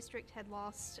district had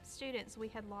lost students. We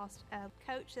had lost a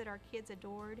coach that our kids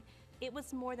adored. It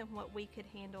was more than what we could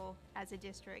handle as a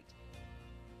district.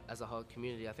 As a whole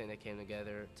community, I think they came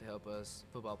together to help us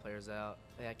football players out.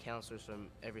 They had counselors from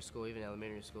every school, even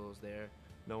elementary schools there.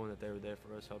 Knowing that they were there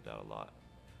for us helped out a lot.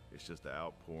 It's just the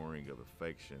outpouring of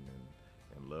affection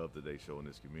and love that they show in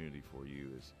this community for you.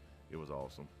 It was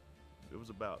awesome. It was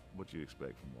about what you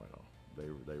expect from Whitehall.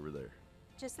 They were there.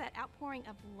 Just that outpouring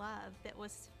of love that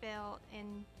was felt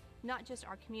in not just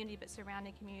our community, but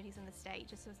surrounding communities in the state.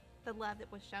 Just the love that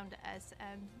was shown to us,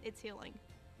 it's healing.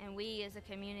 And we as a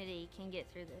community can get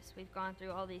through this. We've gone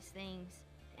through all these things,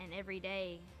 and every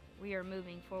day we are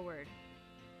moving forward.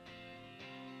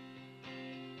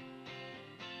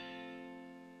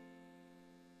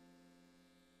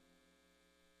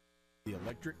 The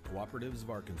Electric Cooperatives of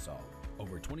Arkansas.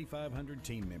 Over 2,500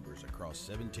 team members across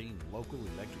 17 local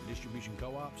electric distribution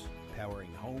co-ops,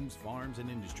 powering homes, farms, and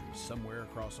industries somewhere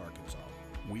across Arkansas.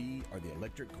 We are the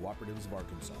Electric Cooperatives of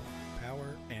Arkansas.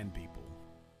 Power and people.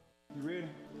 You ready?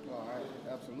 All right,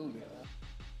 absolutely.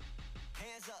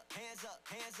 Hands up, hands up,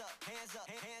 hands up, hands up,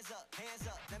 hands up, hands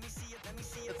up. Let me see it, let me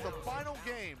see it. It's the final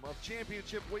game of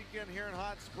championship weekend here in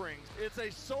Hot Springs. It's a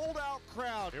sold-out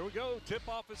crowd. Here we go.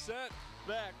 Tip-off is set.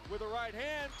 Back with the right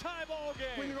hand. Tie ball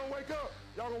game. When you gonna wake up?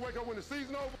 Y'all gonna wake up when the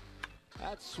season over?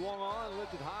 That's swung on,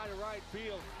 lifted high to right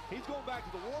field. He's going back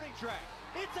to the warning track.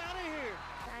 It's out of here.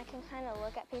 I can kind of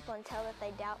look at people and tell that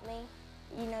they doubt me.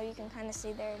 You know, you can kind of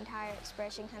see their entire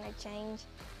expression kind of change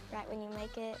right when you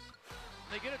make it.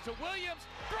 They get it to Williams,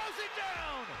 throws it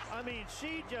down. I mean,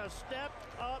 she just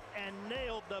stepped up and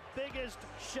nailed the biggest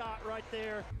shot right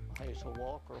there. Hazel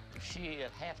Walker, she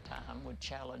at halftime would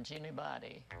challenge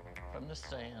anybody from the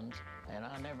stands, and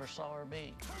I never saw her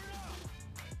beat.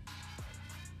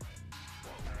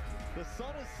 The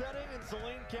sun is setting in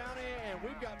Saline County, and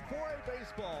we've got 4A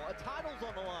baseball. A title's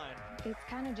on the line. It's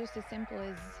kind of just as simple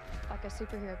as like a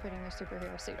superhero putting a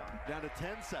superhero suit on. Down to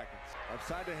 10 seconds.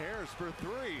 Upside to Harris for 3.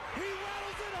 He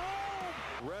rattles it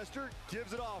home! Rester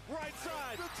gives it off. Right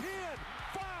side. The 10.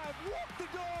 5. Walk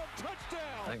the dog.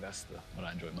 Touchdown. I think that's what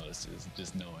I enjoy most is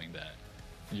just knowing that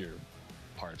you're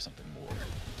part of something more.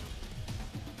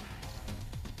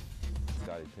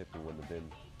 Scottie Pippen wouldn't have been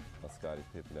a Scottie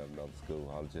Pippen at another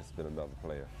school. I'd have just been another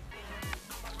player.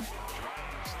 Center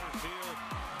field.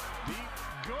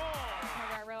 Deep goal.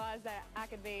 I realized that I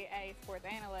could be a sports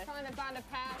analyst. Trying to find a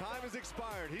pass. Time has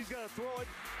expired. He's going to throw it,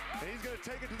 and he's going to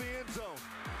take it to the end zone.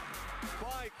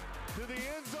 Spike to the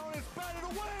end zone. It's batted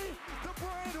away. The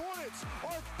Brand Hornets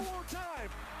are 4-time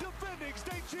defending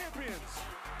state champions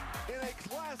in a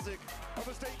classic of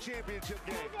a state championship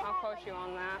game. I'll quote you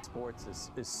on that.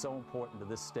 Sports is so important to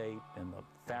this state and the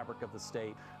fabric of the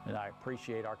state, and I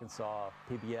appreciate Arkansas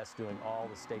PBS doing all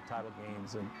the state title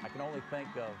games, and I can only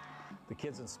think of the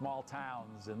kids in small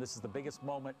towns, and this is the biggest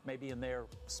moment maybe in their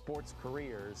sports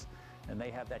careers, and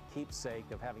they have that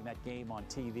keepsake of having that game on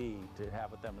TV to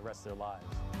have with them the rest of their lives.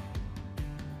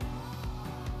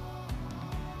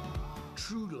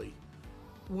 Truly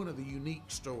one of the unique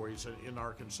stories in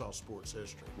Arkansas sports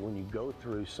history. When you go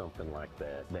through something like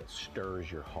that stirs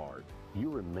your heart, you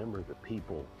remember the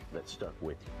people that stuck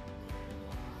with you.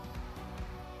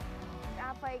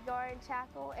 I play guard and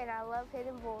tackle, and I love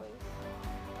hitting boys.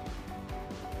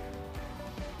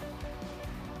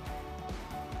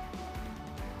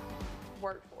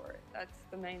 work for it. That's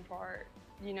the main part.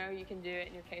 You know you can do it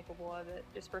and you're capable of it.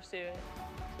 Just pursue it.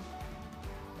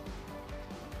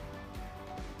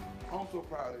 I'm so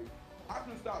proud of you. I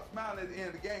couldn't stop smiling at the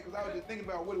end of the game because I was just thinking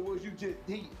about what it was you just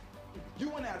did. You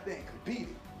went out there and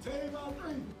competed. Team on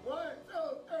three. 1, 2,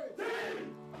 3.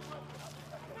 Team!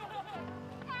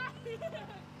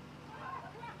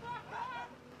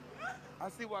 I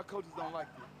see why coaches don't like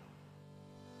you.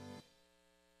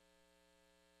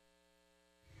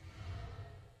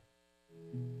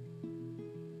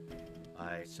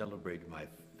 I celebrated my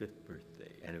 5th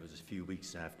birthday, and it was a few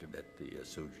weeks after that the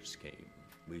soldiers came.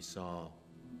 We saw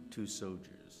 2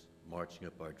 soldiers marching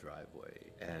up our driveway,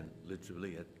 and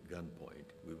literally at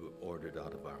gunpoint, we were ordered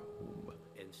out of our home.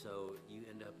 And so you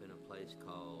end up in a place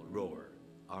called Rohr,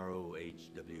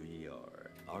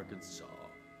 R-O-H-W-E-R, Arkansas,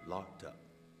 locked up.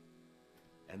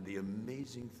 And the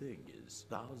amazing thing is,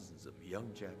 thousands of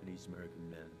young Japanese American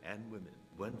men and women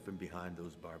went from behind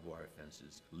those barbed wire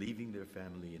fences, leaving their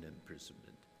family in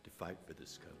imprisonment to fight for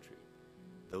this country.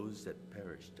 Those that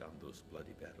perished on those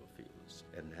bloody battlefields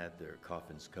and had their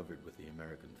coffins covered with the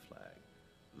American flag,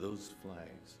 those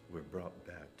flags were brought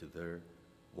back to their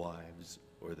wives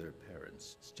or their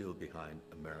parents still behind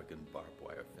American barbed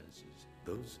wire fences.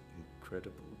 Those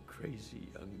incredible, crazy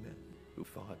young men who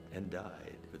fought and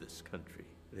died for this country,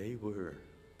 they were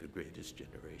the greatest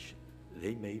generation.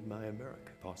 They made my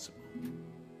America possible.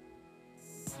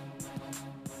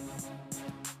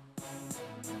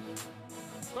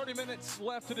 30 minutes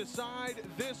left to decide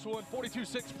this one.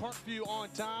 42-6 Parkview on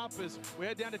top as we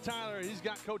head down to Tyler. He's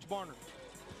got Coach Barner.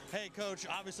 Hey, Coach,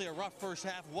 obviously a rough first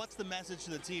half. What's the message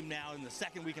to the team now in the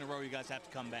second week in a row you guys have to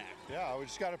come back? Yeah, we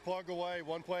just got to plug away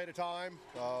one play at a time.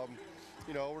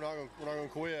 You know, we're not going to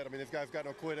quit. I mean, these guys got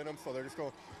no quit in them, so they're just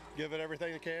going to give it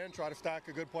everything they can, try to stack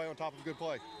a good play on top of a good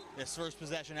play. This first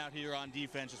possession out here on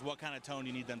defense, just what kind of tone do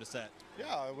you need them to set?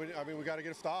 Yeah, I mean, we got to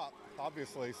get a stop,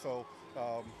 obviously. So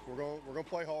we're going to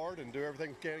play hard and do everything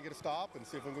we can to get a stop and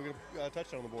see if we can get a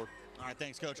touchdown on the board. All right,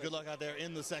 thanks, Coach. Good luck out there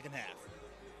in the second half.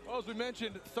 Well, as we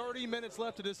mentioned, 30 minutes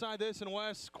left to decide this, and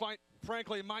Wes, quite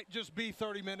frankly, it might just be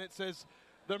 30 minutes as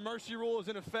the mercy rule is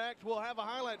in effect. We'll have a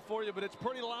highlight for you, but it's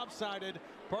pretty lopsided.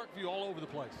 Parkview all over the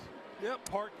place. Yep,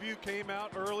 Parkview came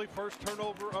out early, first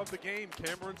turnover of the game.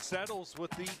 Cameron settles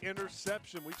with the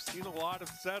interception. We've seen a lot of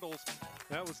settles.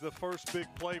 That was the first big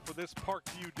play for this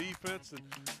Parkview defense, and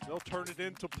they'll turn it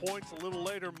into points a little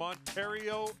later.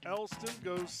 Montario Elston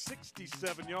goes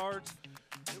 67 yards.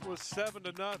 It was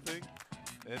 7-0.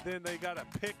 And then they got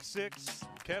a pick six.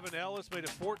 Kevin Ellis made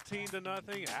it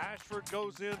 14-0. Ashford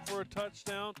goes in for a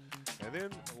touchdown. And then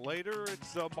later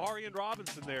it's Marion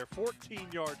Robinson there,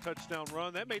 14-yard touchdown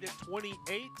run. That made it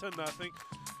 28-0.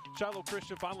 Shiloh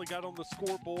Christian finally got on the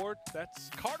scoreboard. That's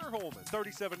Carter Holman,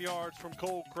 37 yards from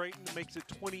Cole Creighton, makes it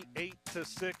 28-6.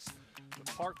 But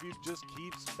Parkview just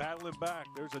keeps battling back.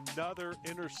 There's another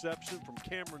interception from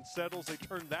Cameron Settles. They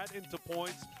turned that into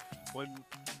points when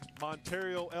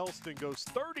Montario Elston goes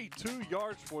 32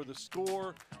 yards for the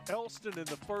score. Elston in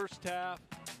the first half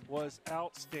was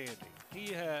outstanding.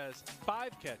 He has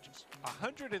 5 catches,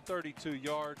 132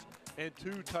 yards, and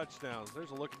 2 touchdowns. There's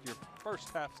a look at your first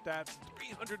half stats.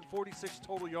 346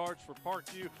 total yards for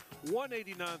Parkview,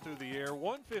 189 through the air,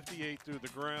 158 through the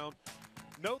ground.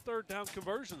 No third down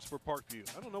conversions for Parkview.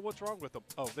 I don't know what's wrong with them.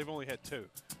 Oh, they've only had 2.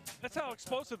 That's how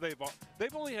explosive they've are.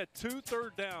 They've only had 2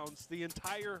 third downs the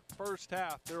entire first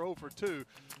half. They're 0 for 2.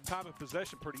 Time of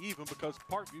possession pretty even because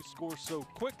Parkview scores so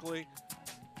quickly,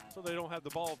 so they don't have the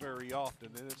ball very often,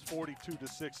 and it's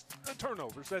 42-6. The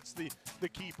turnovers, that's the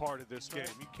key part of this game.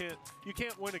 You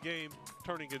can't win a game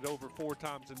turning it over 4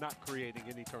 times and not creating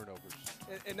any turnovers.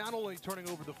 And not only turning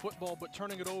over the football, but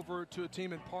turning it over to a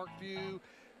team in Parkview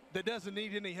that doesn't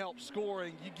need any help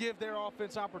scoring. You give their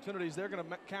offense opportunities, they're going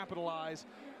to capitalize.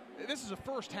 This is a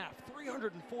first half,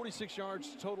 346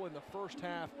 yards total in the first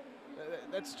half.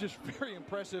 That's just very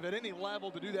impressive at any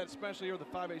level to do that, especially here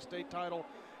with the 5A state title.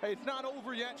 Hey, it's not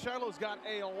over yet. Shiloh's got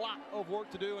a lot of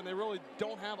work to do, and they really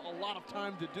don't have a lot of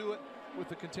time to do it with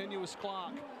the continuous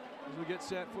clock as we get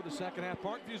set for the second half.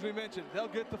 Parkview, as we mentioned, they'll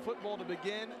get the football to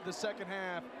begin the second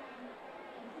half,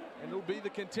 and it'll be the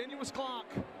continuous clock.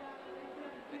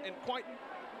 And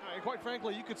quite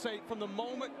frankly, you could say from the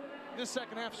moment this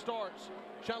second half starts,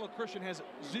 Shiloh Christian has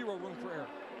 0 room for error.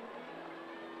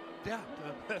 Yeah,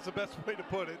 that's the best way to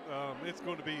put it. It's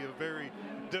going to be a very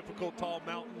difficult, tall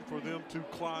mountain for them to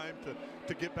climb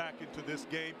to get back into this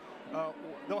game.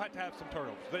 They'll have to have some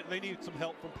turnovers. They need some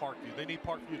help from Parkview. They need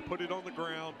Parkview to put it on the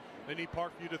ground. They need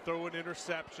Parkview to throw an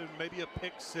interception, maybe a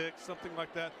pick six, something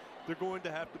like that. They're going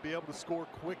to have to be able to score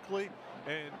quickly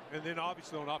And then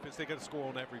obviously on offense, they got to score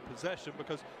on every possession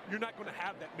because you're not going to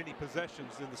have that many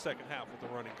possessions in the second half with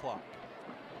the running clock.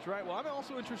 That's right. Well, I'm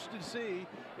also interested to see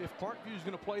if Parkview is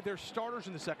going to play their starters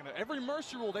in the second half. Every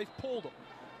Mercer rule, they've pulled them.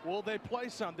 Will they play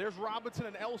some? There's Robinson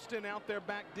and Elston out there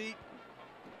back deep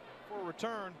for a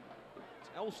return. It's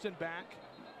Elston back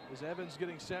as Evans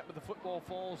getting set, but the football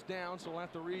falls down, so we'll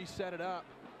have to reset it up.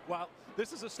 Well,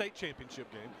 this is a state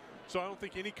championship game, so I don't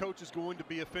think any coach is going to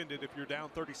be offended if you're down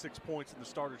 36 points and the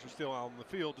starters are still out on the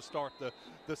field to start the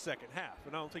second half.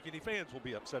 And I don't think any fans will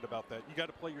be upset about that. You got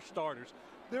to play your starters.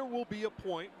 There will be a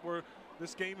point where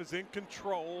this game is in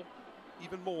control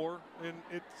even more, and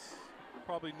it's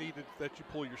probably needed that you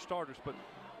pull your starters. But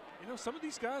you know, some of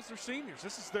these guys are seniors.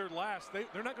 This is their last.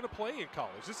 They're not going to play in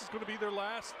college. This is going to be their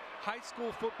last high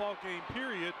school football game,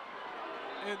 period.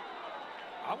 And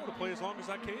I want to play as long as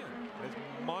I can. As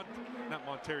not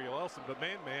Montario Elson, but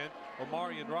man,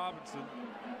 Omarion Robinson.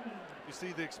 You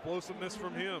see the explosiveness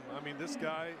from him. I mean, this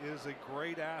guy is a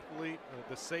great athlete.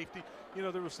 The safety. You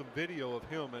know, there was some video of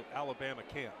him at Alabama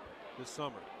camp this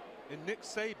summer, and Nick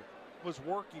Saban was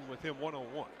working with him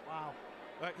one-on-one. Wow.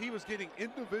 He was getting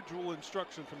individual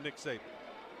instruction from Nick Saban.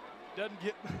 Doesn't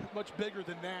get much bigger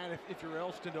than that if you're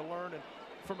Elston to learn and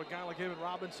from a guy like Evan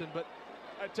Robinson. But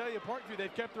I tell you, Parkview,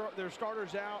 they've kept their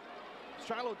starters out.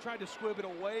 Shiloh tried to squib it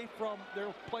away from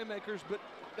their playmakers, but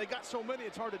they got so many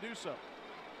it's hard to do so.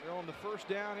 They're on the first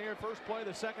down here, first play,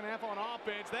 the second half on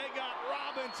offense. They got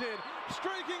Robinson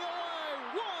streaking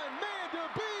away. One man to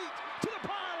beat to the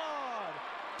pylon.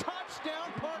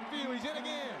 Touchdown Parkview, he's in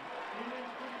again.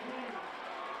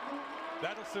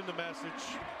 That'll send a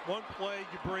message. One play,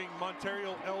 you bring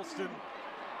Montario Elston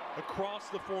across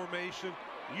the formation.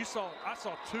 I saw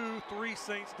 2-3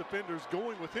 Saints defenders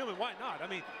going with him, and why not? I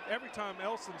mean, every time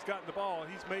Elston's gotten the ball,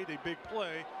 he's made a big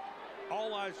play.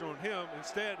 All eyes are on him.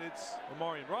 Instead, it's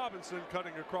Omarion Robinson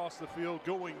cutting across the field,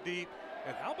 going deep.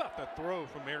 And how about that throw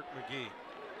from Eric McGee?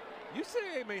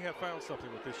 UCA may have found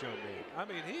something with this young man. I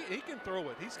mean, he can throw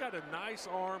it. He's got a nice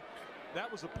arm.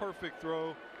 That was a perfect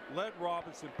throw. Led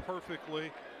Robinson perfectly,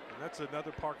 and that's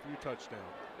another Parkview touchdown.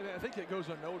 And I think it goes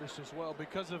unnoticed as well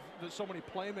because of so many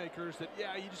playmakers that,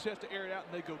 yeah, you just have to air it out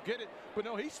and they go get it. But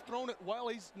no, he's thrown it well.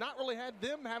 He's not really had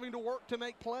them having to work to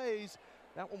make plays.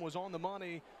 That one was on the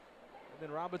money. And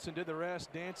then Robinson did the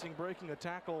rest, dancing, breaking a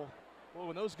tackle. Well,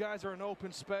 when those guys are in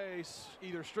open space,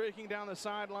 either streaking down the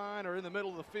sideline or in the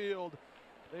middle of the field,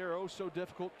 they are oh so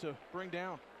difficult to bring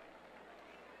down.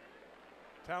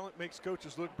 Talent makes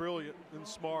coaches look brilliant and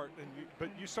smart, but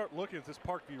you start looking at this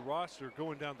Parkview roster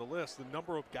going down the list, the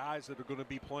number of guys that are going to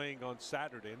be playing on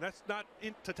Saturday, and that's not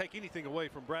to take anything away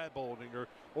from Brad Bolding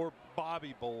or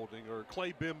Bobby Bolding or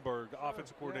Clay Bimberg,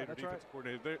 offensive coordinator, defensive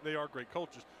coordinator. They are great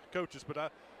coaches,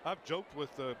 but I've joked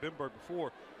with Bimberg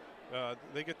before.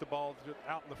 They get the ball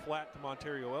out in the flat to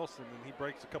Montario Elson, and he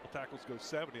breaks a couple tackles, goes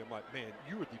 70. I'm like, man,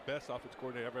 you are the best offensive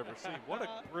coordinator I've ever seen. What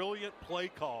a brilliant play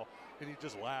call. And he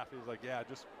just laughed. He was like, yeah,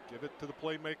 just give it to the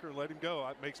playmaker and let him go.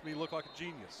 It makes me look like a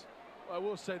genius. I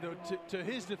will say, though, to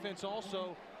his defense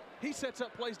also, he sets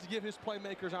up plays to give his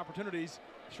playmakers opportunities.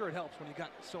 Sure, it helps when you got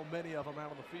so many of them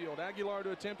out on the field. Aguilar to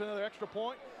attempt another extra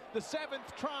point. The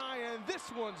seventh try, and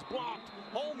this one's blocked.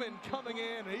 Holman coming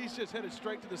in, and he's just headed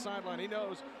straight to the sideline. He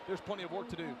knows there's plenty of work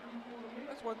to do.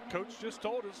 That's what Coach just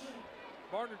told us.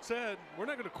 Barnard said, we're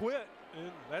not going to quit,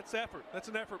 and that's effort. That's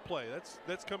an effort play.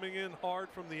 That's coming in hard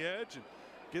from the edge and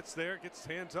gets there, gets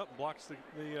his hands up and blocks the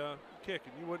kick,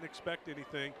 and you wouldn't expect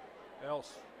anything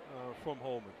else from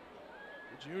Holman.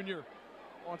 The junior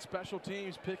on special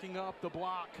teams picking up the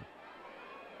block.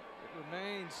 It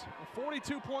remains a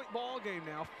 42-point ball game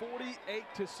now,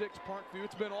 48-6 Parkview.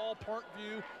 It's been all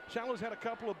Parkview. Shiloh's had a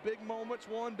couple of big moments,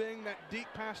 one being that deep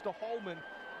pass to Holman,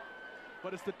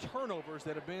 but it's the turnovers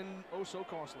that have been oh so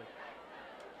costly.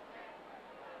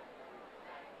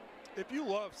 If you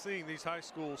love seeing these high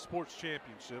school sports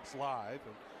championships live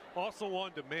and also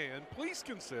on demand, please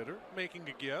consider making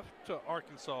a gift to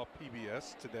Arkansas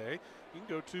PBS today. You can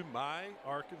go to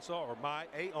myarkansas or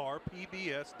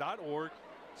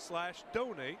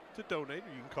myarpbs.org/donate to donate,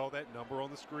 or you can call that number on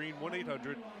the screen,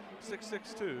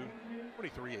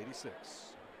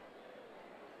 1-800-662-2386.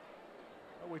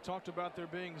 We talked about there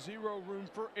being zero room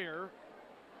for error.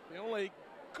 The only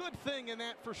good thing in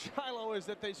that for Shiloh is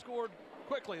that they scored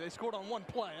quickly. They scored on one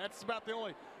play. That's about the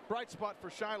only bright spot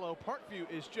for Shiloh. Parkview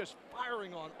is just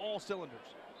firing on all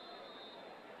cylinders.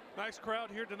 Nice crowd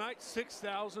here tonight.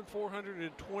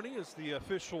 6,420 is the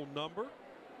official number.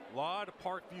 A lot of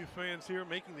Parkview fans here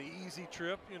making the easy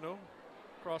trip, you know,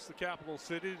 across the capital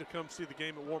city to come see the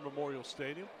game at War Memorial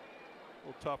Stadium. A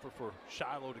little tougher for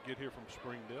Shiloh to get here from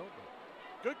Springdale, but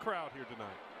good crowd here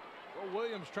tonight. Will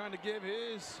Williams trying to give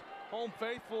his home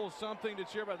faithful something to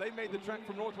cheer about. They made the trek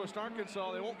from Northwest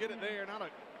Arkansas. They won't get it there. Not a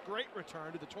great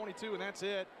return to the 22, and that's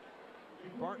it.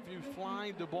 Parkview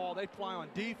flying the ball. They fly on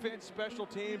defense, special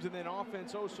teams, and then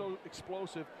offense, oh so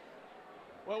explosive.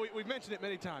 Well, we've mentioned it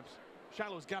many times.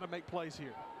 Shiloh's got to make plays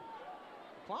here.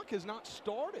 The clock has not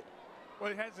started. Well,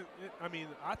 it hasn't. I mean,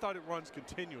 I thought it runs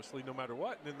continuously no matter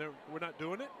what, and then we're not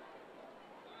doing it.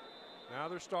 Now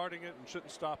they're starting it and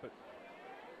shouldn't stop it.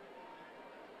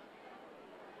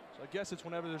 So I guess it's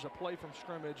whenever there's a play from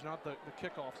scrimmage, not the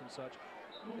kickoffs and such.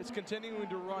 It's continuing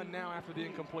to run now after the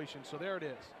incompletion, so there it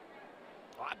is.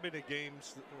 I've been at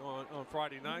games on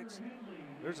Friday nights.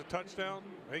 There's a touchdown.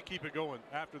 They keep it going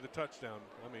after the touchdown.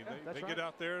 I mean, they get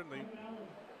out there and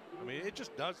it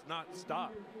just does not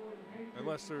stop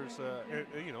unless there's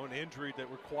an injury that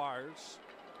requires,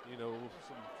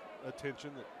 some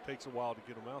attention that takes a while to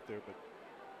get them out there. But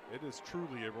it is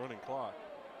truly a running clock.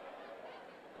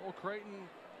 Cole Creighton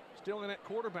still in at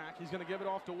quarterback. He's going to give it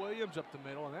off to Williams up the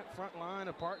middle, and that front line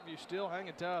of Parkview still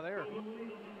hanging tight there,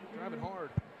 driving hard.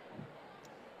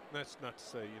 That's not to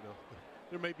say,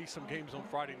 there may be some games on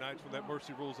Friday nights when that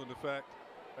mercy rule's in effect.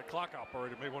 The clock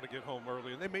operator may want to get home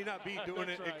early, and they may not be doing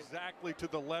it exactly to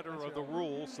the letter of the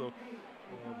rule, so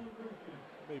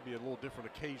maybe a little different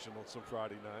occasion on some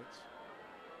Friday nights.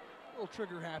 A little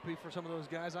trigger happy for some of those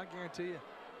guys, I guarantee you.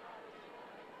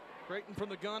 Creighton from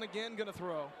the gun again, going to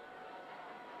throw.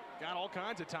 Got all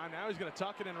kinds of time now. He's going to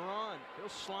tuck it and run. He'll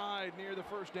slide near the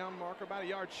first down marker, about a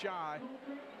yard shy.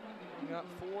 We got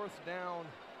 4th down.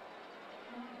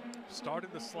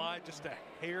 Started the slide just a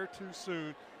hair too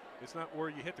soon. It's not where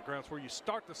you hit the ground, it's where you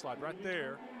start the slide right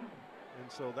there.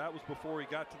 And so that was before he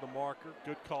got to the marker.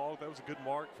 Good call. That was a good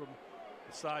mark from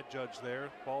the side judge there.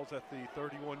 Ball's at the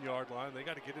 31-yard line. They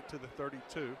got to get it to the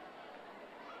 32.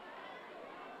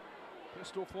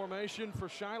 Pistol formation for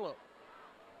Shiloh.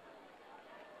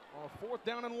 On 4th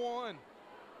down and 1.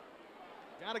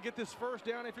 Got to get this first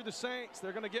down if you're the Saints.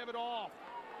 They're going to give it off.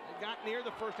 They got near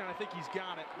the first down. I think he's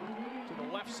got it. To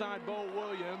the left side, Bo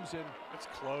Williams. And it's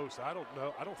close. I don't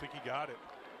know. I don't think he got it.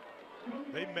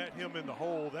 They met him in the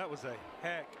hole. That was a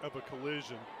heck of a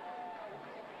collision.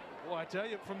 Well, I tell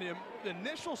you, from the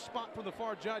initial spot from the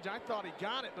far judge, I thought he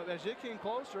got it. But as it came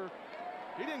closer,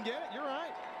 he didn't get it. You're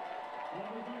right.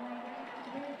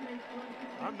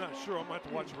 I'm not sure. I'm going to have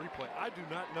to watch a replay. I do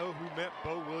not know who met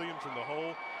Bo Williams in the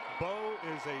hole. Bo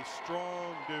is a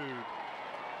strong dude.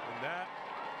 And that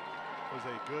was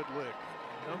a good lick.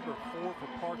 Number 4 for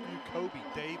Parkview, Kobe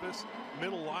Davis.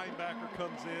 Middle linebacker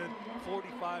comes in,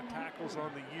 45 tackles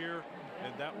on the year,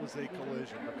 and that was a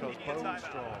collision because Bo was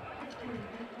strong.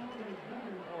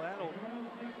 Well, that'll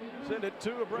send it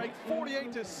to a break,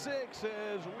 48-6,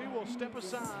 as we will step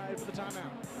aside for the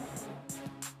timeout.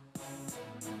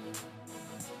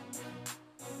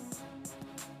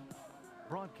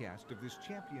 Broadcast of this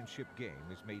championship game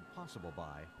is made possible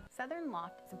by Southern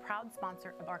Loft is a proud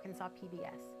sponsor of Arkansas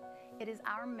PBS. It is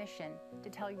our mission to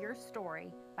tell your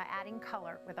story by adding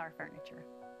color with our furniture.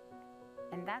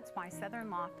 And that's why Southern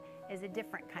Loft is a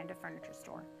different kind of furniture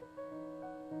store.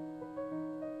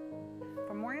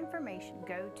 For more information,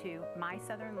 go to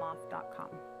mysouthernloft.com.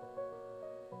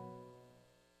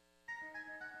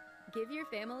 Give your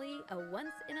family a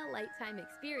once-in-a-lifetime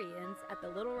experience at the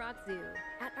Little Rock Zoo,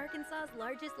 at Arkansas's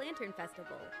largest lantern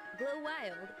festival. Glow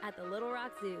wild at the Little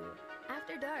Rock Zoo.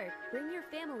 After dark, bring your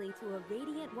family to a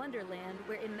radiant wonderland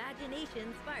where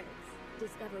imagination sparks.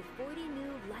 Discover 40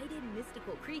 new lighted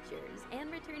mystical creatures and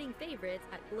returning favorites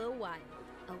at Glow Wild,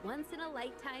 a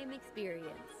once-in-a-lifetime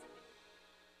experience.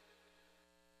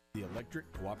 The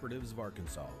Electric Cooperatives of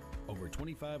Arkansas. Over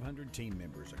 2,500 team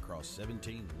members across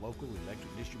 17 local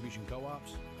electric distribution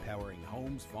co-ops, powering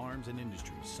homes, farms, and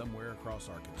industries somewhere across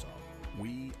Arkansas.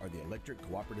 We are the Electric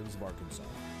Cooperatives of Arkansas.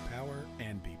 Power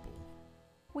and people.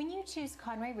 When you choose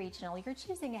Conway Regional, you're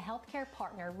choosing a healthcare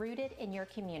partner rooted in your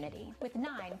community. With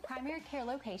 9 primary care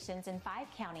locations in 5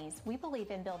 counties, we believe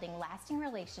in building lasting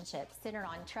relationships centered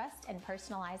on trust and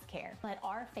personalized care. Let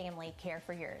our family care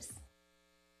for yours.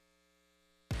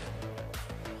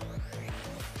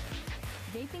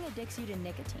 Vaping addicts you to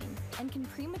nicotine and can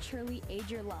prematurely age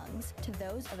your lungs to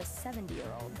those of a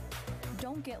 70-year-old.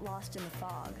 Don't get lost in the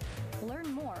fog.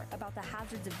 Learn more about the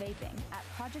hazards of vaping at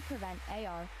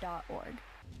projectpreventar.org.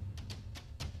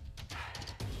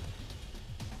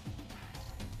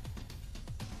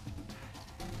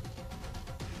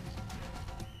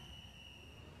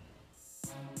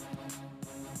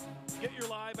 Get your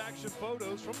live action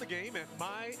photos from the game at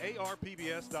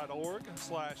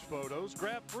myarpbs.org/photos.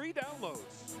 Grab free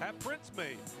downloads. Have prints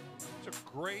made. These are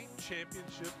great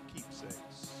championship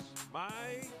keepsakes.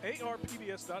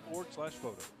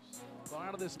 myarpbs.org/photos. Well,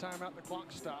 out of this timeout, the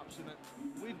clock stops, and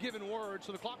we've given word,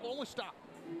 so the clock will only stop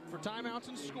for timeouts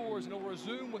and scores, and it will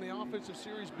resume when the offensive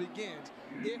series begins.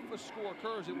 If a score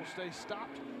occurs, it will stay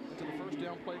stopped until the first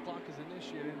down play clock is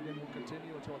initiated, and then will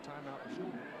continue until a timeout or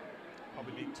score.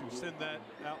 Probably need to send that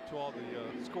out to all the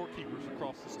scorekeepers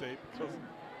across the state, because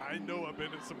I know I've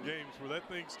been in some games where that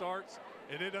thing starts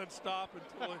and it doesn't stop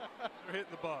until they're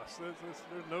hitting the bus. There's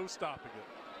no stopping it.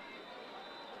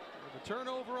 The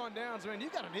turnover on downs, man, you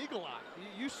got an eagle eye.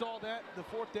 You saw that, the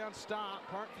fourth down stop,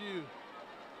 Parkview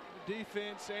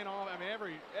defense and all. I mean,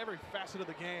 every facet of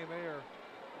the game, they are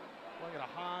playing at a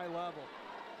high level.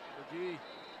 McGee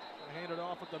hand it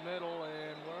off at the middle,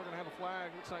 and we're going to have a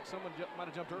flag. Looks like someone might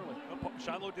have jumped early.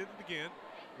 Shiloh did it again,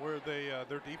 where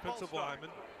their defensive lineman.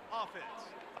 Offense,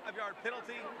 5-yard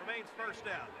penalty, remains first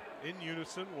down. In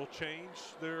unison will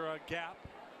change their gap,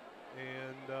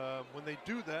 and when they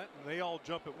do that and they all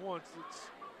jump at once,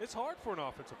 it's hard for an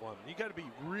offensive lineman. You got to be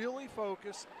really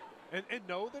focused and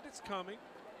know that it's coming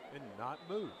and not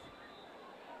move.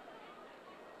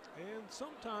 And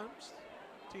sometimes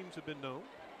teams have been known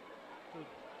to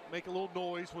make a little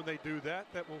noise when they do that.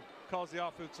 That will cause the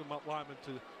offensive lineman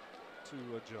to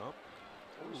jump.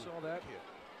 We saw that.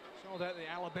 Saw that in the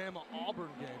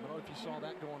Alabama-Auburn game. I don't know if you saw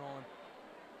that going on.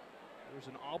 There's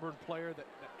an Auburn player that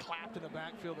clapped in the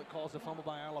backfield that caused a fumble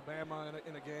by Alabama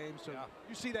in a game. So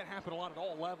you see that happen a lot at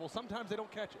all levels. Sometimes they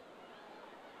don't catch it.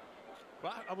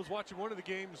 Well, I was watching one of the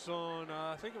games on,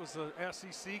 I think it was the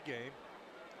SEC game,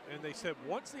 and they said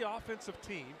once the offensive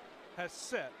team has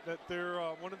set that their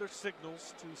one of their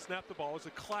signals to snap the ball is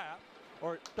a clap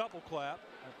or a double clap,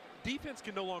 defense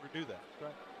can no longer do that.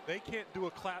 Right. They can't do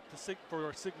a clap for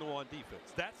a signal on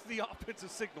defense. That's the offensive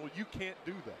signal. You can't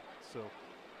do that. So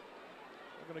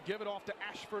they're going to give it off to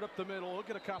Ashford up the middle. He'll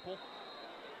get a couple.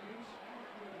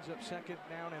 He's up second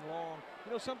down and long.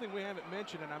 You know, something we haven't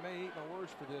mentioned, and I may eat my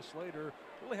words for this later,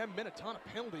 really haven't been a ton of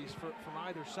penalties from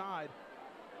either side.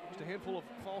 Just a handful of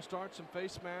false starts and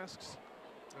face masks.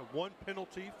 One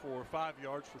penalty for 5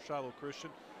 yards for Shiloh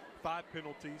Christian, 5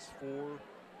 penalties for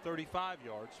 35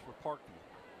 yards for Parkview.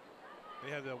 They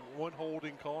had one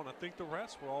holding call, and I think the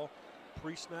rest were all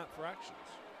pre-snap fractions.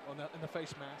 In the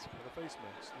face mask. The face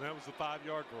mask. And that was the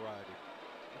 5-yard variety.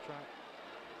 That's right.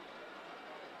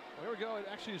 Well, here we go. It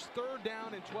actually is third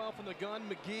down and 12 from the gun.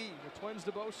 McGee, the twins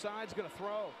to both sides, going to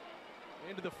throw.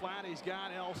 Into the flat, he's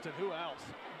got Elston. Who else?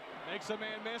 Makes a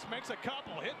man miss, makes a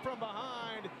couple. Hit from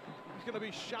behind. He's going to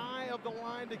be shy of the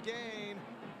line to gain.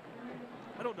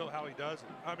 I don't know how he does it.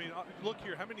 I mean, look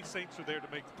here. How many Saints are there to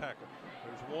make the tackle?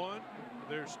 There's one.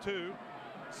 There's two.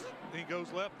 He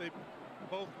goes left. They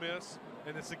both miss.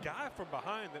 And it's a guy from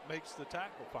behind that makes the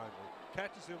tackle finally.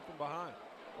 Catches him from behind.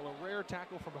 Well, a rare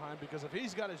tackle from behind, because if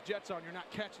he's got his jets on, you're not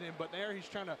catching him. But there he's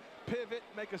trying to pivot,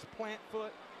 make us plant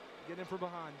foot, get him from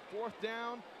behind. Fourth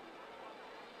down.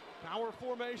 Power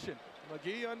formation.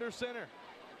 McGee under center.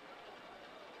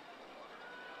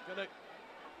 Gonna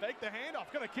fake the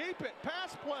handoff. Gonna keep it.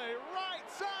 Pass play. Right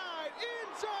side.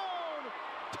 End zone.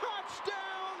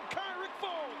 Touchdown, Kyrick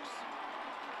Folks.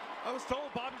 I was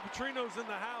told Bobby Petrino's in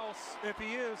the house. If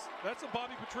he is, that's a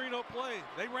Bobby Petrino play.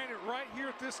 They ran it right here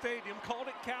at this stadium, called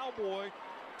it cowboy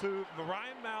to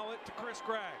Ryan Mallett to Chris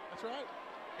Gregg. That's right.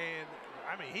 And,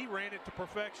 I mean, he ran it to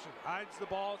perfection. Hides the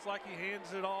ball. It's like he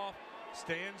hands it off.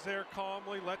 Stands there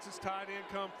calmly, lets his tight end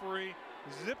come free,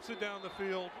 zips it down the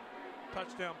field.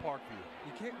 Touchdown, Parkview.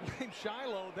 You can't blame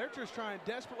Shiloh. They're just trying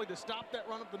desperately to stop that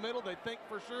run up the middle. They think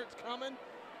for sure it's coming.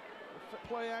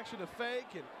 Play action to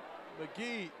fake, and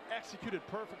McGee executed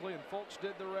perfectly, and Folks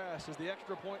did the rest as the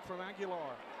extra point from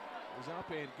Aguilar is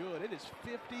up and good. It is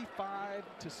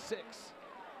 55-6.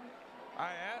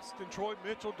 I asked, and Troy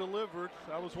Mitchell delivered.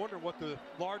 I was wondering what the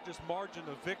largest margin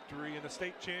of victory in a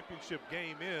state championship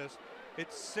game is.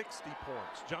 It's 60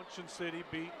 points. Junction City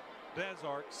beat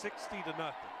Desart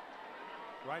 60-0.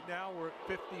 Right now we're at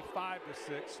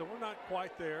 55-6, so we're not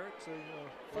quite there. It's a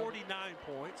 49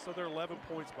 points, so they're 11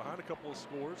 points behind, a couple of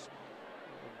scores.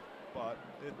 But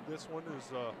this one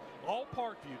is all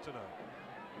Parkview tonight.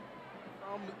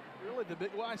 Really,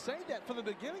 well, I say that from the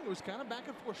beginning, it was kind of back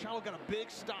and forth. Shiloh got a big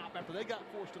stop after they got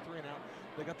forced to 3 and out.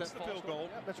 They got that field goal.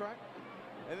 Yeah, that's right.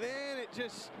 And then it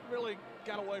just really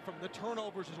got away from the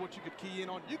turnovers is what you could key in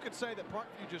on. You could say that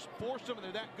Parkview just forced them and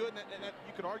they're that good, and that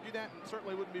you could argue that, and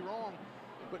certainly wouldn't be wrong.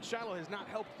 But Shiloh has not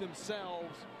helped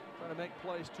themselves trying to make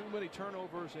plays. Too many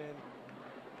turnovers, and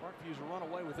Parkview's run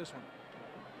away with this one.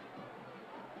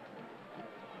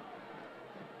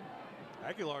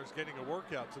 Aguilar's getting a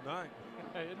workout tonight.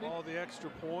 All the extra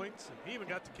points. And he even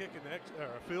got to kick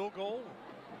a field goal.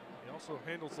 He also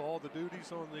handles all the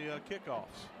duties on the kickoffs.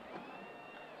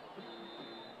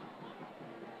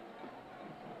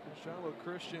 Shiloh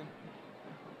Christian,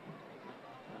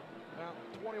 about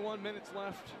 21 minutes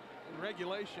left in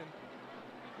regulation.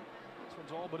 This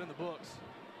one's all but in the books.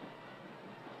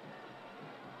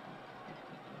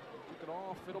 Kick it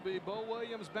off. It'll be Bo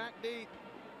Williams back deep.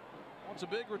 Wants a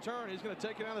big return. He's going to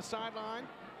take it down the sideline.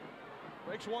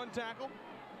 Breaks one tackle.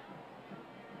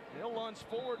 He'll lunge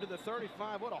forward to the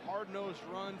 35. What a hard-nosed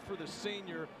run for the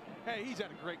senior. Hey, he's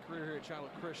had a great career here at Shiloh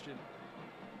Christian.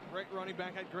 Great running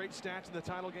back, had great stats in the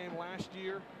title game last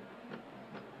year.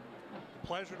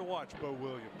 Pleasure to watch Bo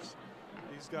Williams.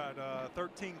 He's got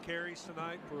 13 carries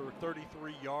tonight for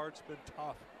 33 yards. Been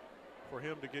tough for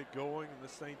him to get going in the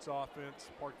Saints offense.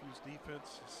 Parkview's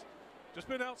defense has just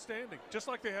been outstanding, just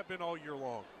like they have been all year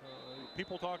long.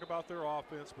 People talk about their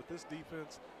offense, but this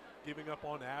defense giving up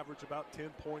on average about 10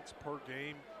 points per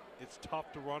game. It's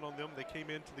tough to run on them. They came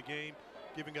into the game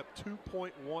giving up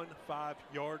 2.15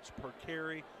 yards per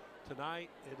carry. Tonight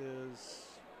it is,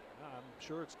 I'm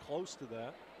sure it's close to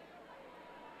that.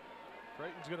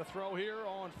 Creighton's going to throw here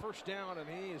on first down, and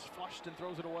he is flushed and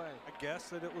throws it away. I guess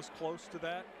that it was close to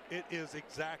that. It is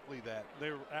exactly that.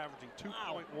 They're averaging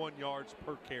 2.1 yards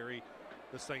per carry,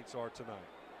 the Saints are tonight.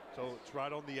 So it's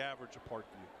right on the average of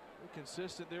Parkview.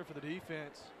 Consistent there for the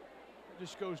defense. It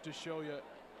just goes to show you,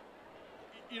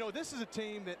 you know, this is a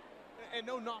team that, and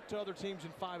no knock to other teams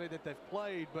in 5A that they've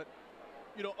played, but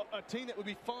you know, a team that would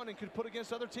be fun and could put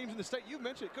against other teams in the state. You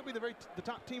mentioned it could be the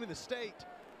top team in the state,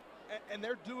 and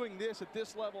they're doing this at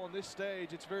this level on this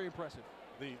stage. It's very impressive.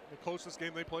 The closest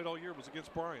game they played all year was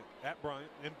against Bryant, at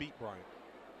Bryant, and beat Bryant.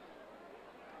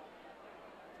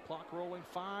 Clock rolling,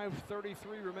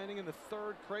 5:33 remaining in the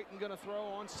third. Creighton going to throw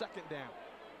on second down.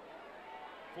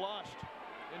 Flushed,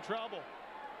 in trouble.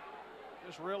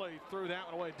 Just really threw that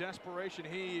one away. Desperation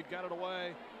heave, got it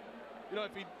away. You know,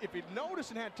 if he'd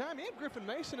noticed and had time, he had Griffin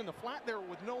Mason in the flat there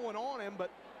with no one on him, but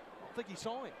I don't think he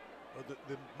saw him. Well,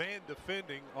 the man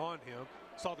defending on him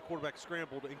saw the quarterback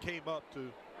scrambled and came up to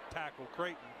tackle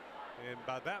Creighton. And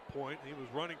by that point, he was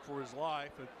running for his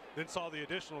life and then saw the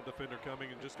additional defender coming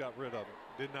and just got rid of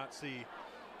it. Did not see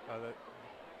that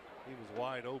he was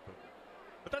wide open.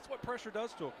 But that's what pressure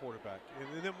does to a quarterback.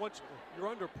 And then once you're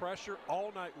under pressure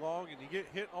all night long and you get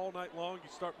hit all night long, you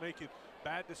start making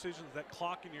bad decisions. That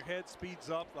clock in your head speeds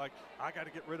up, like, I got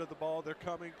to get rid of the ball, they're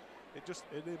coming. It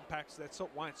impacts. That's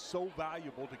why it's so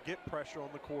valuable to get pressure on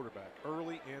the quarterback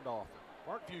early and often.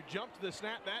 Parkview jumped to the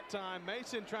snap that time.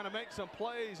 Mason trying to make some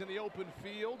plays in the open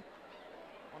field.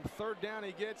 On third down,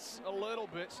 he gets a little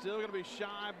bit. Still going to be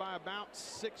shy by about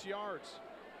 6 yards.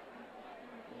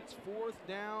 It's fourth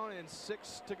down and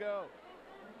 6 to go.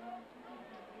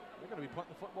 They're going to be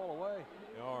punting the football away.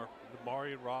 They are.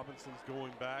 Marion Robinson's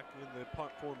going back in the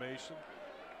punt formation.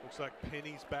 Looks like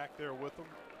Penny's back there with them.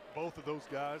 Both of those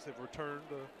guys have returned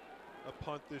a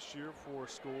punt this year for a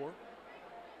score.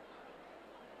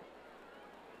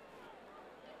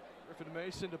 Griffin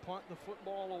Mason to punt the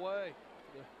football away.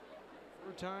 For the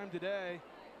third time today.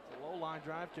 It's a low line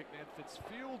drive kick. And if it's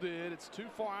fielded, it's too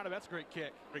far out of. That's a great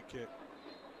kick. Great kick.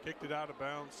 Kicked it out of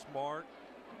bounds, smart.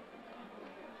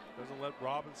 Doesn't let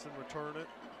Robinson return it.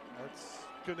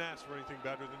 Couldn't ask for anything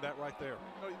better than that right there.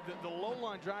 The low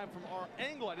line drive from our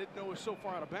angle, I didn't know was so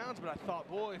far out of bounds, but I thought,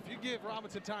 boy, if you give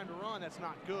Robinson time to run, that's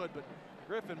not good. But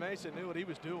Griffin Mason knew what he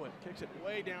was doing. Kicks it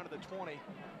way down to the 20.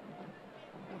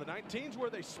 Well, the 19's where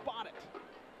they spot it.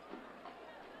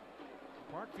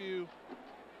 Parkview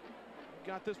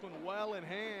got this one well in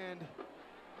hand.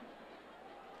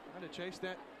 Trying to chase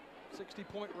that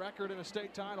 60-point record in a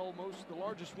state title, the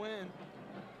largest win.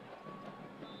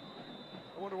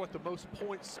 I wonder what the most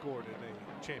points scored in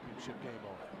a championship game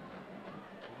are.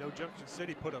 You know, Junction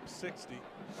City put up 60.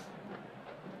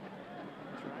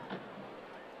 That's right.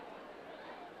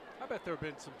 I bet there have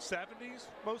been some 70s.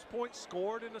 Most points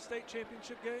scored in a state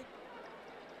championship game.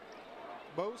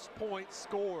 Most points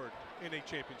scored in a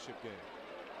championship game.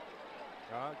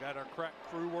 Got our crack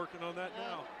crew working on that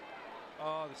now.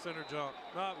 Oh, the center jump.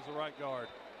 No, it was the right guard.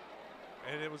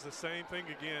 And it was the same thing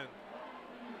again.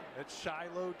 It's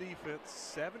Shiloh defense,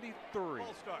 73.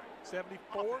 Full start.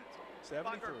 74, Offense.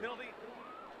 73. Penalty.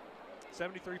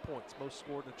 73 points, most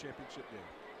scored in a championship game.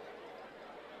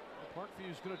 Well,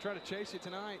 Parkview's going to try to chase it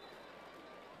tonight.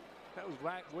 That was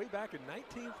way back in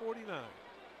 1949. Well,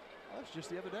 that's just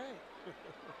the other day.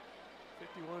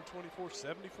 51-24,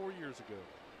 74 years ago.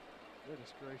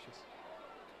 Goodness gracious.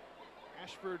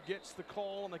 Ashford gets the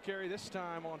call on the carry this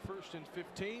time on 1st and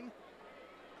 15.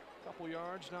 Couple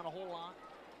yards, not a whole lot.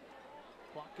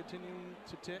 Clock continuing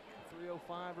to tick.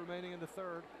 3:05 remaining in the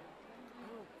third. I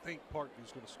don't think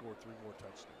Parkview's going to score 3 more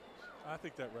touchdowns. I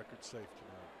think that record's safe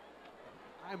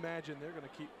tonight. I imagine they're going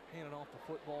to keep handing off the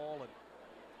football and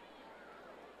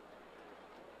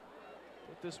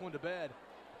put this one to bed.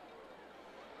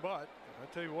 But I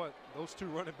tell you what, those 2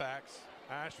 running backs,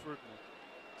 Ashford and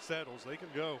Settles, they can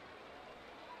go.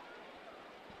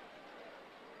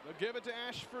 They'll give it to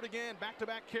Ashford again.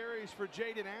 Back-to-back carries for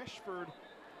Jaden Ashford.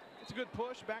 It's a good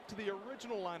push back to the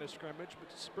original line of scrimmage, but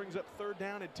this brings up 3rd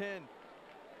down and 10.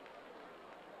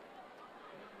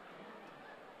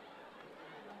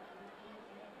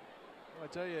 Well, I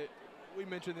tell you, we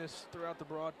mentioned this throughout the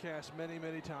broadcast many,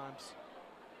 many times.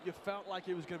 You felt like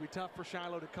it was going to be tough for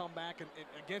Shiloh to come back and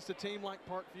against a team like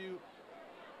Parkview.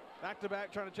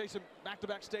 Back-to-back, trying to chase some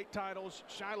back-to-back state titles.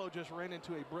 Shiloh just ran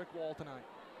into a brick wall tonight.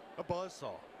 A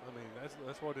buzzsaw. I mean,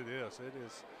 that's what it is. It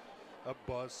is a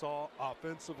buzzsaw.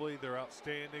 Offensively, they're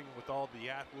outstanding with all the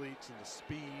athletes and the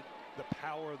speed, the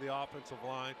power of the offensive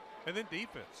line, and then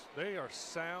defense. They are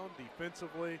sound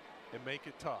defensively and make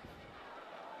it tough.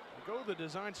 We'll go to the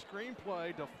design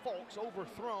screenplay to Folks,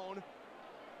 overthrown.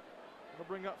 It'll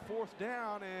bring up 4th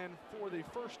down, and for the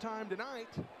first time tonight,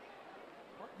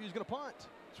 Parkview's going to punt.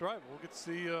 That's right. We'll get to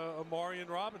see Amarian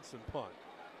Robinson punt.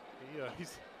 He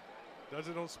does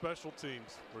it on special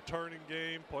teams. Returning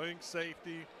game, playing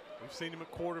safety. We've seen him at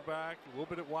quarterback, a little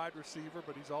bit at wide receiver,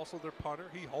 but he's also their punter.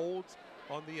 He holds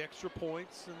on the extra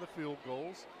points and the field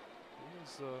goals. He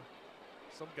is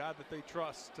some guy that they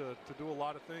trust to do a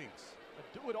lot of things.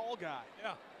 A do-it-all guy.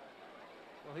 Yeah.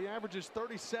 Well, he averages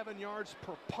 37 yards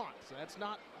per punt, so that's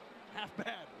not half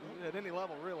bad at any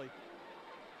level, really.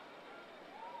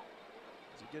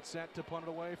 As he gets set to punt it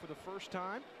away for the first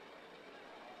time.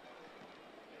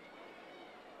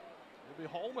 It'll be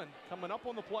Holman coming up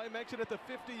on the play, makes it at the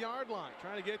 50-yard line,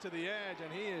 trying to get to the edge,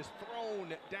 and he is thrown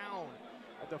down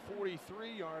at the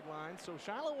 43-yard line. So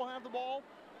Shiloh will have the ball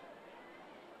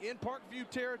in Parkview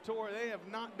territory. They have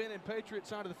not been in Patriot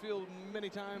side of the field many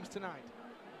times tonight.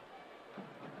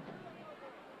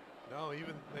 No,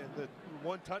 even the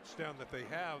one touchdown that they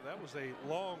have, that was a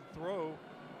long throw,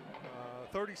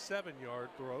 37-yard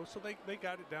throw. So they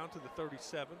got it down to the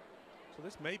 37. So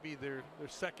this may be their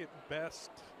second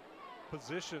best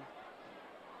position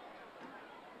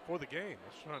for the game. I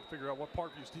was trying to figure out what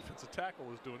Parkview's defensive tackle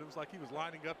was doing. It was like he was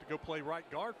lining up to go play right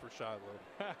guard for Shiloh.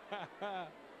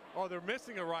 Oh, they're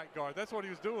missing a right guard. That's what he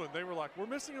was doing. They were like, we're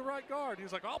missing a right guard. He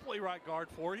was like, I'll play right guard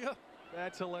for you.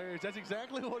 That's hilarious. That's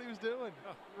exactly what he was doing.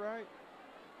 Yeah. Right.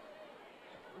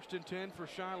 1st and 10 for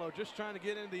Shiloh. Just trying to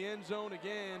get into the end zone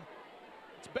again.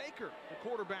 It's Baker, the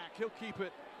quarterback. He'll keep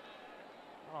it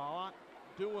a lot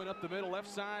doing up the middle, left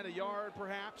side, a yard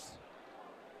perhaps.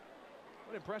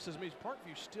 What impresses me is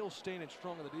Parkview still standing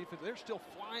strong in the defense. They're still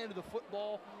flying to the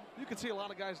football. You can see a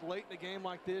lot of guys late in a game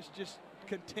like this just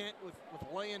content with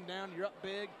laying down. You're up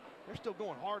big. They're still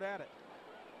going hard at it.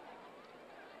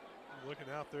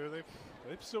 Looking out there, they've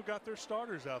still got their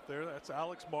starters out there. That's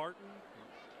Alex Martin,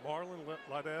 Marlon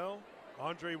Liddell,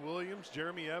 Andre Williams,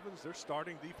 Jeremy Evans. They're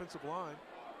starting defensive line.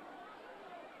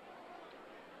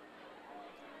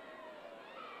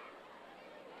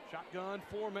 Shotgun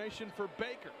formation for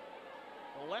Baker.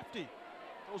 The lefty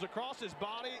goes across his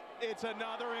body. It's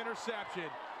another interception.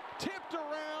 Tipped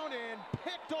around and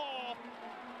picked off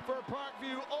for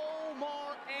Parkview.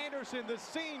 Omar Anderson, the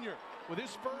senior, with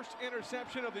his first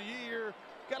interception of the year.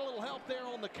 Got a little help there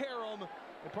on the carom,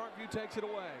 and Parkview takes it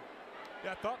away.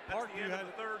 Yeah, I thought Parkview had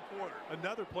the third quarter.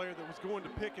 Another player that was going to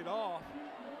pick it off,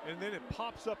 and then it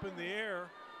pops up in the air,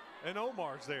 and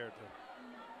Omar's there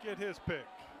to get his pick.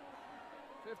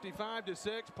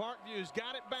 55-6, Parkview's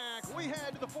got it back. We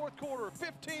head to the fourth quarter.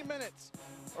 15 minutes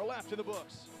are left in the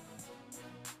books.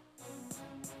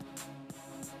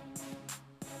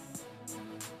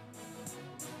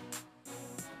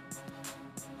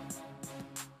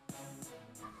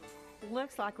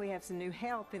 Looks like we have some new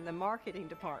help in the marketing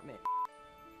department.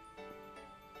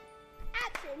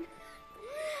 Action!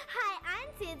 Hi, I'm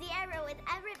Susie Everett with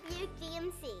Everett Buick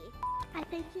GMC. I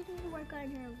think you need to work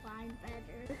on your line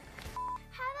better.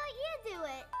 How about you do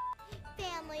it?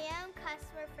 Family owned,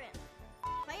 customer friendly.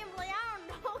 Family owned,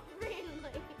 no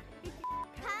friendly.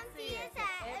 Come see us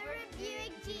at Everett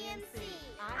Buick GMC,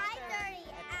 I-30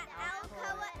 at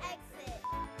Alcoa exit.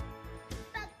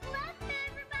 Buckle up,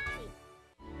 everybody!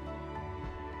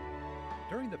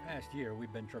 During the past year,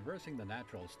 we've been traversing the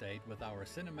natural state with our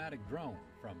cinematic drone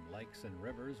from lakes and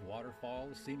rivers,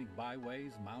 waterfalls, scenic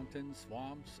byways, mountains,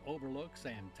 swamps, overlooks,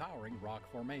 and towering rock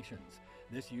formations.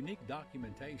 This unique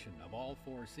documentation of all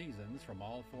 4 seasons from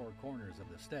all 4 corners of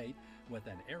the state with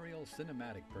an aerial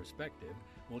cinematic perspective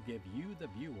will give you, the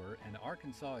viewer, an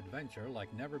Arkansas adventure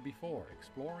like never before,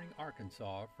 exploring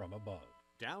Arkansas from above.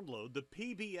 Download the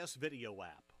PBS video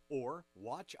app or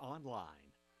watch online.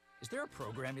 Is there a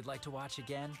program you'd like to watch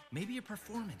again? Maybe a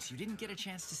performance you didn't get a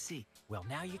chance to see? Well,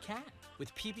 now you can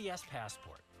with PBS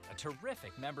Passport, a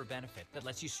terrific member benefit that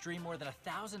lets you stream more than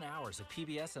 1,000 hours of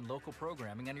PBS and local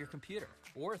programming on your computer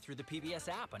or through the PBS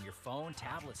app on your phone,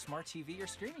 tablet, smart TV, or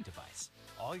streaming device.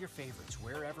 All your favorites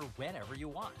wherever, whenever you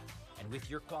want. And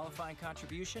with your qualifying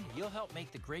contribution, you'll help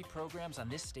make the great programs on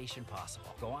this station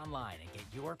possible. Go online and get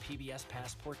your PBS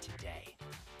Passport today.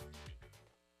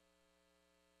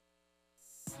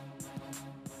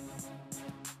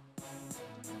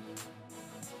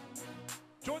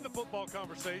 Join the football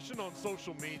conversation on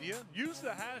social media. Use the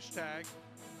hashtag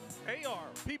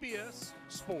ARPBSSports.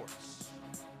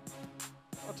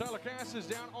 Well, Tyler Cass is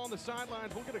down on the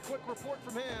sidelines. We'll get a quick report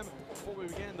from him before we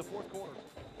begin the fourth quarter.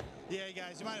 Yeah,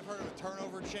 guys, you might have heard of a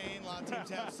turnover chain. A lot of teams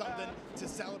have something to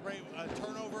celebrate a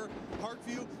turnover.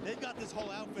 Parkview, they've got this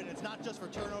whole outfit. It's not just for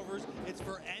turnovers, it's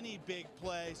for any big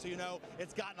play. So, you know,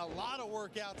 it's gotten a lot of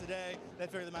work out today. They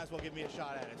figure they might as well give me a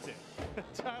shot at it, too.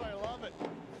 Tyler, I love it.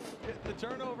 Get the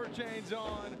turnover chains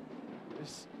on.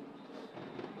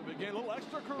 Again, a little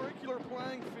extracurricular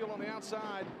playing field on the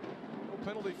outside. No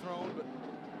penalty thrown, but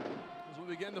as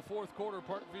we begin the fourth quarter,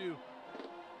 Parkview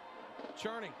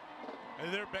churning.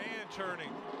 And their band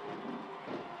churning.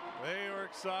 They are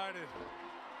excited.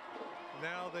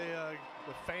 Now the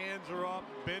fans are up.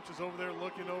 Bench is over there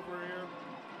looking over here,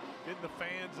 getting the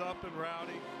fans up and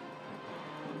rowdy.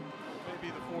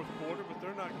 Maybe the fourth quarter, but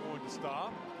they're not going to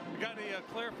stop. We got a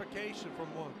clarification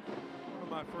from one of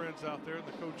my friends out there in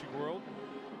the coaching world.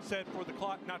 Said for the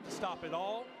clock not to stop at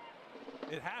all.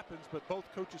 It happens, but both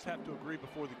coaches have to agree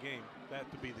before the game that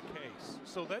to be the case.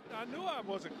 So that I knew I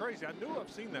wasn't crazy. I knew I've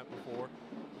seen that before.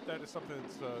 That is something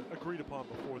that's agreed upon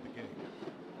before the game.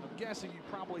 I'm guessing you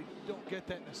probably don't get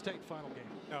that in a state final game.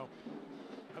 No,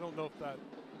 I don't know if that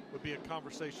would be a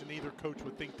conversation either coach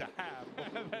would think to have.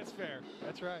 That's fair.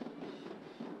 That's right.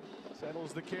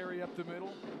 Settles the carry up the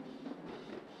middle.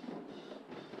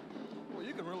 Well,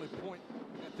 you can really point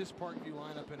at this Parkview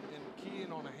lineup and key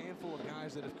in on a handful of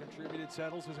guys that have contributed.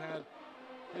 Settles has had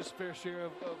his fair share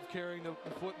of carrying the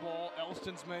football.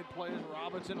 Elston's made plays.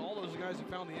 Robinson, all those guys have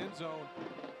found the end zone.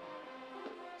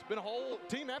 It's been a whole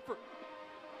team effort.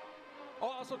 Oh,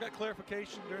 I also got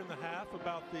clarification during the half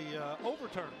about the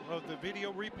overturn of the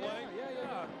video replay.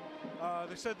 Yeah.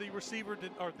 They said the receiver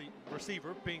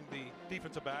being the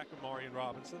defensive back, Marion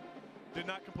Robinson, did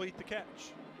not complete the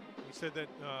catch. He said that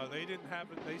they didn't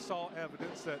have it. They saw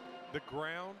evidence that the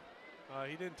ground,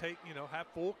 he didn't have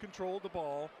full control of the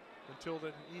ball until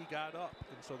that he got up,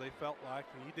 and so they felt like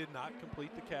he did not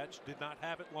complete the catch, did not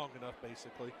have it long enough,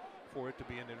 basically, for it to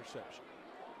be an interception.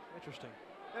 Interesting.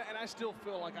 And I still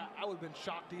feel like I would have been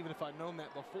shocked even if I'd known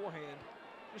that beforehand,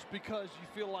 just because you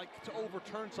feel like to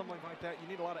overturn something like that, you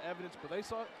need a lot of evidence, but they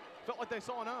felt like they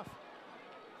saw enough.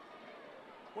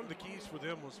 One of the keys for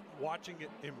them was watching it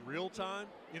in real time.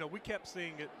 You know, we kept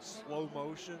seeing it slow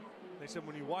motion. They said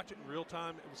when you watch it in real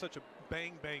time, it was such a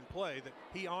bang play that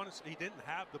he didn't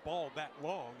have the ball that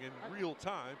long in real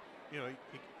time. You know,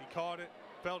 he caught it,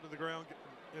 fell to the ground,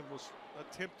 and was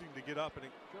attempting to get up, and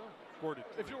it scored it.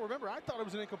 If you'll remember, I thought it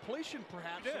was an incompletion,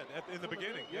 perhaps. You did in the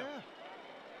beginning. Yeah.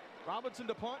 Robinson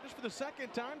to punt just for the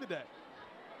second time today.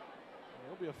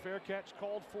 It'll be a fair catch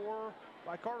called for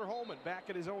by Carter Holman back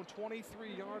at his own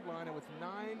 23-yard line, and with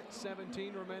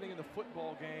 9:17 remaining in the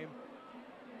football game,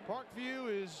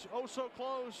 Parkview is oh so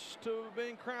close to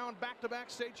being crowned back-to-back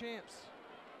state champs.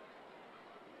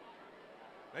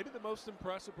 Maybe the most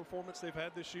impressive performance they've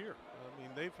had this year. I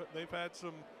mean, they've had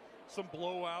some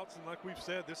blowouts, and like we've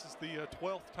said, this is the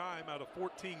 12th time out of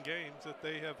 14 games that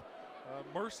they have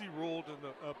mercy ruled an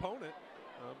opponent.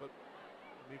 But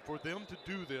I mean, for them to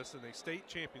do this in a state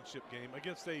championship game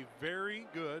against a very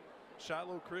good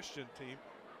Shiloh Christian team,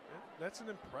 that's an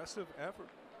impressive effort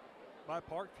by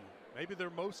Parkview. Maybe their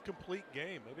most complete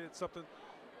game. Maybe it's something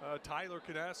Tyler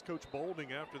could ask Coach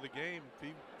Bolding after the game if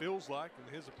he feels like,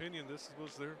 in his opinion, this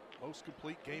was their most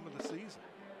complete game of the season.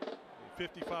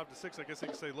 55-6, I guess they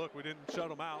can say, look, we didn't shut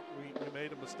them out. We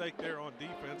made a mistake there on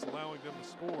defense, allowing them to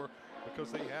score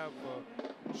because they have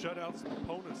shut out some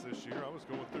opponents this year. I was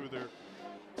going through their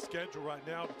schedule right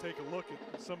now to take a look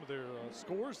at some of their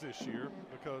scores this year,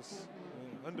 because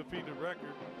undefeated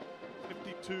record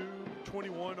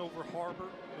 52-21 over Harbor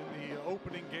in the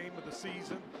opening game of the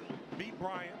season. Beat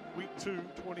Bryant week 2,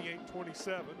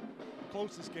 28-27.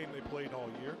 Closest game they played all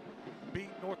year. Beat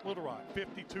North Little Rock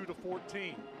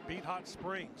 52-14. Beat Hot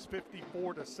Springs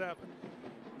 54-7.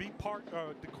 Beat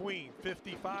DeQueen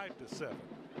 55-7.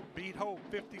 Beat Hope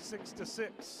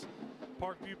 56-6.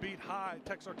 Parkview beat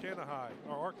Texarkana High,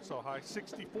 or Arkansas High,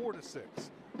 64-6.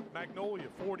 Magnolia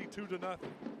 42-0.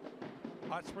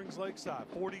 Hot Springs Lakeside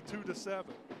 42-7.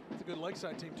 It's a good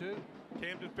Lakeside team too.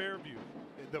 Camden Fairview,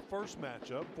 the first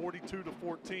matchup,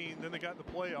 42-14. Then they got in the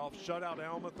playoffs, shut out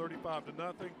Alma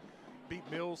 35-0. Beat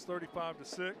Mills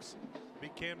 35-6.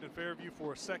 Beat Camden Fairview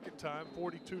for a second time,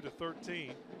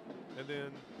 42-13. And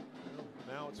then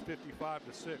now it's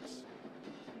 55-6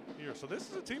 here. So this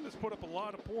is a team that's put up a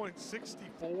lot of points.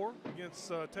 64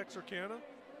 against Texarkana.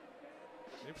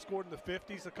 They've scored in the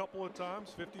 50s a couple of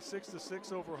times.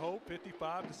 56-6 over Hope,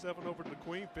 55-7 over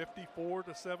DeQueen,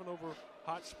 54-7 over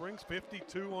Hot Springs,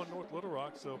 52 on North Little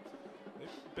Rock. So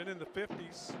they've been in the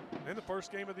 50s in the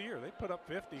first game of the year. They put up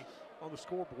 50 on the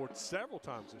scoreboard several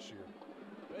times this year.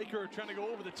 Baker trying to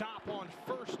go over the top on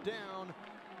first down.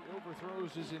 He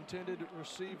overthrows his intended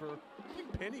receiver. I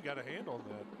think Penny got a hand on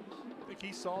that. I think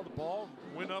he saw the ball,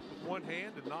 went up with one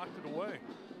hand and knocked it away.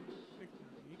 I think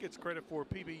he gets credit for a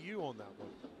PBU on that one.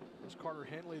 There's Carter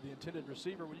Henley, the intended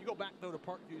receiver. When you go back, though, to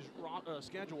Parkview's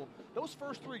schedule, those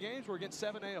first 3 games were against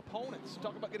 7A opponents.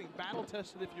 Talk about getting battle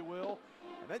tested, if you will.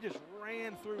 And they just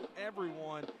ran through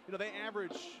everyone. You know, they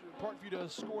average, Parkview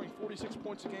does, scoring 46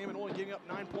 points a game and only giving up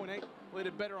 9.8. Well, they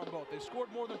did better on both. They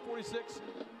scored more than 46,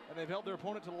 and they've held their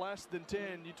opponent to less than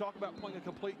 10. You talk about playing a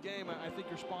complete game, I think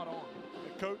you're spot on.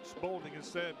 And Coach Bolding has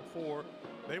said before,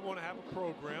 they want to have a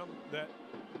program that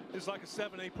is like a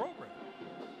 7A program.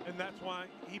 And that's why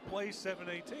he plays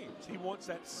 7A teams. He wants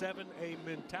that 7A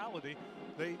mentality.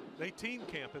 They team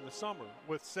camp in the summer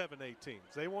with 7A teams.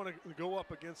 They want to go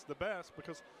up against the best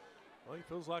because, well, he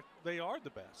feels like they are the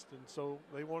best. And so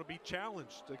they want to be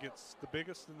challenged against the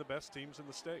biggest and the best teams in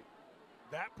the state.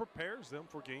 That prepares them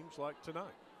for games like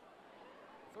tonight.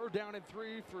 3rd down and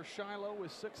 3 for Shiloh with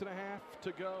 6.5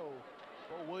 to go.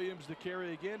 Bo Williams to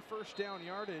carry again. First down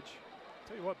yardage.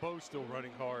 Tell you what, Bo's still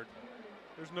running hard.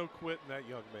 There's no quit in that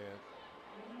young man.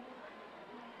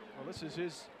 Well, this is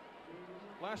his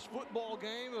last football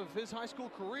game of his high school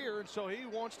career, and so he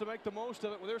wants to make the most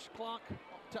of it. When there's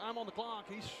time on the clock,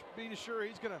 he's being sure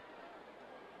he's going to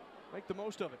make the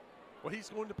most of it. Well, he's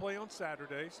going to play on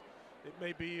Saturdays. It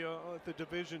may be at the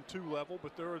Division II level,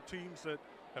 but there are teams that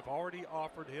have already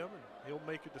offered him, and he'll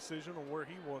make a decision on where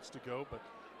he wants to go. But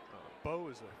Bo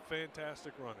is a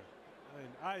fantastic runner,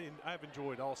 and I've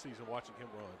enjoyed all season watching him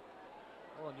run.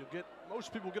 Well, and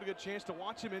most people get a good chance to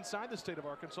watch him inside the state of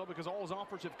Arkansas because all his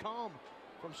offers have come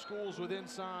from schools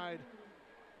inside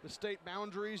the state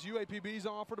boundaries. UAPB's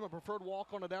offered him a preferred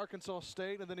walk-on at Arkansas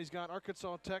State, and then he's got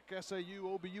Arkansas Tech, SAU,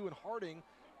 OBU, and Harding.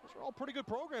 Those are all pretty good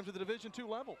programs at the Division II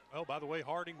level. Oh, by the way,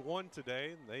 Harding won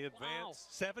today, and they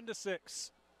advanced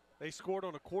 7-6. They scored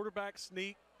on a quarterback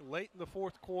sneak late in the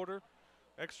 4th quarter.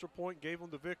 Extra point gave them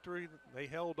the victory. They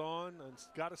held on and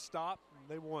got a stop. And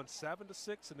they won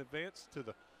 7-6 and advanced to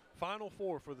the Final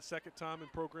Four for the 2nd time in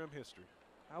program history.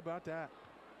 How about that?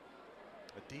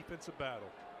 A defensive battle.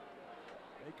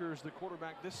 Baker's the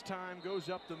quarterback this time, goes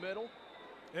up the middle.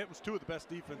 It was 2 of the best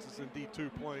defenses in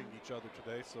D2 playing each other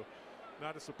today, so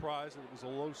not a surprise that it was a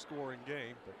low-scoring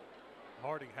game. But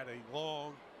Harding had a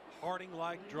long,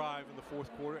 Harding-like drive in the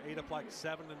 4th quarter, ate up like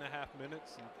 7.5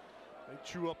 minutes. And they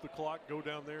chew up the clock, go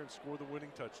down there, and score the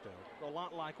winning touchdown. A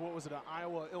lot like, what was it, an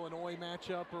Iowa-Illinois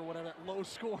matchup or whatever, that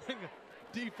low-scoring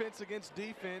defense against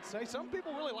defense. Hey, some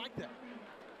people really like that.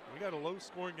 We got a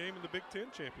low-scoring game in the Big Ten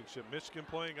Championship. Michigan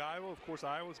playing Iowa. Of course,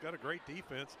 Iowa's got a great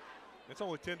defense. It's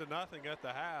only 10-0 at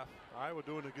the half. Iowa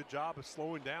doing a good job of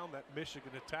slowing down that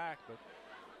Michigan attack, but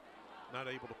not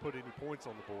able to put any points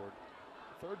on the board.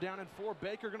 3rd down and 4.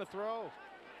 Baker going to throw.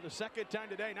 The 2nd time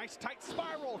today. Nice tight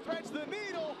spiral. Threads the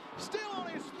needle. Still on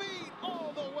his feet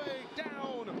all the way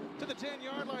down to the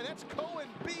 10-yard line. That's Cohen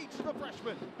Beach, the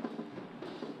freshman.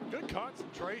 Good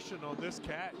concentration on this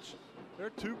catch. There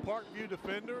are 2 Parkview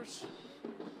defenders.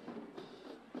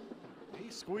 He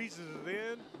squeezes it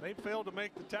in. They fail to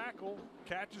make the tackle.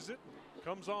 Catches it.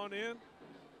 Comes on in.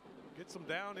 Gets them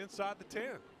down inside the 10.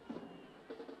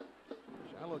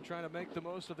 Shiloh trying to make the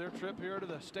most of their trip here to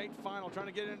the state final, trying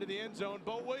to get into the end zone.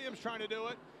 Bo Williams trying to do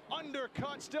it.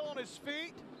 Undercut, still on his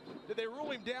feet. Did they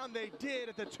rule him down? They did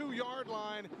at the 2-yard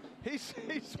line. He's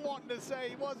wanting to say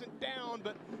he wasn't down,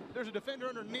 but there's a defender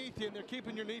underneath you, and they're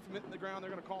keeping your knee from hitting the ground.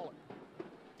 They're going to call it.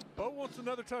 Bo wants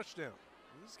another touchdown.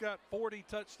 He's got 40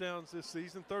 touchdowns this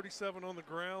season, 37 on the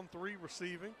ground, 3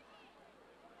 receiving.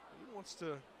 He wants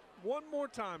to, one more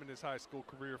time in his high school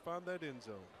career, find that end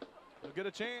zone. They'll get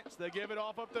a chance. They give it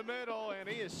off up the middle, and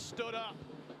he is stood up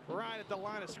right at the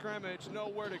line of scrimmage.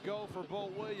 Nowhere to go for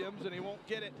Bo Williams, and he won't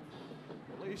get it,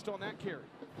 at least on that carry.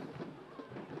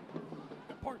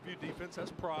 The Parkview defense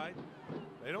has pride.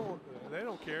 They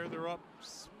don't care. They're up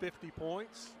 50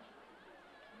 points.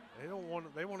 They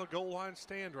want a goal line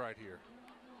stand right here.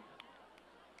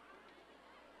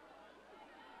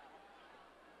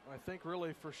 I think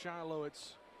really for Shiloh,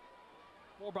 it's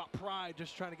more about pride,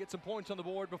 just trying to get some points on the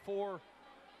board before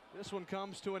this one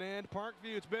comes to an end.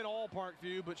 Parkview, it's been all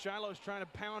Parkview, but Shiloh's trying to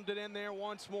pound it in there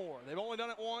once more. They've only done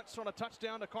it once on a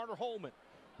touchdown to Carter Holman.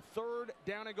 3rd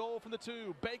down and goal from the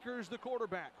 2. Baker's the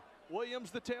quarterback.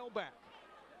 Williams the tailback.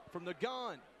 From the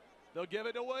gun, they'll give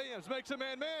it to Williams. Makes a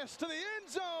man miss to the end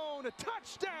zone. A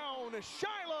touchdown to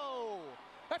Shiloh.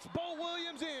 That's Bo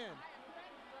Williams in.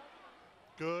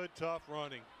 Good, tough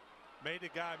running. Made a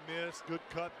guy miss. Good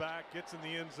cutback. Gets in the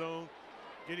end zone.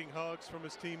 Getting hugs from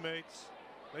his teammates.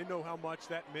 They know how much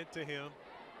that meant to him.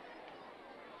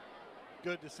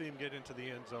 Good to see him get into the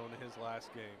end zone in his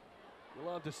last game. You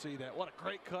love to see that. What a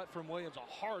great cut from Williams. A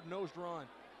hard-nosed run.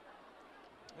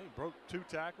 He broke 2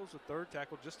 tackles, a 3rd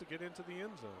tackle just to get into the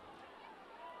end zone.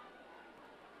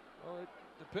 Well,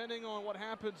 depending on what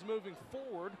happens moving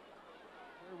forward,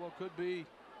 very well could be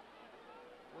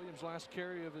Williams' last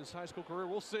carry of his high school career.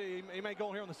 We'll see. He may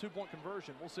go here on the 2-point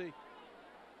conversion. We'll see.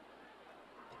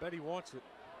 I bet he wants it.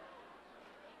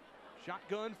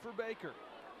 Shotgun for Baker.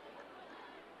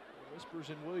 Whispers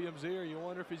in Williams' ear. You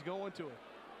wonder if he's going to it.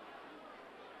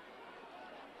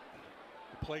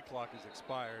 The play clock is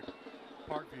expired.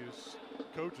 Parkview's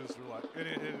coaches are like, and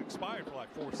it expired for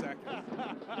like 4 seconds.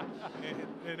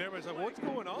 and everybody's like, what's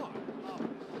going on?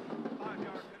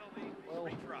 5-yard penalty,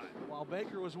 retry. While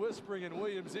Baker was whispering in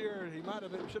Williams' ear, he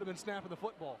should have been snapping the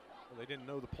football. Well, they didn't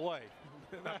know the play.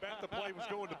 And I bet the play was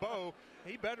going to Bo.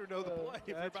 He better know the play if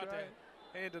you're about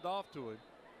to hand it off to him.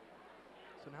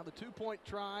 So now the 2-point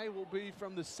try will be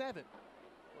from the 7,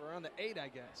 or around the 8, I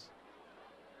guess.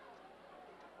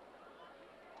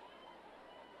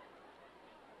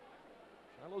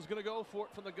 Shiloh's going to go for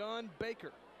it from the gun.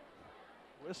 Baker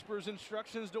whispers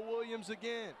instructions to Williams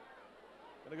again.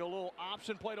 Going to go a little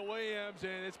option play to Williams,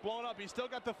 and it's blown up. He's still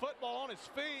got the football on his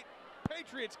feet.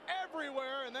 Patriots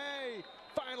everywhere, and they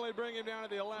finally bring him down to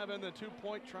the 11. The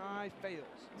 2-point try fails.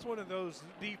 It's one of those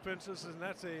defenses, and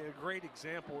that's a great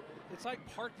example. It's like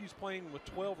Parkview's playing with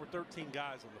 12 or 13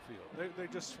 guys on the field. They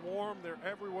just swarm. They're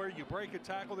everywhere. You break a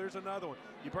tackle, there's another one.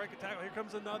 You break a tackle, here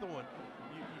comes another one.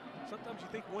 Sometimes you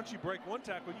think once you break one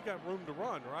tackle, you got room to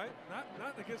run, right?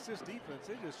 Not against this defense.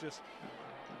 It is just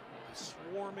a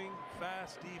swarming,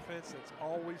 fast defense that's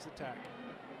always attacking.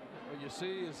 What you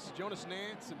see is Jonas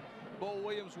Nance and Bo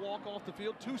Williams walk off the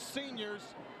field. 2 seniors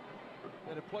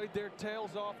that have played their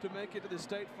tails off to make it to the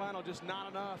state final. Just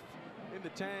not enough in the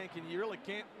tank, and you really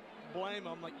can't blame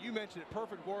them. Like you mentioned, it,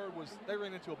 perfect word was they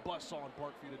ran into a buzzsaw in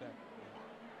Parkview today.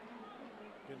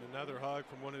 Getting another hug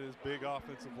from one of his big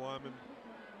offensive linemen.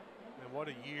 And what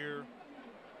a year.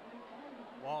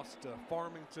 Lost to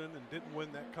Farmington and didn't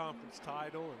win that conference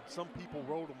title, and some people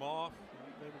wrote them off.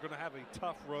 They were going to have a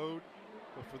tough road,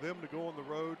 but for them to go on the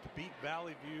road to beat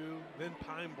Valley View, then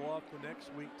Pine Bluff the next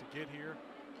week to get here,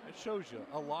 it shows you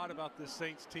a lot about this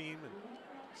Saints team and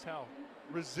just how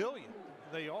resilient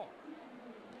they are.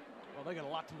 Well, they got a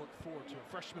lot to look forward to.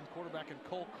 A freshman quarterback in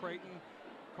Cole Creighton.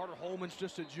 Carter Holman's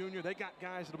just a junior. They got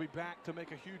guys that'll be back to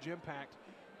make a huge impact.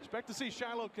 Expect to see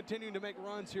Shiloh continuing to make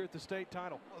runs here at the state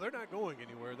title. Well, they're not going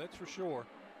anywhere, that's for sure.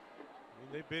 I mean,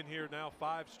 they've been here now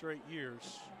 5 straight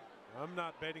years. I'm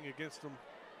not betting against them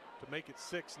to make it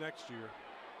 6 next year.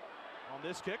 On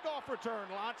this kickoff return,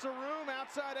 lots of room,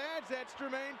 outside edge, that's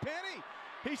Jermaine Penny.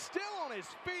 He's still on his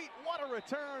feet. What a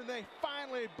return. They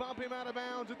finally bump him out of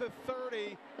bounds at the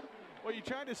 30. Well, you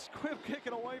tried to squib kick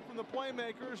it away from the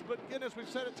playmakers, but goodness, we've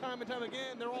said it time and time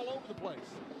again, they're all over the place.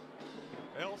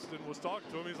 Elston was talking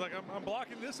to him. He's like, I'm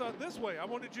blocking this this way. I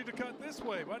wanted you to cut this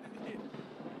way. Why didn't you?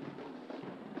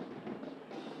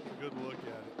 Good look at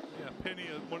it. Yeah, Penny,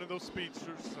 one of those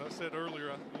speedsters. I said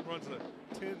earlier, he runs a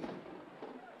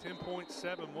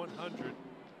 10.7 100.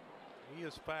 He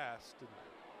is fast.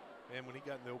 And when he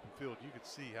got in the open field, you could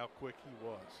see how quick he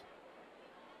was.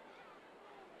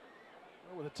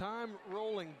 Well, with the time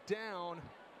rolling down,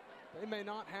 they may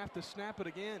not have to snap it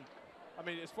again. I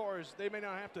mean, as far as they may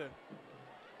not have to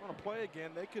run a play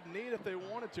again, they could need if they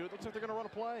wanted to. It looks like they're going to run a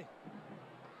play.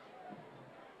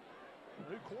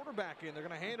 New quarterback in. They're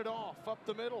going to hand it off up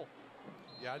the middle.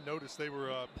 Yeah, I noticed they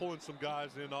were pulling some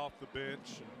guys in off the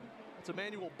bench. That's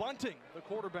Emmanuel Bunting, the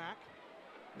quarterback.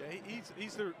 Yeah,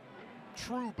 he's their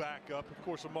true backup. Of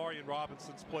course, Amarian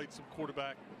Robinson's played some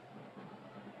quarterback,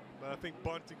 but I think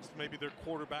Bunting's maybe their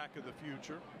quarterback of the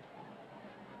future.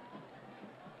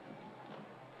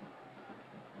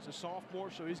 He's a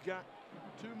sophomore, so he's got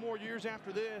 2 more years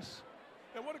after this.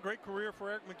 And what a great career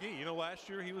for Eric McGee. You know, last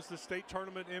year he was the state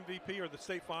tournament MVP or the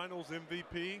state finals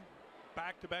MVP.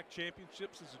 Back-to-back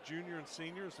championships as a junior and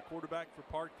senior as the quarterback for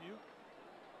Parkview.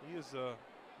 He is,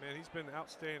 man, he's been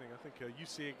outstanding. I think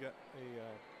UCA got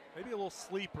maybe a little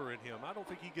sleeper in him. I don't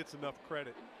think he gets enough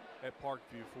credit at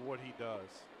Parkview for what he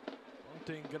does.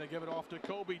 Bunting going to give it off to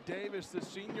Kobe Davis, the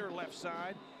senior left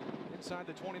side, inside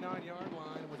the 29-yard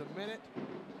line with 1 minute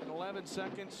and 11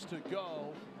 seconds to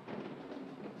go.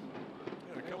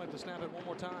 They're going to snap it one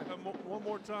more time. One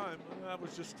more time. That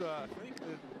was just, I think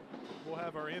that we'll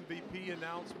have our MVP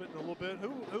announcement in a little bit.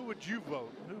 Who would you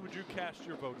vote? Who would you cast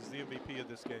your vote as the MVP of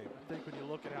this game? I think when you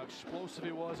look at how explosive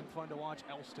he was and fun to watch,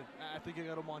 Elston. I think you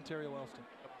got to Montario Elston.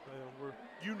 We're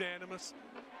unanimous.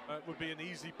 It would be an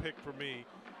easy pick for me.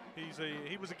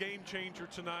 He was a game changer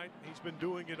tonight. He's been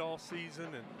doing it all season,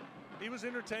 and he was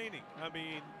entertaining. I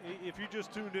mean, if you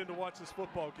just tuned in to watch this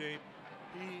football game,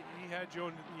 he had you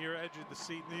on your edge of the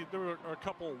seat. There were a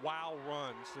couple of wow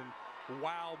runs and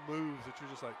wow moves that you're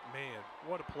just like, man,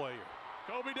 what a player.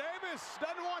 Kobe Davis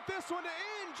doesn't want this one to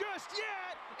end just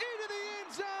yet. Into the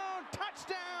end zone,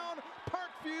 touchdown,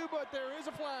 Parkview, but there is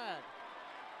a flag.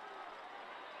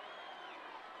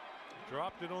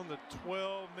 Dropped it on the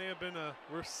 12. May have been a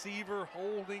receiver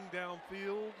holding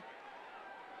downfield.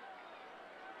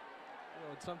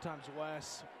 And sometimes,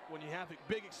 Wes, when you have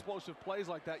big explosive plays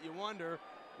like that, you wonder,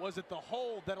 was it the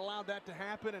hold that allowed that to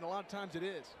happen? And a lot of times it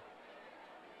is.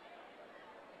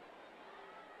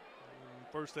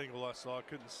 First angle I saw, I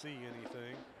couldn't see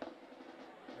anything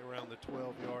around the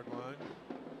 12-yard line.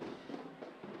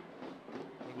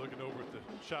 We're looking over at the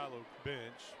Shiloh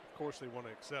bench. Of course, they want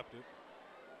to accept it.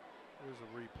 Here's a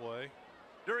replay.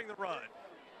 During the run,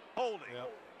 holding,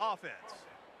 offense.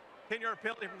 10-yard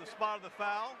penalty from the spot of the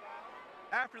foul.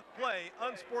 After the play,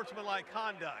 unsportsmanlike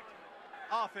conduct.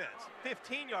 Offense,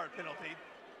 15-yard penalty.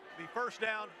 The first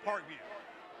down, Parkview.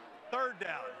 Third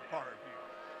down, Parkview.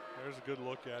 There's a good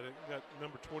look at it. You got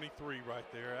number 23 right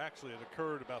there. Actually, it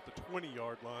occurred about the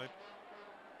 20-yard line.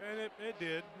 And it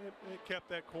did. It kept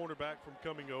that cornerback from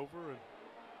coming over, and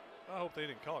I hope they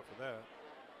didn't call it for that.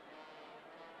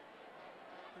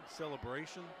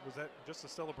 Celebration, was that just a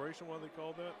celebration, why they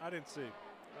called that? I didn't see.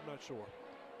 I'm not sure.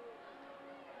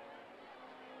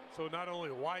 So not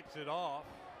only wipes it off,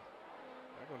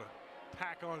 they're going to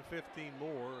tack on 15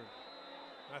 more.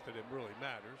 Not that it really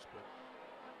matters, but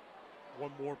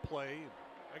one more play.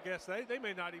 I guess they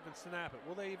may not even snap it.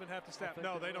 Will they even have to snap it?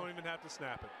 No, they don't even have to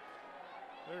snap it.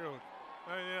 They're going.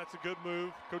 I mean, that's a good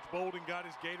move. Coach Bolden got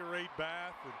his Gatorade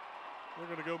bath, and they're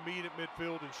going to go meet at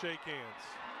midfield and shake hands.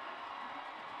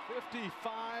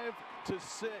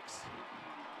 55-6.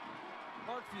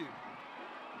 Parkview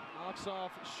knocks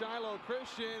off Shiloh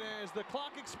Christian as the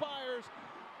clock expires.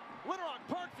 Little Rock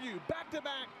Parkview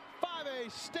back-to-back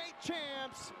 5A state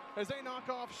champs as they knock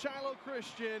off Shiloh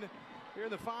Christian here in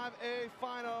the 5A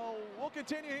final. We'll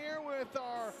continue here with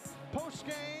our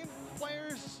post-game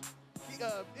players,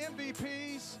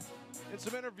 MVPs, and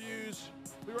some interviews.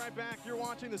 We'll be right back. You're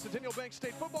watching the Centennial Bank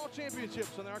State Football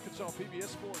Championships on the Arkansas PBS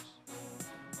Sports.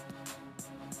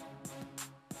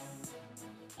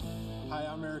 Hi,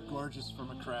 I'm Eric Gorgeous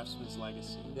from A Craftsman's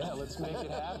Legacy. Yeah, let's make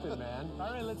it happen, man.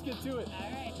 All right, let's get to it.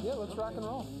 All right. Yeah, let's rock and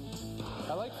roll.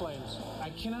 I like flames. I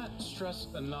cannot stress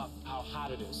enough how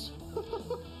hot it is.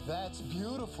 That's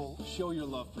beautiful. Show your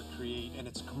love for Create and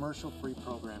its commercial-free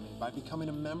programming by becoming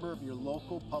a member of your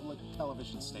local public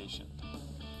television station.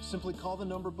 Simply call the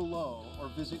number below or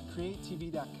visit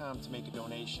createtv.com to make a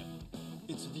donation.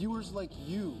 It's viewers like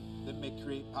you that make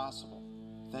Create possible.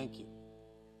 Thank you.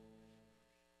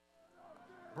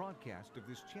 Broadcast of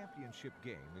this championship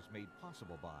game is made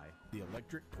possible by the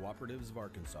Electric Cooperatives of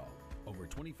Arkansas. Over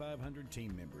 2,500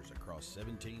 team members across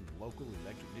 17 local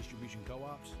electric distribution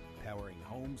co-ops, powering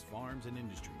homes, farms, and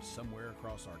industries somewhere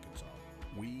across Arkansas.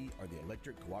 We are the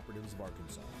Electric Cooperatives of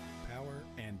Arkansas. Power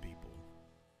and people.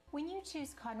 When you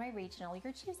choose Conway Regional,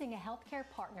 you're choosing a healthcare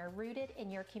partner rooted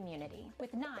in your community.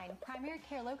 With 9 primary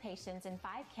care locations in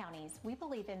 5 counties, we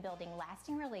believe in building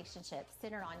lasting relationships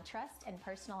centered on trust and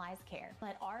personalized care.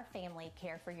 Let our family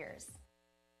care for yours.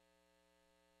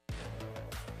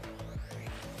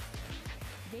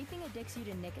 Vaping addicts you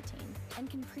to nicotine and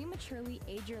can prematurely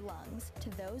age your lungs to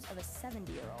those of a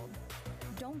 70-year-old.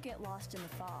 Don't get lost in the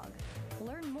fog.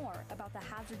 Learn more about about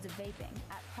the hazards of vaping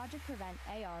at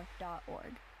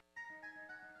projectpreventar.org.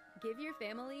 Give your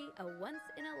family a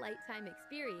once-in-a-lifetime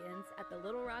experience at the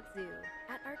Little Rock Zoo,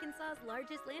 at Arkansas's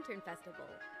largest lantern festival.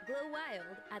 Glow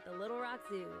wild at the Little Rock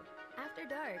Zoo. After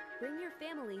dark, bring your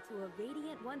family to a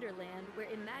radiant wonderland where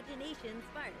imagination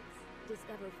sparks.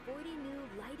 Discover 40 new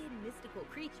lighted mystical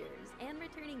creatures and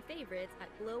returning favorites at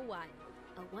Glow Wild,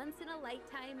 a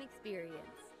once-in-a-lifetime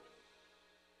experience.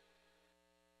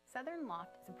 Southern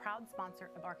Loft is a proud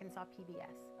sponsor of Arkansas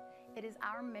PBS. It is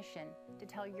our mission to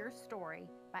tell your story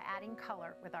by adding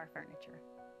color with our furniture.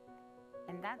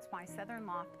 And that's why Southern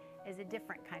Loft is a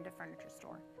different kind of furniture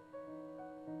store.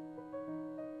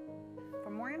 For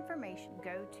more information,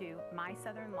 go to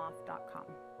mysouthernloft.com.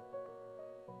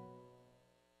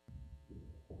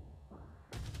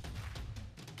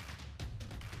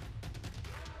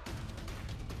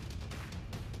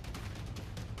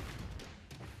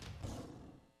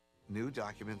 New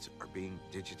documents are being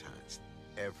digitized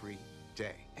every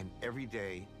day, and every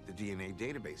day the DNA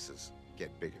databases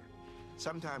get bigger.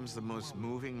 Sometimes the most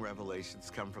moving revelations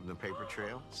come from the paper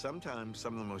trail. Sometimes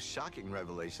some of the most shocking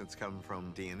revelations come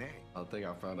from DNA. I think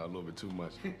I found out a little bit too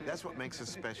much. That's what makes us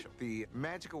special. The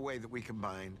magical way that we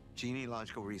combine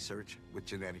genealogical research with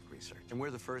genetic research. And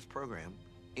we're the first program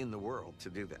in the world to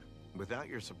do that. Without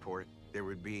your support, there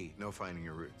would be no Finding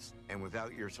Your Roots. And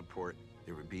without your support,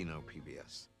 there would be no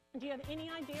PBS. Do you have any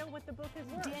idea what the book is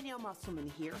worth? Danielle Musselman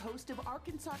here, host of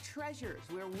Arkansas Treasures,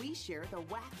 where we share the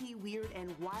wacky, weird,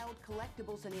 and wild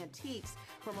collectibles and antiques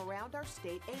from around our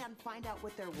state and find out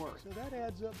what they're worth. So that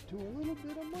adds up to a little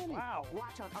bit of money. Wow.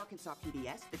 Watch on Arkansas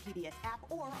PBS, the PBS app,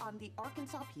 or on the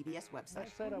Arkansas PBS website. I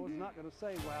said I was not going to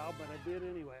say wow, but I did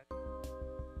anyway.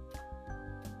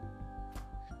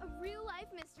 A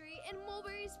real-life mystery in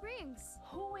Mulberry Springs.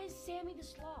 Who is Sammy the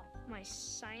Sloth? My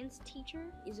science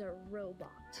teacher is a robot.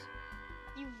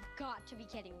 You've got to be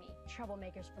kidding me.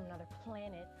 Troublemakers from another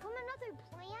planet. From another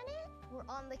planet? We're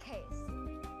on the case.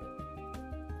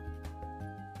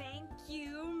 Thank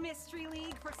you, Mystery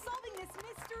League, for solving this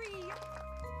mystery.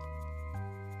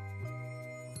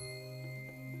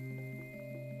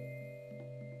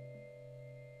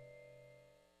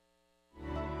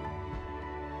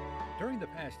 During the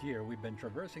past year, we've been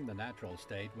traversing the natural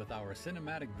state with our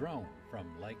cinematic drone from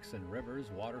lakes and rivers,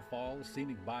 waterfalls,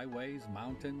 scenic byways,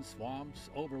 mountains,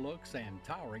 swamps, overlooks, and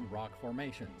towering rock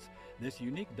formations. This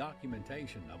unique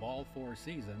documentation of all 4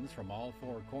 seasons from all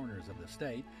 4 corners of the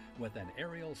state with an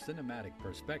aerial cinematic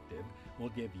perspective will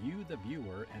give you, the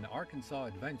viewer, an Arkansas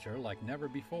adventure like never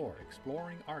before,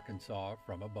 exploring Arkansas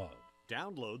from above.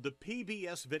 Download the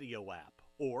PBS video app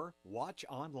or watch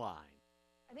online.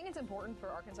 I think it's important for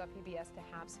Arkansas PBS to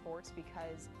have sports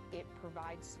because it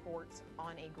provides sports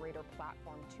on a greater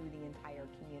platform to the entire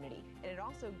community. And it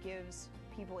also gives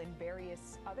people in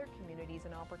various other communities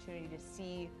an opportunity to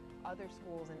see other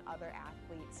schools and other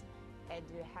athletes and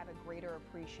to have a greater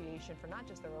appreciation for not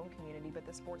just their own community, but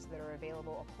the sports that are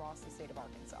available across the state of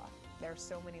Arkansas. There are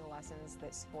so many lessons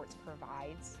that sports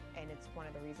provides, and it's one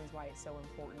of the reasons why it's so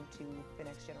important to the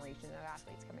next generation of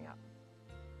athletes coming up.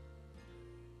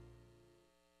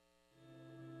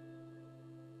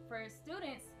 For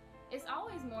students, it's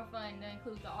always more fun to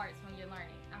include the arts when you're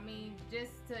learning. I mean,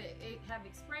 just to have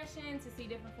expression, to see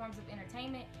different forms of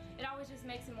entertainment, it always just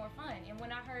makes it more fun. And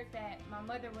when I heard that my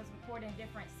mother was recording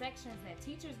different sections that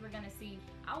teachers were gonna see,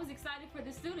 I was excited for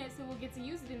the students who will get to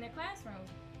use it in their classroom.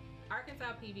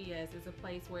 Arkansas PBS is a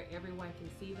place where everyone can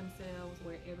see themselves,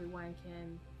 where everyone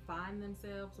can find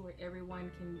themselves, where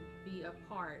everyone can be a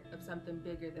part of something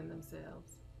bigger than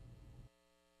themselves.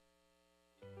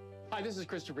 Hi, this is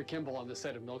Christopher Kimball on the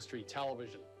set of Milk Street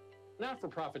Television.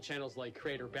 Not-for-profit channels like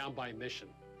Create are bound by a mission.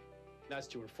 That's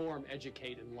to inform,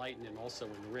 educate, enlighten, and also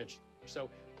enrich. So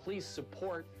please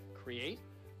support Create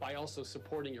by also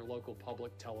supporting your local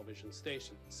public television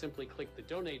station. Simply click the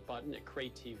donate button at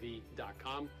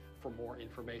createtv.com for more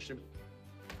information.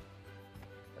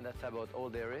 And that's about all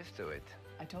there is to it.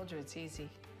 I told you it's easy.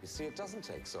 You see, it doesn't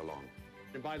take so long.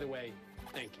 And by the way,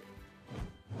 thank you.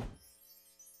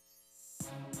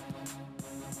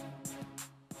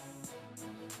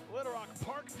 Little Rock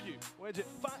Parkview wins it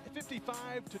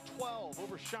 55-12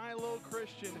 over Shiloh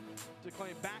Christian to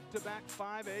claim back-to-back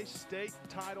 5A state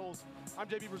titles. I'm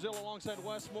JB Brazil alongside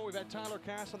Wes Moore. We've had Tyler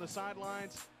Cass on the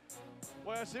sidelines.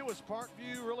 Wes, it was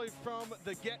Parkview really from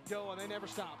the get-go, and they never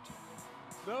stopped.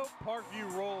 No,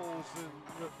 Parkview rolls,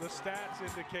 and the stats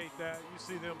indicate that. You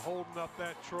see them holding up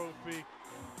that trophy,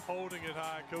 holding it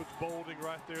high. Coach Bolding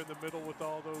right there in the middle with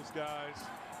all those guys.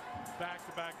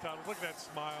 Back-to-back titles. Look at that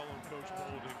smile on Coach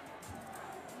Bolding.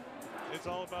 It's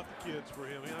all about the kids for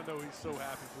him. I know he's so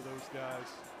happy for those guys.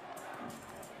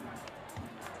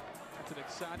 It's an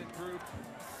excited group.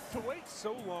 To wait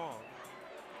so long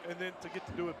and then to get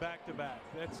to do it back to back,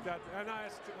 that's got. And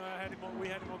we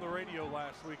had him on the radio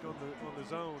last week on the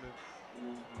zone,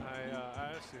 and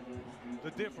I asked him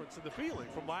the difference in the feeling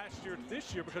from last year to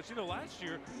this year, because last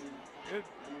year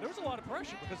there was a lot of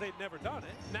pressure because they'd never done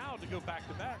it. Now to go back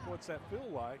to back, what's that feel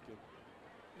like?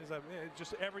 And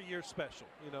just every year's special.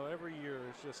 Every year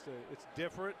is just it's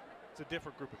different. It's a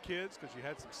different group of kids because you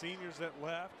had some seniors that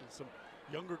left and some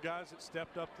younger guys that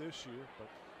stepped up this year. But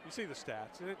you see the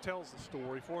stats, and it tells the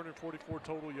story. 444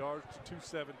 total yards to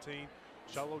 217.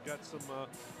 Shiloh got some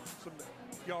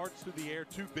yards through the air,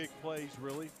 2 big plays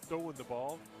really, throwing the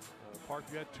ball.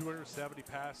 Parkview had 270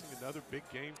 passing, another big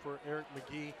game for Eric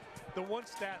McGee. The one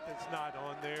stat that's not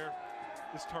on there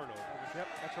is turnovers. Yep,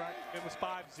 that's right. It was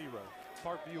 5-0.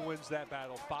 Parkview wins that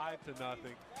battle 5-0,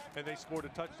 and they scored a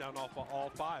touchdown off of all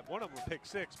 5. One of them picked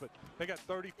 6, but they got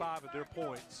 35 of their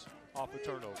points off the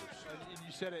turnovers. And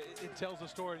you said it tells the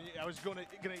story. I was going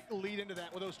to lead into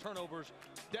that with those turnovers.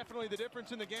 Definitely the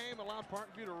difference in the game allowed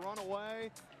Parkview to run away.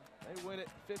 They win it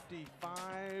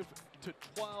 55-12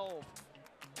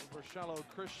 over Shiloh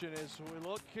Christian. As we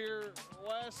look here,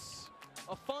 Wes,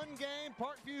 a fun game.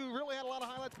 Parkview really had a lot of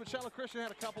highlights, but Shiloh Christian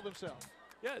had a couple themselves.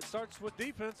 Yeah, it starts with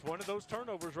defense. One of those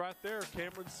turnovers right there.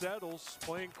 Cameron Settles,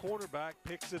 playing cornerback,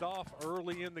 picks it off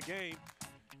early in the game.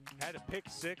 Had a pick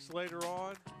 6 later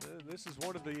on. This is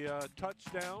one of the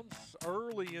touchdowns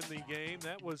early in the game.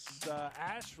 That was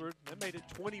Ashford. That made it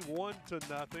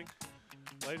 21-0.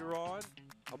 Later on,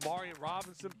 Amarian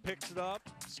Robinson picks it up.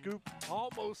 Scoop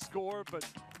almost scored, but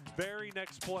very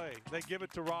next play, they give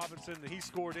it to Robinson, and he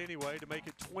scored anyway to make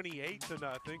it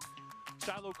 28-0.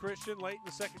 Shiloh Christian late in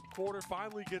the second quarter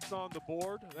finally gets on the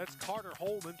board. That's Carter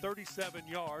Holman, 37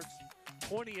 yards,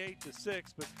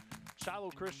 28-6. But Shiloh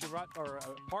Christian,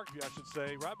 Parkview, I should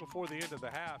say, right before the end of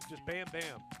the half, just bam,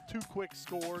 bam, 2 quick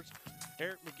scores.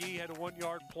 Eric McGee had a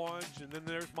 1-yard plunge, and then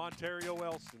there's Montario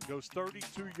Elson, goes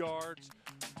 32 yards,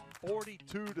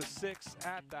 42-6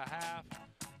 at the half.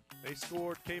 They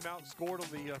came out and scored on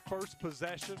the first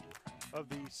possession of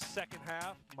the second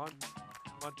half.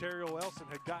 Montario Elson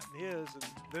had gotten his, and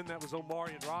then that was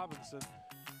Omarion Robinson.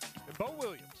 And Bo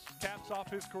Williams caps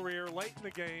off his career late in the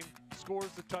game,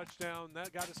 scores the touchdown.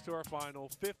 That got us to our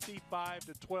final,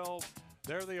 55-12.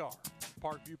 There they are,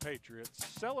 Parkview Patriots,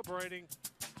 celebrating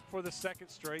for the second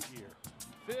straight year.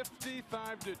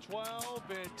 55-12,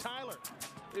 and Tyler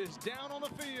is down on the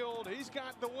field. He's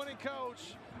got the winning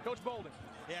coach, Coach Bolding.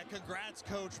 Yeah, congrats,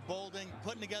 Coach Bolding,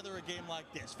 putting together a game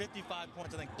like this. 55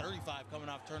 points, I think 35 coming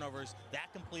off turnovers.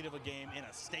 That complete of a game in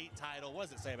a state title. What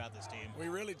does it say about this team? We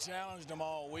really challenged them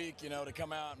all week, to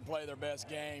come out and play their best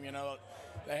game.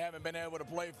 They haven't been able to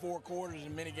play 4 quarters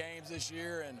in many games this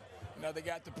year, and, they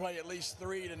got to play at least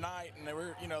 3 tonight. And they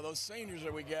were, those seniors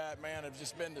that we got, man, have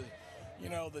just been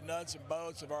the nuts and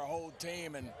bolts of our whole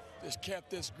team, and just kept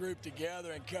this group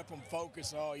together and kept them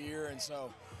focused all year. And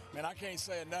so, man, I can't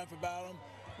say enough about them.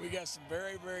 We got some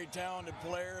very, very talented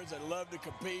players that love to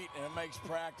compete, and it makes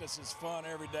practices fun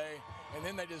every day. And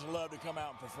then they just love to come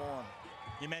out and perform.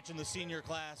 You mentioned the senior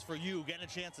class. For you, getting a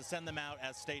chance to send them out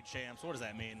as state champs, what does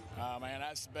that mean? Man,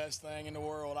 that's the best thing in the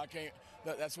world.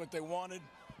 That's what they wanted.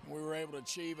 We were able to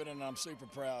achieve it, and I'm super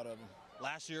proud of them.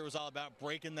 Last year it was all about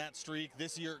breaking that streak.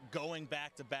 This year, going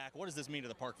back-to-back. What does this mean to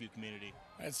the Parkview community?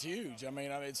 It's huge.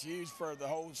 It's huge for the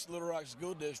whole Little Rock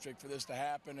School District for this to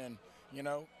happen. And,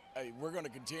 hey, we're going to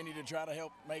continue to try to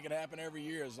help make it happen every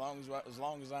year as long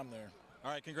as I'm there.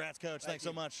 All right, congrats, Coach. Thanks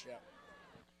so much. Yeah.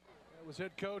 That was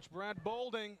head coach Brad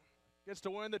Bolding. Gets to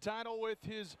win the title with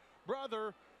his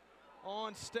brother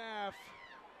on staff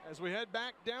as we head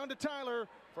back down to Tyler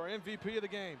for MVP of the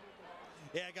game.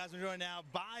 Yeah, guys, we're joined now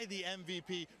by the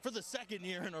MVP for the second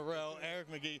year in a row,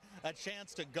 Eric McGee. A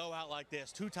chance to go out like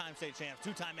this, 2-time state champs,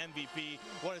 2-time MVP.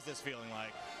 What is this feeling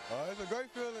like? It's a great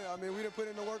feeling. We done put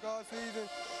in the work all season,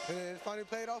 and it's finally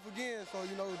paid off again. So, we're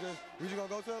just going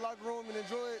to go to the locker room and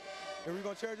enjoy it, and we're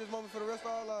going to cherish this moment for the rest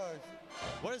of our lives.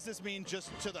 What does this mean just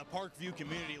to the Parkview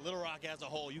community, Little Rock as a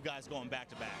whole, you guys going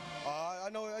back-to-back? I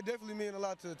know it definitely means a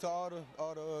lot to all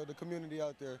the community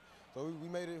out there. So we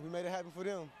made it happen for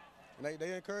them. And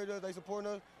they encourage us, they support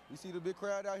us. We see the big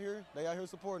crowd out here. They out here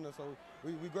supporting us, so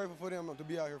we're grateful for them to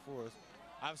be out here for us.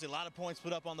 Obviously, a lot of points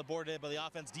put up on the board today, but the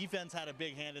offense, defense had a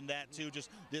big hand in that too.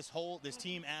 Just this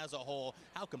team as a whole.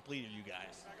 How complete are you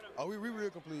guys? Oh, we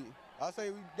real complete. I say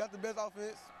we got the best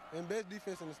offense and best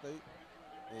defense in the state.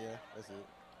 And yeah, that's it.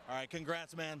 All right,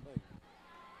 congrats, man. Thank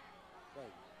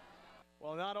you.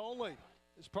 Well, not only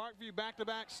is Parkview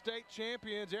back-to-back state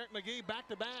champions, Eric McGee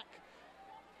back-to-back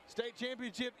state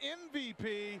championship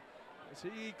MVP. as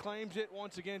he claims it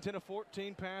once again, 10 of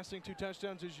 14 passing, 2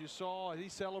 touchdowns as you saw. He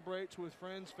celebrates with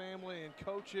friends, family, and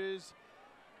coaches.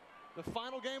 The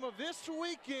final game of this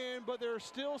weekend, but there are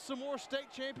still some more state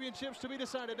championships to be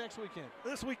decided next weekend.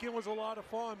 This weekend was a lot of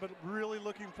fun, but really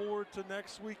looking forward to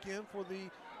next weekend for the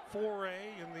 4A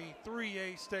and the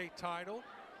 3A state title.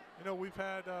 You know, we've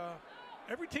had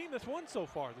every team that's won so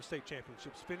far the state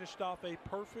championships finished off a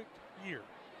perfect year,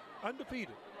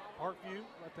 undefeated. Parkview,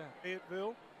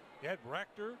 Fayetteville, you had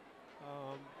Rector,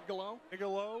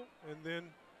 Bigelow, and then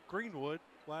Greenwood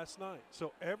last night.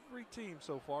 So every team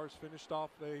so far has finished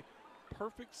off a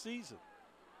perfect season.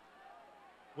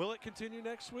 Will it continue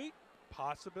next week?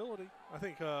 Possibility. I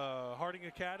think Harding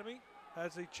Academy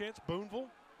has a chance. Boonville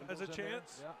has a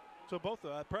chance. Yeah. So both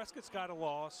Prescott's got a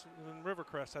loss, and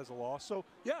Rivercrest has a loss. So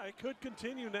yeah, it could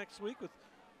continue next week with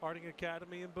Harding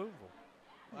Academy and Boonville.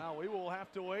 Wow, we will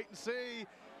have to wait and see.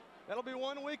 That'll be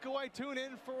 1 week away. Tune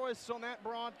in for us on that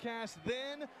broadcast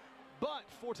then. But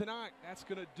for tonight, that's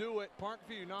going to do it.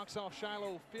 Parkview knocks off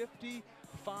Shiloh 55-12.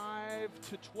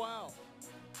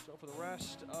 So for the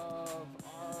rest of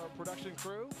our production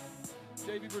crew,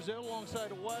 JV Brazil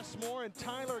alongside Westmore and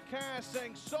Tyler Cass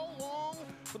saying so long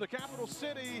from the capital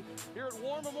city here at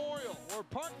War Memorial, where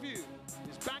Parkview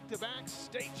is back-to-back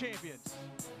state champions.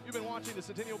 You've been watching the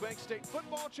Centennial Bank State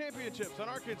Football Championships on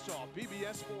Arkansas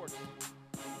PBS Sports.